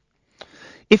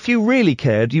 If you really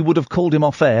cared, you would have called him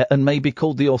off air and maybe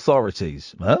called the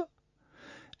authorities. Huh?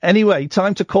 Anyway,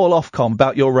 time to call Ofcom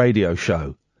about your radio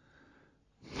show.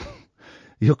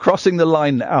 You're crossing the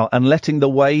line now and letting the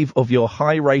wave of your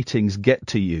high ratings get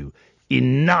to you.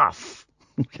 Enough.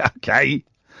 Okay,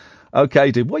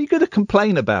 dude. What are you going to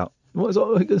complain about? What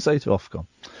are you going to say to Ofcom?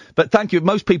 But thank you.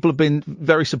 Most people have been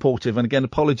very supportive. And again,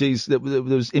 apologies. There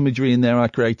was imagery in there I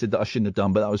created that I shouldn't have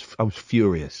done, but I was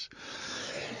furious.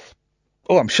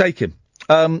 Oh, I'm shaking.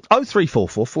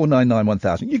 0344 499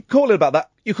 1000. You can call in about that.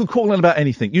 You can call in about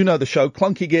anything. You know the show.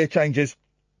 Clunky gear changes.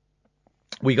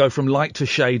 We go from light to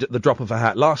shade at the drop of a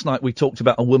hat. Last night we talked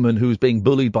about a woman who was being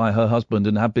bullied by her husband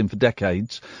and had been for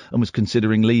decades and was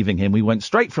considering leaving him. We went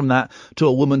straight from that to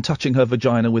a woman touching her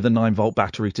vagina with a 9-volt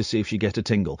battery to see if she get a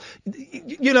tingle.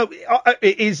 You know,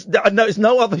 there's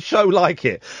no other show like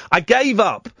it. I gave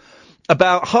up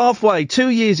about halfway, 2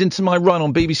 years into my run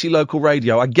on BBC Local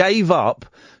Radio. I gave up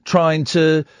trying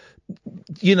to,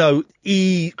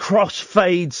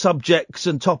 cross-fade subjects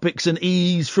and topics and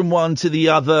ease from one to the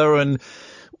other, and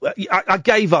I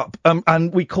gave up,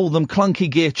 and we call them clunky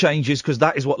gear changes because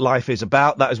that is what life is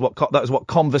about. That is what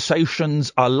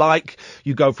conversations are like.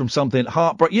 You go from something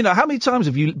heartbreak. How many times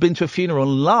have you been to a funeral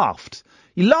and laughed?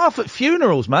 You laugh at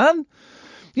funerals, man.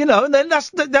 And then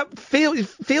that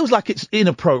feels like it's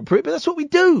inappropriate, but that's what we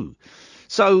do.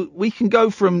 So we can go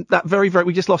from that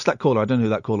we just lost that caller. I don't know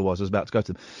who that caller was. I was about to go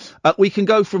to them. We can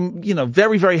go from,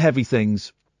 very, very heavy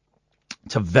things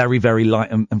to very, very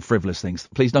light and frivolous things.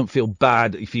 Please don't feel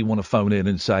bad if you want to phone in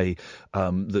and say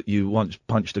that you once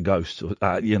punched a ghost.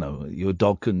 Your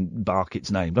dog can bark its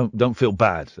name. Don't feel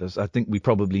bad. I think we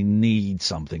probably need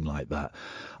something like that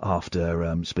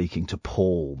after speaking to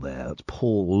Paul there. That's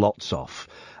Paul Lotsof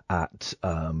at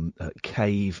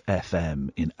Cave FM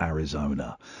in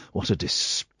Arizona. What a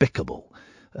despicable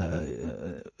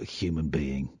human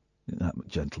being that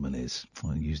gentleman is.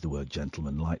 I use the word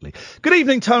gentleman lightly. Good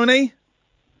evening, Tony.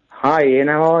 Hi, Ian.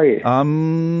 How are you? I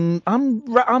shouldn't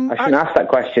ask that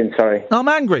question. Sorry. I'm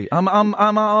angry. I'm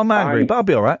angry, but I'll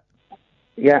be all right.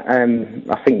 Yeah.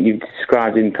 I think you've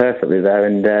described him perfectly there,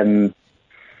 and a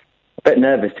bit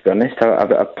nervous to be honest.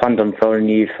 I've planned on phoning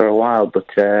you for a while, but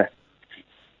I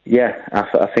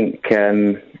think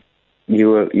you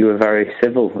were very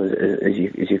civil as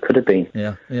you could have been.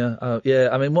 Yeah.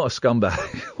 I mean, what a scumbag!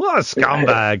 What a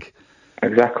scumbag!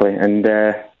 Exactly, and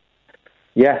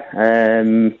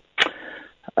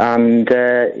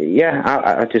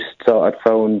I just thought I'd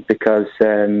phone because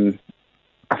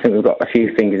I think we've got a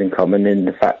few things in common in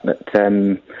the fact that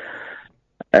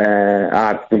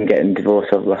I've been getting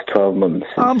divorced over the last 12 months.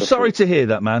 I'm sorry to hear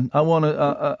that, man.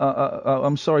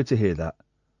 I'm sorry to hear that.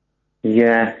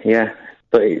 Yeah,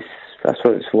 but that's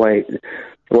what it's the way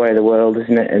of the world,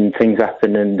 isn't it? And things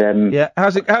happen, and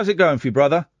how's it going for you,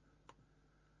 brother?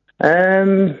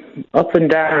 Up and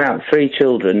down, out 3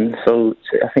 children. So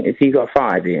I think if you got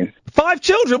 5, Ian. 5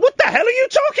 children? What the hell are you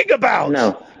talking about?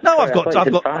 No, I've got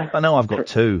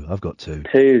 2. I've got 2.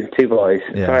 Two boys.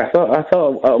 Yeah. Sorry, I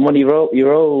thought one of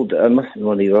your old must be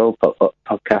one of your old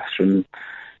podcasts from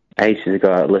ages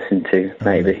ago I listened to.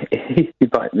 Maybe you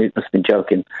must have been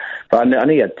joking, but I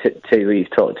know you had 2 you've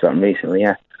talked about them recently.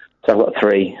 Yeah, so I've got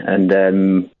 3,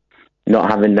 and not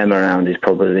having them around is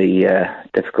probably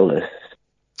difficult.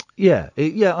 Yeah,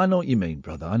 I know what you mean,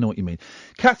 brother. I know what you mean.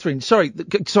 Catherine, sorry,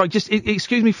 just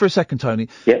excuse me for a second, Tony.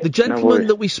 Yeah, the gentleman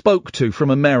that we spoke to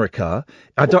from America,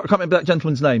 I can't remember that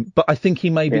gentleman's name, but I think he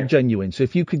may be genuine. So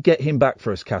if you could get him back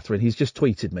for us, Catherine, he's just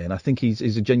tweeted me, and I think he's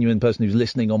a genuine person who's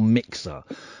listening on Mixer.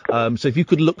 So if you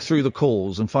could look through the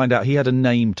calls and find out, he had a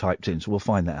name typed in, so we'll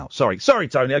find that out. Sorry,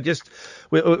 Tony. No, it's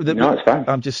fine.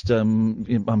 I'm just,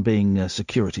 I'm being a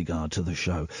security guard to the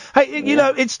show. Hey,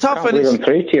 it's tough, and it's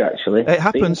through to you actually. It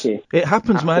happens. happens. It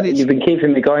happens, man. You've been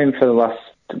keeping me going for the last,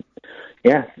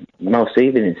 most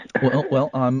evenings. Well,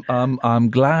 I'm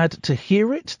glad to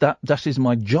hear it. That is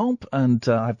my job, and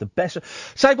I have the best.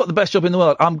 Say I've got the best job in the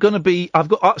world.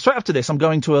 Straight after this, I'm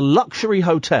going to a luxury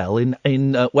hotel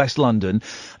in West London,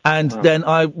 and then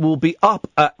I will be up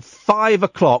at 5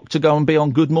 o'clock to go and be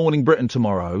on Good Morning Britain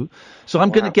tomorrow. So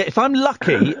I'm going to get, if I'm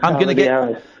lucky, I'm going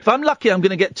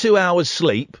to get 2 hours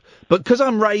sleep. But because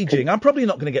I'm raging, I'm probably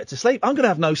not going to get to sleep. I'm going to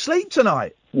have no sleep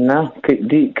tonight. No, can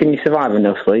you survive with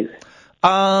no sleep?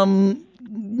 Do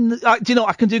you know,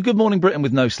 I can do Good Morning Britain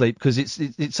with no sleep because it's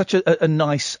such a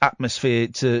nice atmosphere.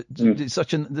 It's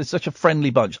such a friendly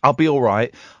bunch. I'll be all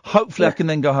right. Hopefully, I can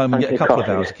then go home and get a couple of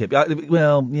hours of sleep.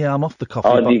 I'm off the coffee.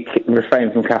 Or do you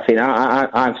refrain from caffeine? I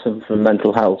have some from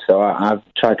mental health, so I've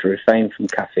tried to refrain from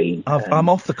caffeine. I'm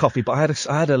off the coffee, but I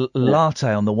had a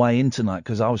latte on the way in tonight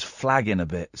because I was flagging a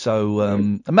bit.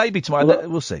 So maybe tomorrow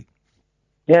we'll see.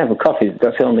 Yeah, but coffee,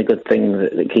 that's the only good thing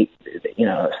that keeps,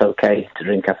 it's okay to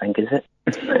drink, I think, is it?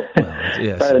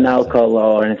 Better than alcohol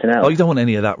or anything else. Oh, you don't want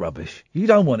any of that rubbish. You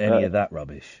don't want any of that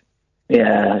rubbish.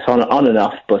 Yeah, it's on and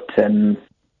off, but, I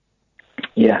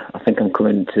think I'm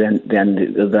coming to the end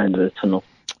of the tunnel.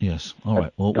 Yes, all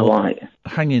right. Well, the light.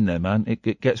 Hang in there, man.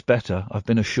 It gets better. I've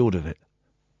been assured of it.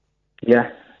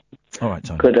 Yeah. All right,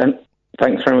 Tony. Good.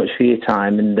 Thanks very much for your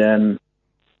time, and,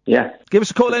 give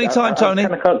us a call any time, Tony.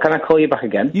 Can I call you back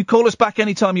again? You call us back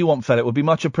any time you want, fella. It would be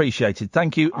much appreciated.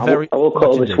 Thank you I will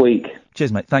call much this indeed. week.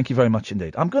 Cheers, mate. Thank you very much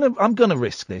indeed. I'm gonna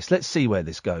risk this. Let's see where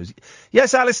this goes.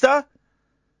 Yes, Alistar?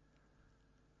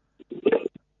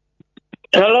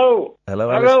 Hello. Hello,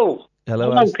 Hello.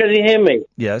 Hello, Hello, can you hear me?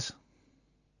 Yes.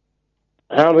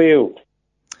 How are you?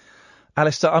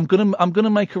 Alistar, I'm gonna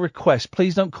make a request.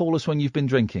 Please don't call us when you've been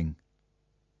drinking.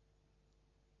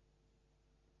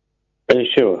 Are you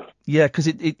sure? Yeah, because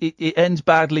it ends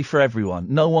badly for everyone.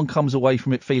 No one comes away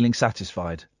from it feeling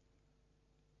satisfied.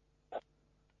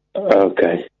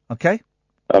 Okay. Okay?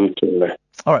 I'm sure.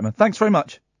 All right, man. Thanks very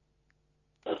much.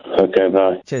 Okay,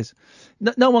 bye. Cheers.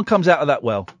 No one comes out of that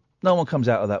well. No one comes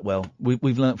out of that well.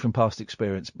 We've learnt from past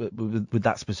experience, but with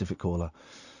that specific caller,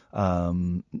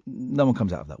 no one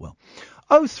comes out of that well.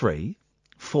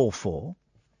 0344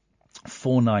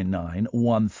 499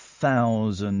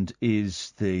 1000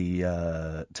 is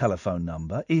the telephone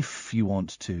number if you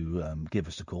want to give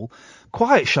us a call.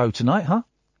 Quiet show tonight, huh?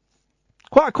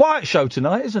 Quite a quiet show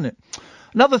tonight, isn't it?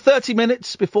 Another 30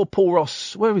 minutes before Paul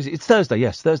Ross. Where is it? It's Thursday.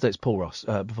 Yes, Thursday it's Paul Ross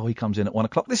before he comes in at 1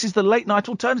 o'clock. This is the Late Night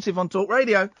Alternative on Talk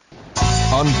Radio.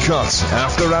 Uncut,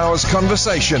 after-hours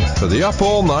conversation for the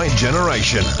up-all-night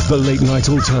generation. The Late Night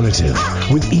Alternative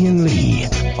with Iain Lee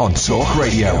on Talk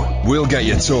Radio. We'll get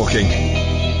you talking.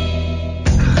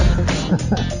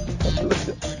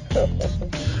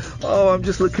 Oh, I'm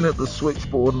just looking at the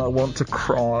switchboard and I want to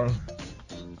cry.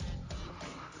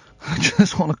 I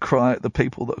just want to cry at the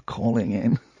people that are calling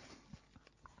in.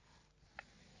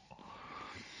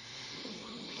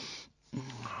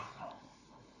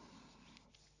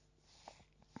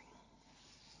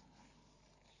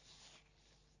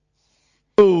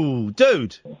 Ooh,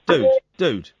 dude.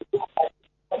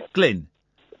 Glynn.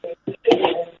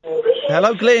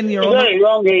 Hello, Glynn, you're on. You got it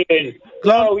wrong, Ian.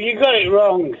 No, you got it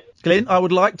wrong. Glynn, I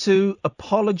would like to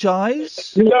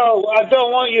apologise. No, I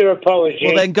don't want your apology.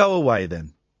 Well, then go away,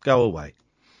 then. Go away.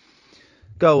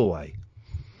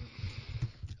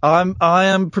 I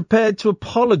am prepared to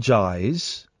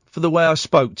apologise for the way I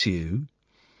spoke to you.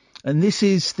 And this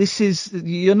is,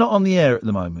 you're not on the air at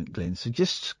the moment, Glynn, so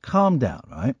just calm down,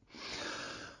 right?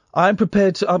 I'm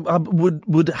prepared to, I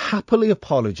would happily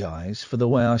apologise for the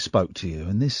way I spoke to you.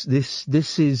 And this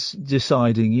is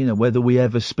deciding, whether we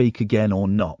ever speak again or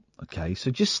not. Okay,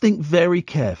 so just think very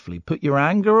carefully. Put your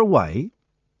anger away.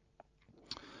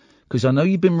 Because I know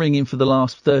you've been ringing for the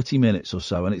last 30 minutes or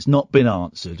so and it's not been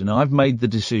answered. And I've made the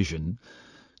decision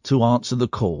to answer the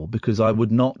call because I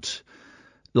would not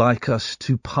like us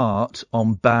to part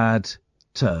on bad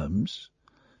terms.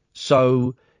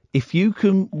 So if you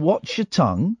can watch your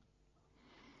tongue,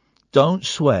 don't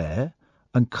swear,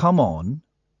 and come on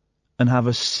and have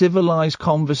a civilised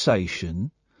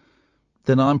conversation,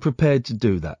 then I'm prepared to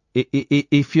do that.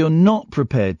 If you're not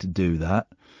prepared to do that,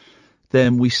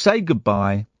 then we say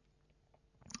goodbye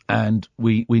and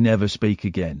we never speak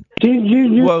again.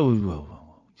 Whoa.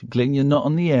 Glynn, you're not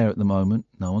on the air at the moment.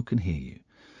 No one can hear you.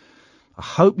 I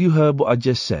hope you heard what I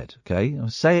just said, okay? I'll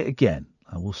say it again.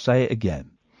 I will say it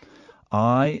again.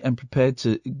 I am prepared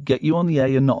to get you on the air.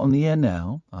 You're not on the air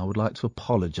now. I would like to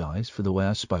apologise for the way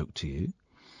I spoke to you.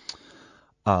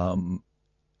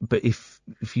 But if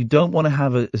you don't want to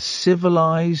have a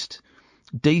civilised,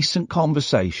 decent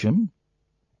conversation,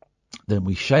 then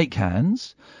we shake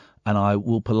hands, and I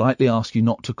will politely ask you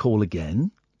not to call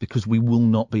again, because we will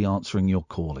not be answering your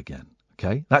call again.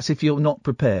 Okay? That's if you're not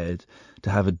prepared to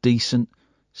have a decent,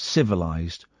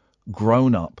 civilised,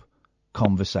 grown-up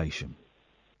conversation.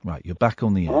 Right, you're back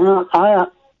on the air.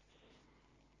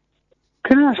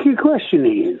 Can I ask you a question,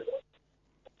 Ian?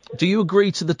 Do you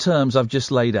agree to the terms I've just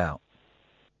laid out?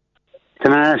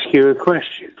 Can I ask you a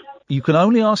question? You can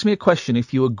only ask me a question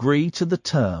if you agree to the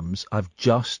terms I've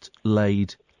just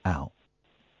laid out.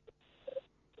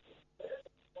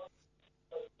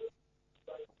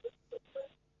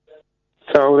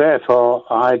 So, therefore,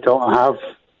 I don't have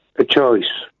a choice.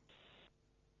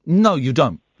 No, you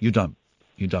don't. You don't.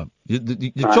 You don't.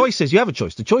 The Right. choice is, you have a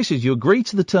choice. The choice is you agree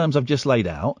to the terms I've just laid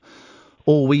out,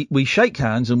 or we shake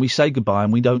hands and we say goodbye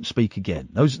and we don't speak again.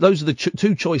 Those are the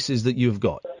two choices that you've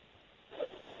got.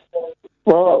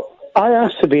 Well, I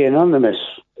asked to be anonymous.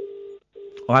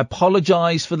 I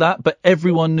apologise for that, but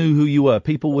everyone knew who you were.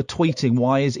 People were tweeting,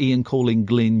 why is Ian calling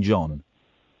Glynn John?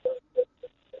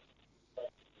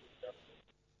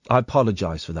 I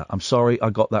apologise for that. I'm sorry I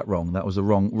got that wrong. That was a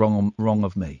wrong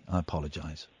of me. I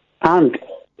apologise. And,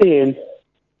 Ian,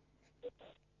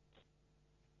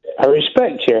 I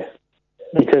respect you,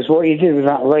 because what you did with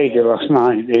that lady last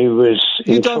night, who was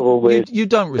in trouble with... You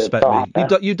don't respect me.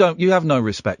 You have no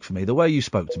respect for me. The way you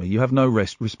spoke to me, you have no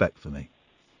respect for me.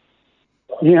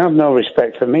 You have no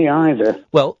respect for me either.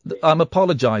 Well, I'm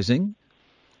apologising.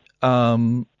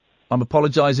 I'm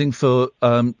apologising for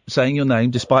saying your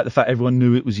name, despite the fact everyone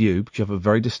knew it was you, because you have a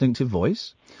very distinctive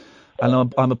voice.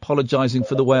 And I'm apologising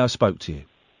for the way I spoke to you.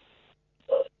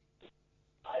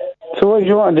 So what do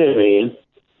you want to do, Ian?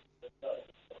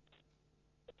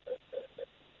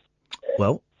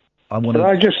 Well, I want to... Should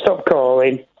I just stop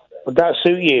calling? Would that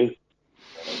suit you?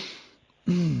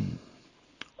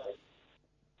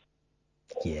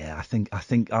 Yeah, I think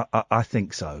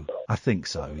so. I think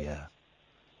so, yeah.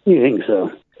 You think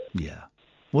so? Yeah.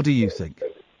 What do you think?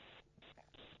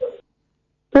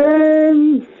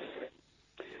 I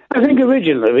think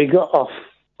originally we got off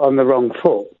on the wrong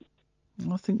foot.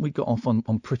 I think we got off on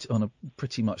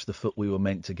pretty much the foot we were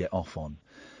meant to get off on.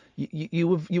 You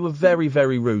were very,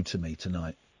 very rude to me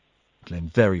tonight, Glynn.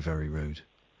 Very, very rude.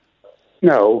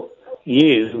 No,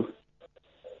 you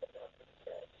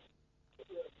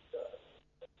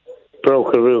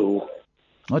broke a rule.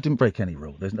 I didn't break any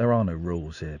rule. There are no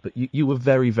rules here. But you were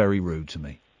very, very rude to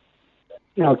me.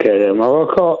 Okay then.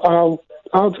 Well,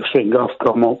 I'll just ring off.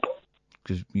 Come up.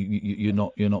 Because you're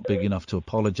not big enough to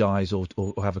apologise or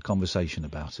have a conversation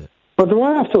about it. What do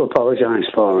I have to apologise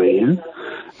for, Ian?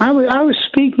 I was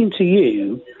speaking to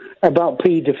you about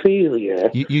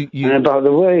paedophilia and about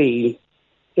the way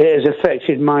it has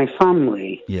affected my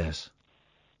family. Yes.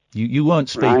 You weren't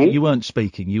speaking. Right? You weren't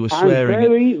speaking. You were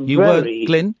swearing. Very...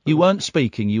 Glynn, you weren't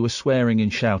speaking. You were swearing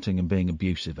and shouting and being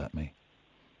abusive at me.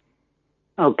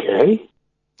 Okay.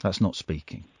 That's not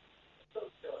speaking.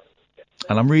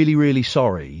 And I'm really, really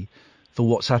sorry for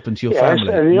what's happened to your family.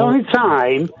 Yes, and the only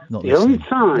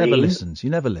time... Never listens. You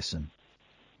never listen.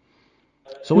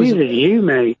 So neither do you,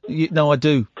 mate. No, I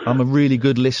do. I'm a really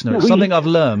good listener. No, It's something I've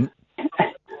learned.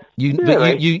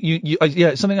 Really? Yeah,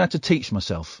 it's something I had to teach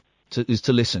myself is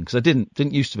to listen, because I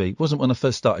didn't used to be. It wasn't when I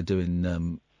first started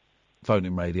doing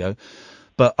phone-in radio,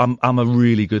 but I'm a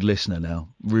really good listener now.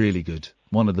 Really good.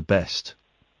 One of the best.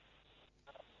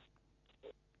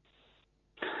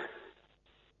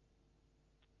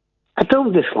 I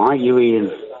don't dislike you,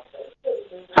 Ian.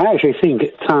 I actually think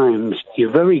at times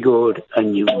you're very good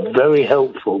and you're very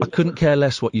helpful. I couldn't care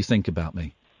less what you think about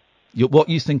me. What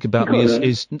you think about me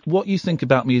is what you think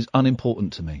about me is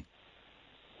unimportant to me.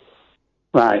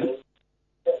 Right.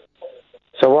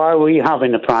 So why are we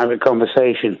having a private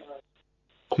conversation?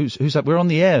 Who's that? We're on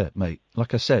the air, mate.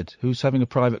 Like I said, who's having a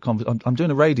private conversation? I'm doing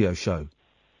a radio show.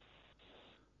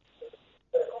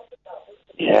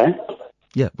 Yeah.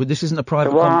 Yeah, but this isn't a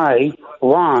private.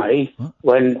 Why?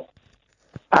 When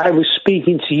I was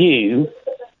speaking to you,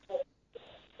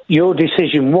 your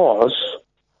decision was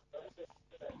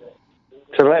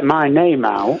to let my name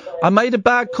out. I made a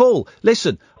bad call.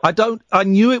 Listen, I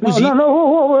knew it was.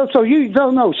 No. So you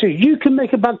don't know. So you can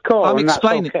make a bad call. I'm and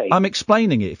explaining. That's okay. I'm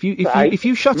explaining it. Right. If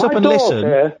you shut My up and daughter-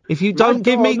 listen, if you don't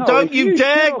give me, No, don't if you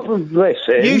dare. Shut up and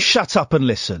listen. You shut up and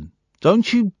listen.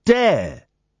 Don't you dare.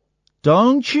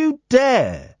 Don't you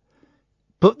dare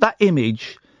put that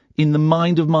image in the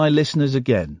mind of my listeners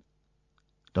again.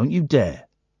 Don't you dare.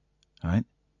 All right?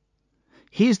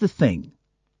 Here's the thing.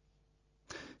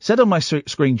 Said on my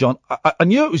screen, John, I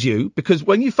knew it was you because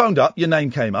when you phoned up, your name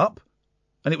came up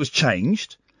and it was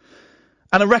changed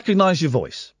and I recognised your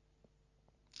voice.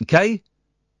 Okay?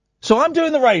 So I'm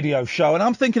doing the radio show and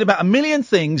I'm thinking about a million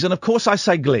things, and of course I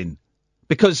say Glynn,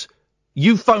 because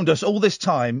you've phoned us all this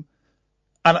time,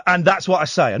 and that's what I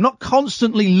say. I'm not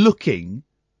constantly looking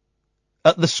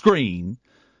at the screen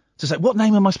to say, what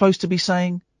name am I supposed to be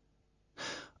saying?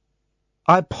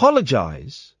 I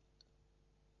apologise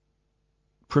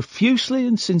profusely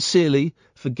and sincerely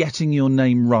for getting your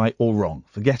name right or wrong,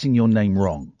 for getting your name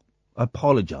wrong. I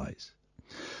apologise.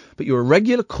 But you're a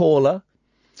regular caller,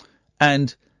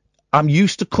 and I'm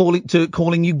used to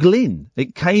calling you Glynn.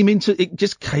 It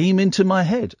just came into my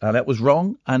head, and that was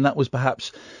wrong, and that was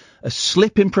perhaps a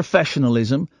slip in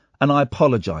professionalism, and I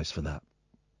apologise for that.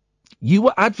 You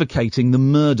were advocating the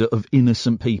murder of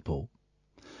innocent people,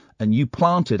 and you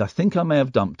planted, I think I may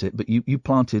have dumped it, but you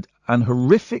planted an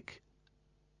horrific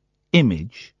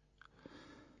image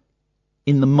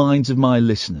in the minds of my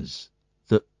listeners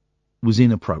that was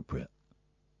inappropriate.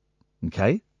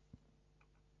 Okay?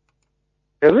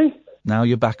 Really? Now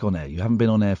you're back on air. You haven't been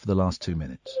on air for the last 2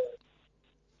 minutes.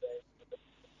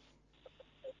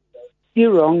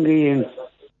 You're wrong, Ian.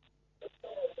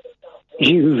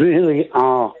 You really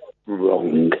are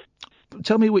wrong.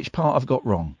 Tell me which part I've got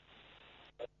wrong.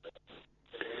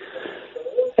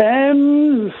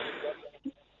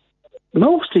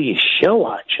 Most of your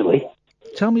show, actually.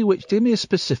 Tell me which. Give me a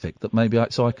specific that maybe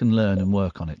so I can learn and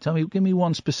work on it. Give me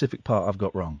one specific part I've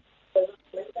got wrong.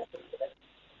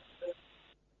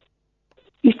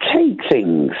 You take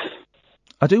things.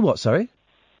 I do what? Sorry.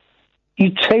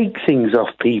 You take things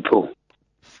off people.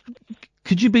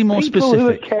 Could you be more specific? People who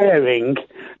are caring,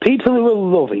 people who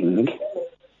are loving.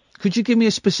 Could you give me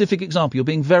a specific example? You're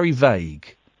being very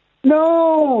vague.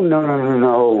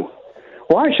 No.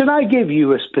 Why should I give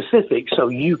you a specific so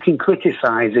you can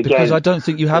criticise again? Because I don't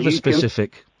think you have a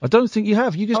specific. I don't think you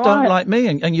have. You just don't like me,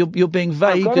 and you're being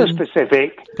vague. I've got a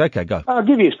specific. Okay, go. I'll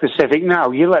give you a specific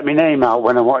now. You let me name out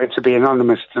when I wanted to be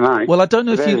anonymous tonight. Well, I don't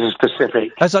know if you... There's a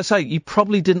specific. As I say, you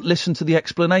probably didn't listen to the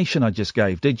explanation I just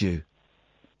gave, did you?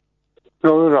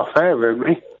 No, we're off air, weren't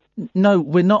we? No,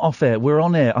 we're not off air. We're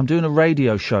on air. I'm doing a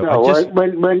radio show. No,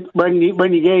 when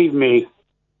you gave me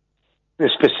the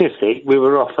specific, we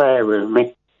were off air, weren't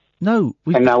we? No.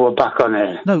 And now we're back on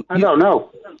air. No. I don't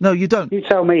know. No, you don't. You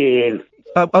tell me, Ian.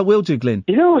 I will do, Glynn.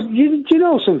 You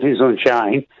know something,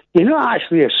 Sunshine? You're not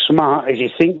actually as smart as you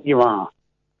think you are.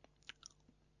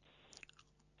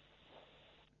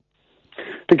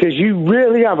 Because you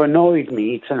really have annoyed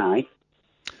me tonight.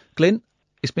 Glynn,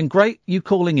 it's been great you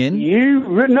calling in. Here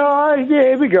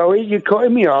we go. You're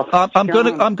cutting me off. I'm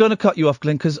gonna cut you off,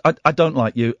 Glynn, because I don't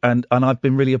like you, and I've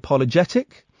been really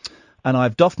apologetic, and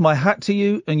I've doffed my hat to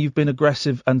you, and you've been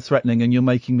aggressive and threatening, and you're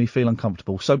making me feel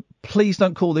uncomfortable. So please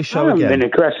don't call this show again. I haven't been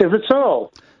aggressive at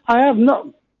all. I have not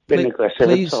been aggressive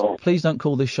at all. Please don't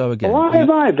call this show again. Why have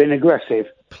I been aggressive?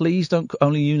 Please don't.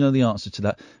 Only you know the answer to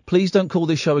that. Please don't call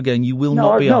this show again. You will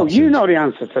not be answered. No, you know the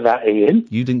answer to that, Ian.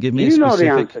 You didn't give me a specific. You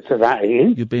know the answer to that,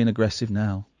 Ian. You're being aggressive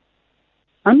now.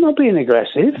 I'm not being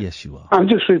aggressive. Yes, you are. I'm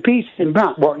just repeating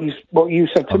back what you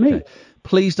said to me.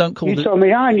 Please don't call. You told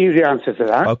me I knew the answer to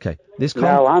that. Okay.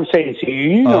 Now I'm saying to you,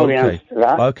 you know the answer to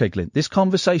that. Okay, Glynn. This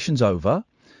conversation's over.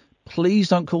 Please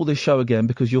don't call this show again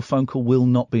because your phone call will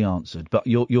not be answered. But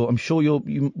I'm sure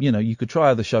you could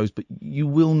try other shows, but you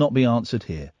will not be answered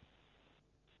here.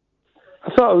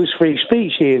 I thought it was free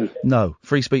speech, Ian. No,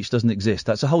 free speech doesn't exist.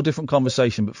 That's a whole different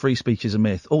conversation, but free speech is a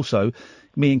myth. Also,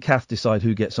 me and Kath decide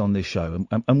who gets on this show,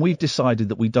 and we've decided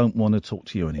that we don't want to talk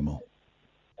to you anymore.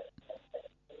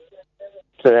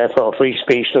 So therefore, free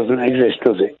speech doesn't exist,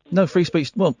 does it? No, free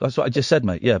speech... Well, that's what I just said,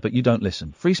 mate. Yeah, but you don't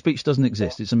listen. Free speech doesn't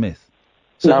exist. It's a myth.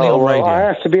 Certainly on radio. I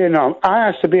asked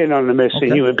to be anonymous,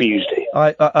 and you abused it.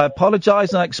 I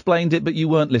apologise and I explained it, but you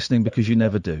weren't listening because you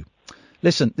never do.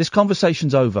 Listen, this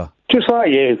conversation's over. Just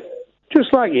like you.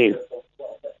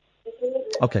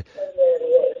 Okay.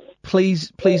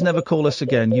 Please never call us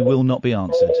again. You will not be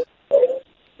answered.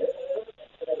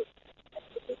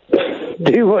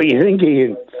 Do what you think,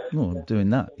 Ian. Oh, I'm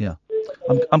doing that, yeah.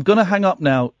 I'm going to hang up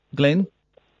now, Glynn.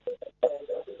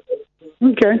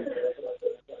 Okay.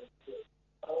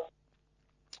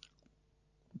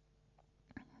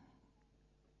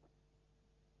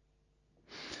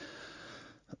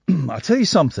 I'll tell you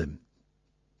something.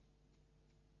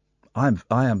 I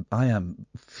am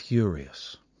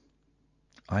furious.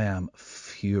 I am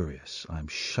furious. I am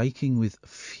shaking with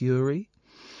fury.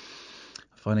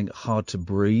 Finding it hard to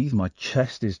breathe. My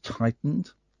chest is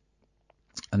tightened.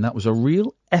 And that was a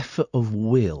real effort of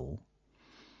will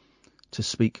to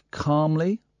speak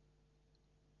calmly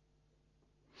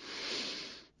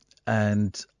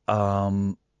and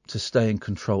to stay in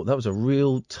control. That was a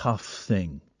real tough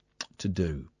thing to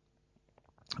do.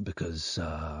 because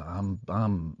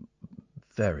I'm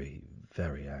very,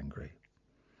 very angry.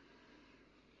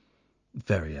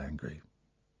 Very angry.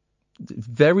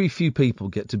 Very few people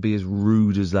get to be as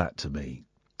rude as that to me,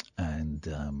 and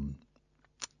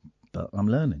but I'm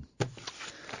learning.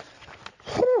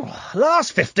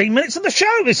 Last 15 minutes of the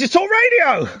show. This is Talk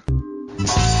Radio.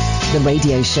 The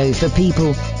radio show for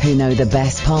people who know the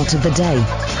best part of the day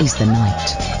is the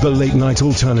night. The Late Night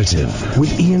Alternative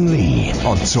with Iain Lee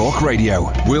on Talk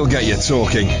Radio. We'll get you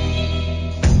talking.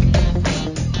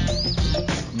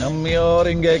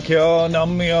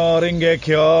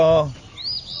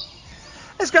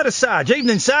 Let's go to Saj.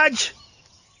 Evening, Saj.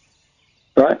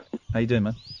 Right. How you doing,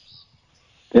 man?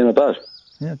 Yeah, not bad.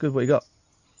 Yeah, good. What you got?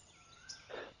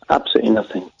 Absolutely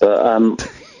nothing. But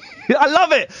I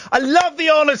love it. I love the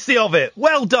honesty of it.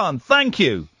 Well done. Thank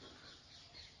you.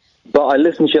 But I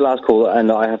listened to your last call,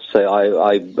 and I have to say,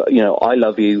 I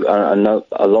love you. I know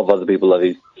a lot of other people love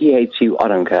you. He hates you. I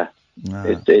don't care.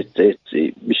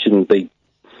 You shouldn't be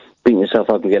beating yourself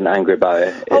up and getting angry about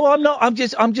it. I'm not. I'm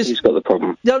just. He's got the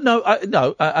problem. No.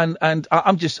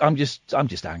 I'm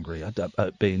just angry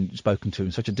at being spoken to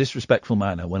in such a disrespectful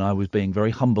manner when I was being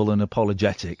very humble and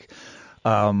apologetic.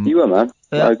 You were, man.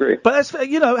 I agree. But that's,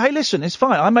 hey, listen, it's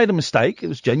fine. I made a mistake. It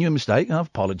was a genuine mistake, and I've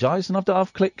apologised, and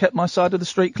I've kept my side of the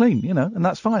street clean, and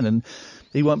that's fine. And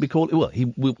he won't be calling. Well, he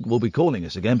will be calling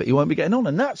us again, but he won't be getting on,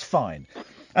 and that's fine.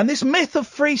 And this myth of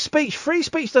free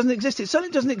speech doesn't exist. It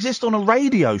certainly doesn't exist on a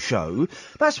radio show.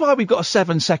 That's why we've got a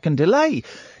 7-second delay.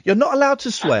 You're not allowed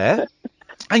to swear.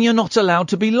 And you're not allowed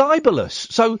to be libelous.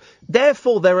 So,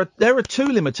 therefore, there are two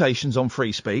limitations on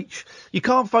free speech. You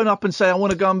can't phone up and say, I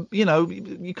want to go and,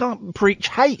 you can't preach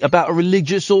hate about a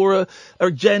religious or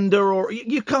a gender, or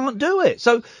you can't do it.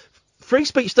 So, free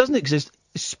speech doesn't exist,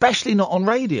 especially not on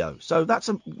radio. So, that's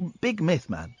a big myth,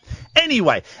 man.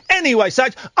 Anyway,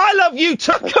 Saj, I love you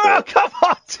too. Come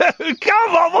on, dude.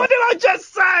 Come on. What did I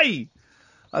just say?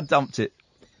 I dumped it.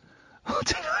 What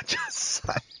did I just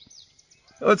say?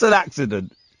 It's an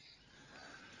accident.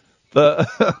 But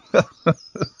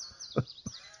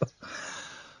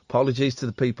apologies to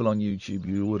the people on YouTube.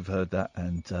 You would have heard that,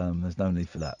 and there's no need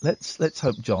for that. Let's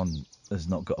hope John has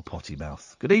not got a potty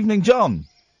mouth. Good evening, John.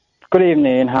 Good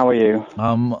evening. How are you?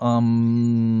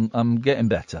 I'm getting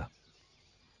better.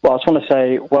 Well, I just want to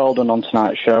say well done on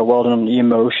tonight's show. Well done on the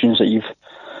emotions that you've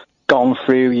gone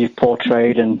through, you've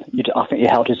portrayed, and I think you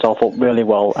held yourself up really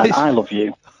well. And I love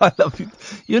you. I love you.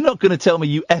 You're not going to tell me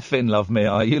you effing love me,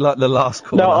 are you? Like the last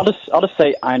call. No, I'll just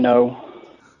say I know.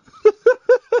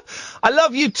 I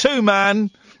love you too,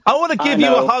 man. I want to give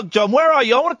you a hug, John. Where are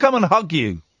you? I want to come and hug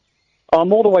you.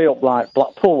 I'm all the way up, like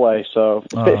Blackpool way, so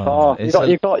it's a bit far.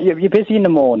 You're busy in the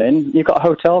morning. You've got a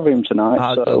hotel room tonight.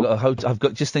 I've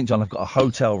got. Just think, John. I've got a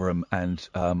hotel room, and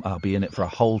I'll be in it for a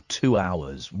whole 2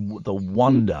 hours. The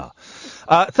wonder.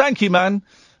 Thank you, man.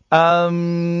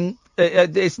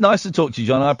 It's nice to talk to you,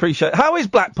 John. I appreciate it. How is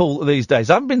Blackpool these days?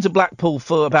 I haven't been to Blackpool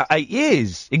for about 8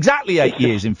 years. Exactly 8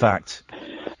 years, in fact.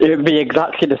 It would be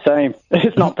exactly the same.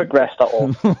 It's not progressed at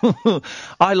all.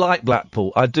 I like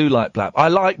Blackpool. I do like Blackpool. I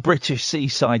like British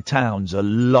seaside towns a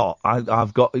lot.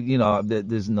 I've got,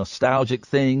 there's a nostalgic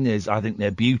thing. I think they're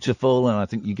beautiful, and I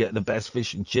think you get the best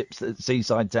fish and chips at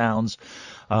seaside towns.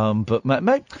 But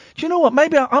do you know what?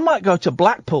 Maybe I might go to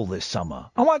Blackpool this summer.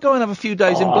 I might go and have a few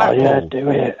days in Blackpool. Yeah, do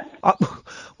it.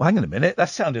 Well, hang on a minute. That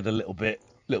sounded a little bit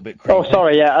creepy. Oh,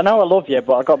 sorry, yeah. I know I love you,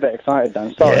 but I got a bit excited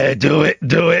then. Sorry. Yeah, do it.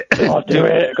 Oh, do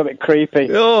it. It got a bit creepy.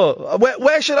 Oh,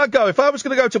 where should I go? If I was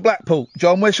going to go to Blackpool,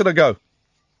 John, where should I go?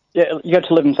 Yeah, you go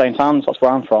to live in St Anne's. That's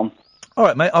where I'm from. All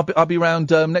right, mate. I'll be round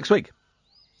next week.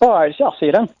 All right, I'll see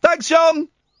you then. Thanks, John.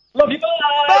 Love you. Bye.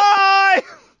 Bye.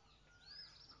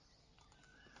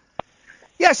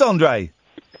 Yes, Andre.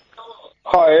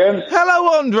 Hi, Ian.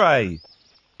 Hello, Andre.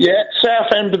 Yeah,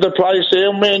 south end of the place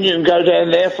here. Me and you can go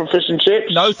down there for fish and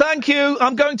chips. No, thank you.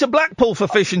 I'm going to Blackpool for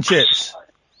fish and chips.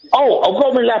 Oh, I've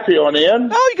got my lappy on,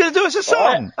 Ian. Oh, you're going to do us a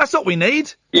song? Right. That's what we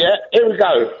need. Yeah, here we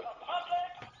go.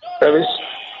 There is.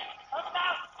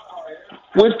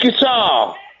 With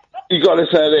guitar, you got to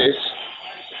say this.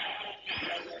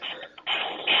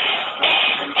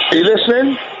 Are you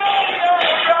listening?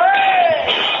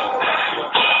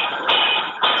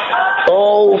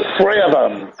 All three of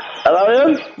them. Hello,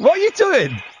 Ian? What are you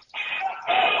doing?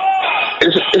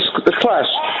 It's the Clash.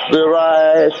 The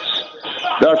right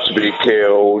not to be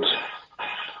killed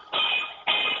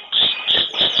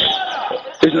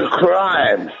is a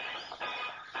crime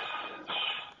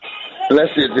unless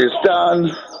it is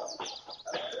done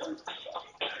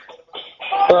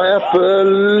by a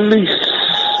police.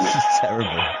 This is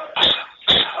terrible.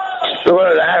 The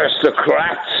word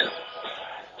aristocrat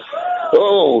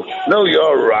Oh, no,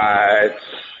 you're right.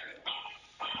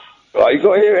 Right, you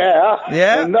got here,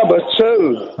 Yeah. And number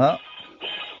 2. Huh?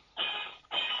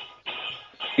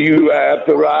 You have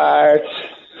the right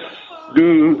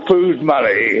to food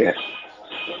money.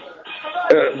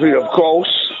 Of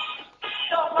course,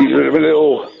 you have a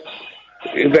little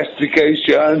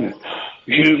investigation,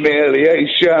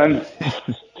 humiliation,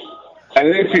 and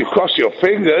if you cross your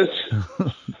fingers,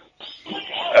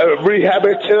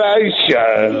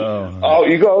 rehabilitation. Oh,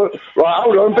 you got... Right,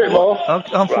 hold on a bit more.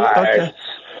 Right. Okay.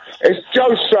 It's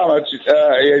Joe Strummer,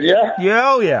 Ian, yeah?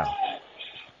 Yeah, oh yeah.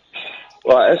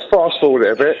 Right, let's fast forward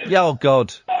it a bit. Yeah, oh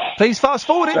God. Please fast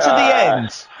forward it to the end.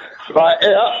 Right,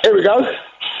 here we go.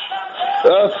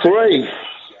 3.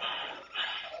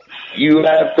 You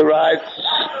have the right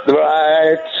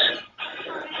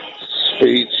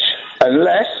speech,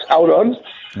 unless, hold on,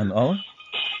 as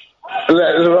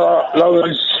long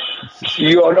as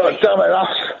you're not dumb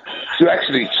enough to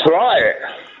actually try it.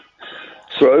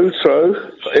 True.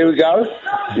 Here we go.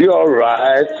 You're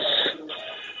right.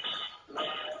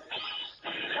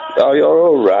 Oh, you're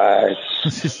all right.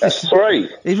 That's 3.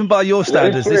 Even by your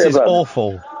standards, this is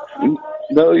awful.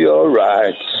 No, you're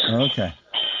right. Okay.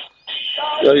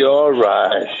 No, you're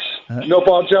right. Not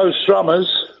by Joe Strummers.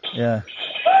 Yeah.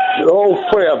 All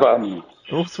 3 of them.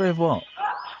 All 3 of what?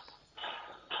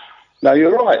 No,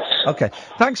 you're right. Okay.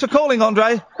 Thanks for calling,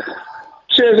 Andre.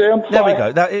 Cheers, Ian. There Bye. we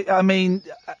go.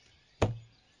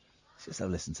 Let's just have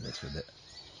a listen to this for a bit.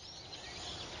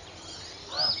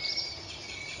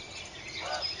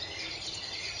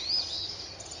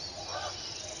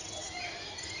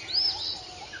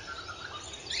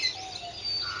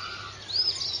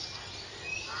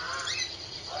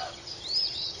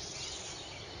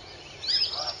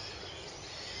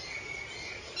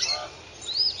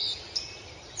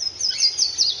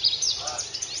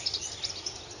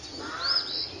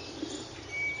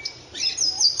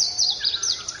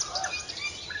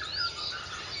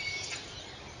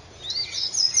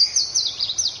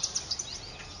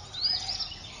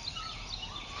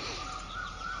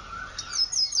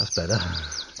 That's better.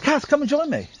 Kath, come and join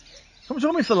me. Come and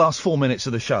join me for the last 4 minutes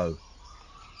of the show.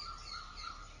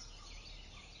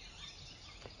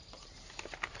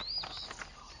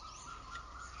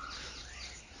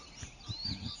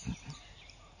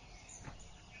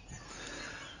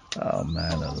 Oh,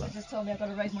 man. Just told me I've got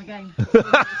to raise my game.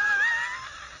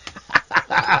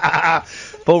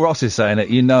 Paul Ross is saying it.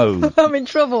 You know. I'm in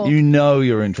trouble. You know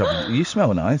you're in trouble. You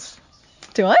smell nice.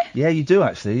 Do I? Yeah, you do,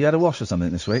 actually. You had a wash or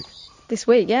something this week. This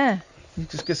week, yeah. You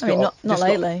just I mean, not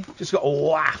lately. Just got a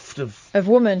waft of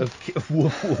woman. Of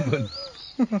woman.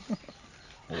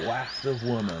 Waft of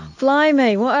woman.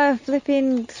 Blimey, what a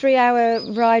flipping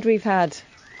 3-hour ride we've had.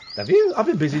 Have you? I've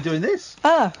been busy doing this.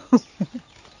 Oh.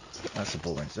 That's a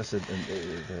boring. That's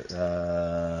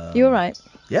You all right?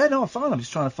 Yeah, no, I'm fine. I'm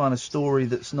just trying to find a story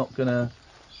that's not gonna.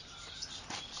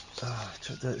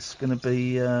 That's gonna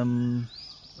be. All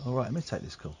right, let me take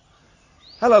this call.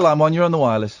 Hello, Line 1. You're on the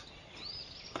wireless.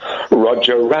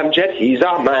 Roger Ramjet, he's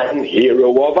our man,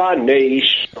 hero of our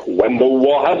nation. When the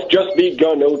war has just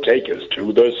begun, he'll take us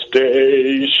to the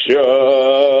station.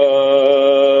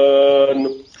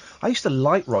 I used to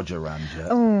like Roger Ramjet.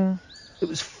 Oh. It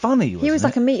was funny. He was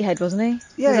like a meatehead, wasn't he?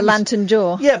 Yeah, With a lantern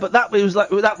jaw. Yeah, but that was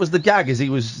the gag. Is he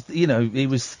was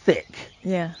thick.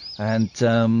 Yeah. And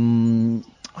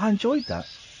I enjoyed that.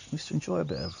 I used to enjoy a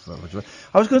bit of Roger.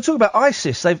 I was going to talk about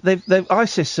ISIS. They've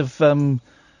ISIS have.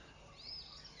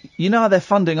 You know how they're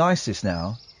funding ISIS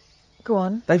now? Go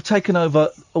on. They've taken over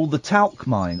all the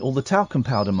talcum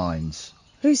powder mines.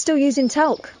 Who's still using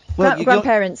talc? Well,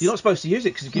 grandparents. You're not supposed to use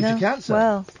it because it gives you cancer.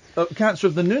 Well. Cancer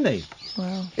of the noonie.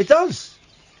 Well. It does.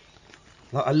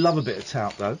 I love a bit of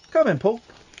talc, though. Come in, Paul.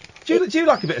 Do you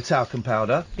like a bit of talcum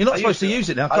powder? You're not supposed to use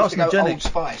it now. Carcinogenic. Old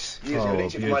Spice. Years ago,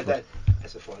 beautiful. my dad.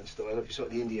 That's a fine story. I don't know if you saw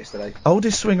it in India yesterday.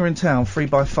 Oldest swinger in town,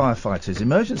 freed by firefighters.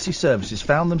 Emergency services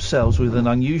found themselves with an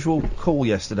unusual call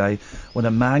yesterday when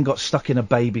a man got stuck in a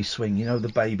baby swing. You know, the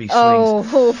baby swings.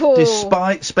 Oh.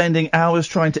 Despite spending hours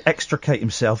trying to extricate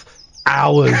himself.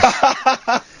 Hours.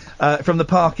 From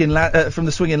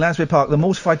the swing in Lansbury Park, the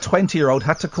mortified 20-year-old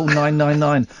had to call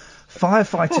 999.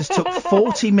 Firefighters took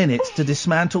 40 minutes to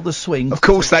dismantle the swing. Of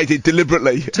course they did,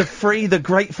 deliberately. To free the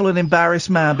grateful and embarrassed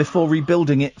man before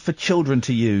rebuilding it for children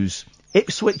to use.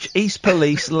 Ipswich East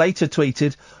Police later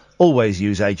tweeted, always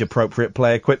use age-appropriate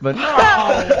play equipment.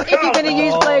 If you're going to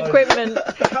use play equipment.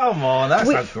 Come on, that's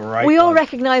a great We all one.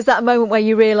 recognise that moment where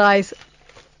you realise,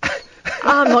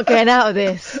 I'm not getting out of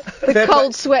this. The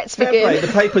cold sweats begin.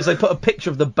 The papers, they put a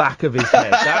picture of the back of his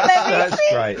head. That's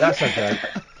great. That's okay.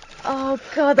 Oh,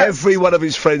 God, that's... Every one of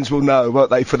his friends will know, won't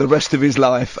they, for the rest of his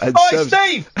life. And Oi,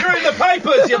 Steve! You're in the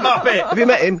papers, you muppet! Have you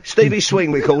met him? Stevie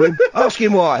Swing, we call him. Ask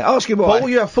him why. Paul,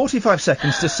 you have 45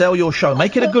 seconds to sell your show.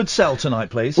 Make it a good sell tonight,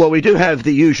 please. Well, we do have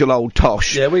the usual old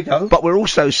tosh. There we go. But we're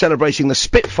also celebrating the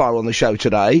Spitfire on the show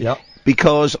today. Yep.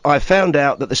 Because I found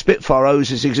out that the Spitfire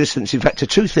owes its existence, in fact, to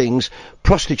two things: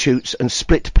 prostitutes and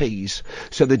split peas.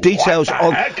 So the details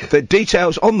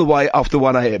on the way after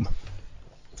 1 a.m.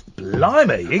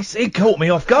 Blimey, it caught me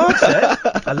off guard, sir.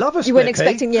 I love a split You weren't pea.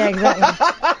 expecting, yeah,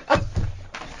 exactly.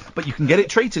 But you can get it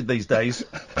treated these days.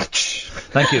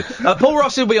 Thank you. Paul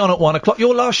Ross will be on at 1 o'clock.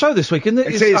 Your last show this week, isn't it?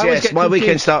 It is, yes. My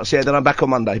weekend starts, then I'm back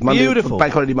on Monday. Beautiful.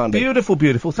 Bank holiday Monday. Beautiful.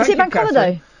 Thank you, Is it bank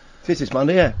holiday? This is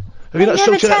Monday, yeah. Have They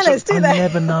never tell us, do I they?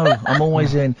 never know. I'm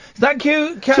always in. Thank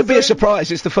you, Catherine. It'll be a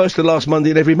surprise. It's the first and last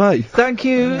Monday in every May. Thank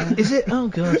you. Is it? Oh,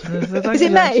 God. Is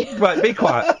it May? Right, be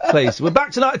quiet, please. We're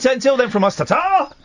back tonight at 10. Till then from us. Ta-ta!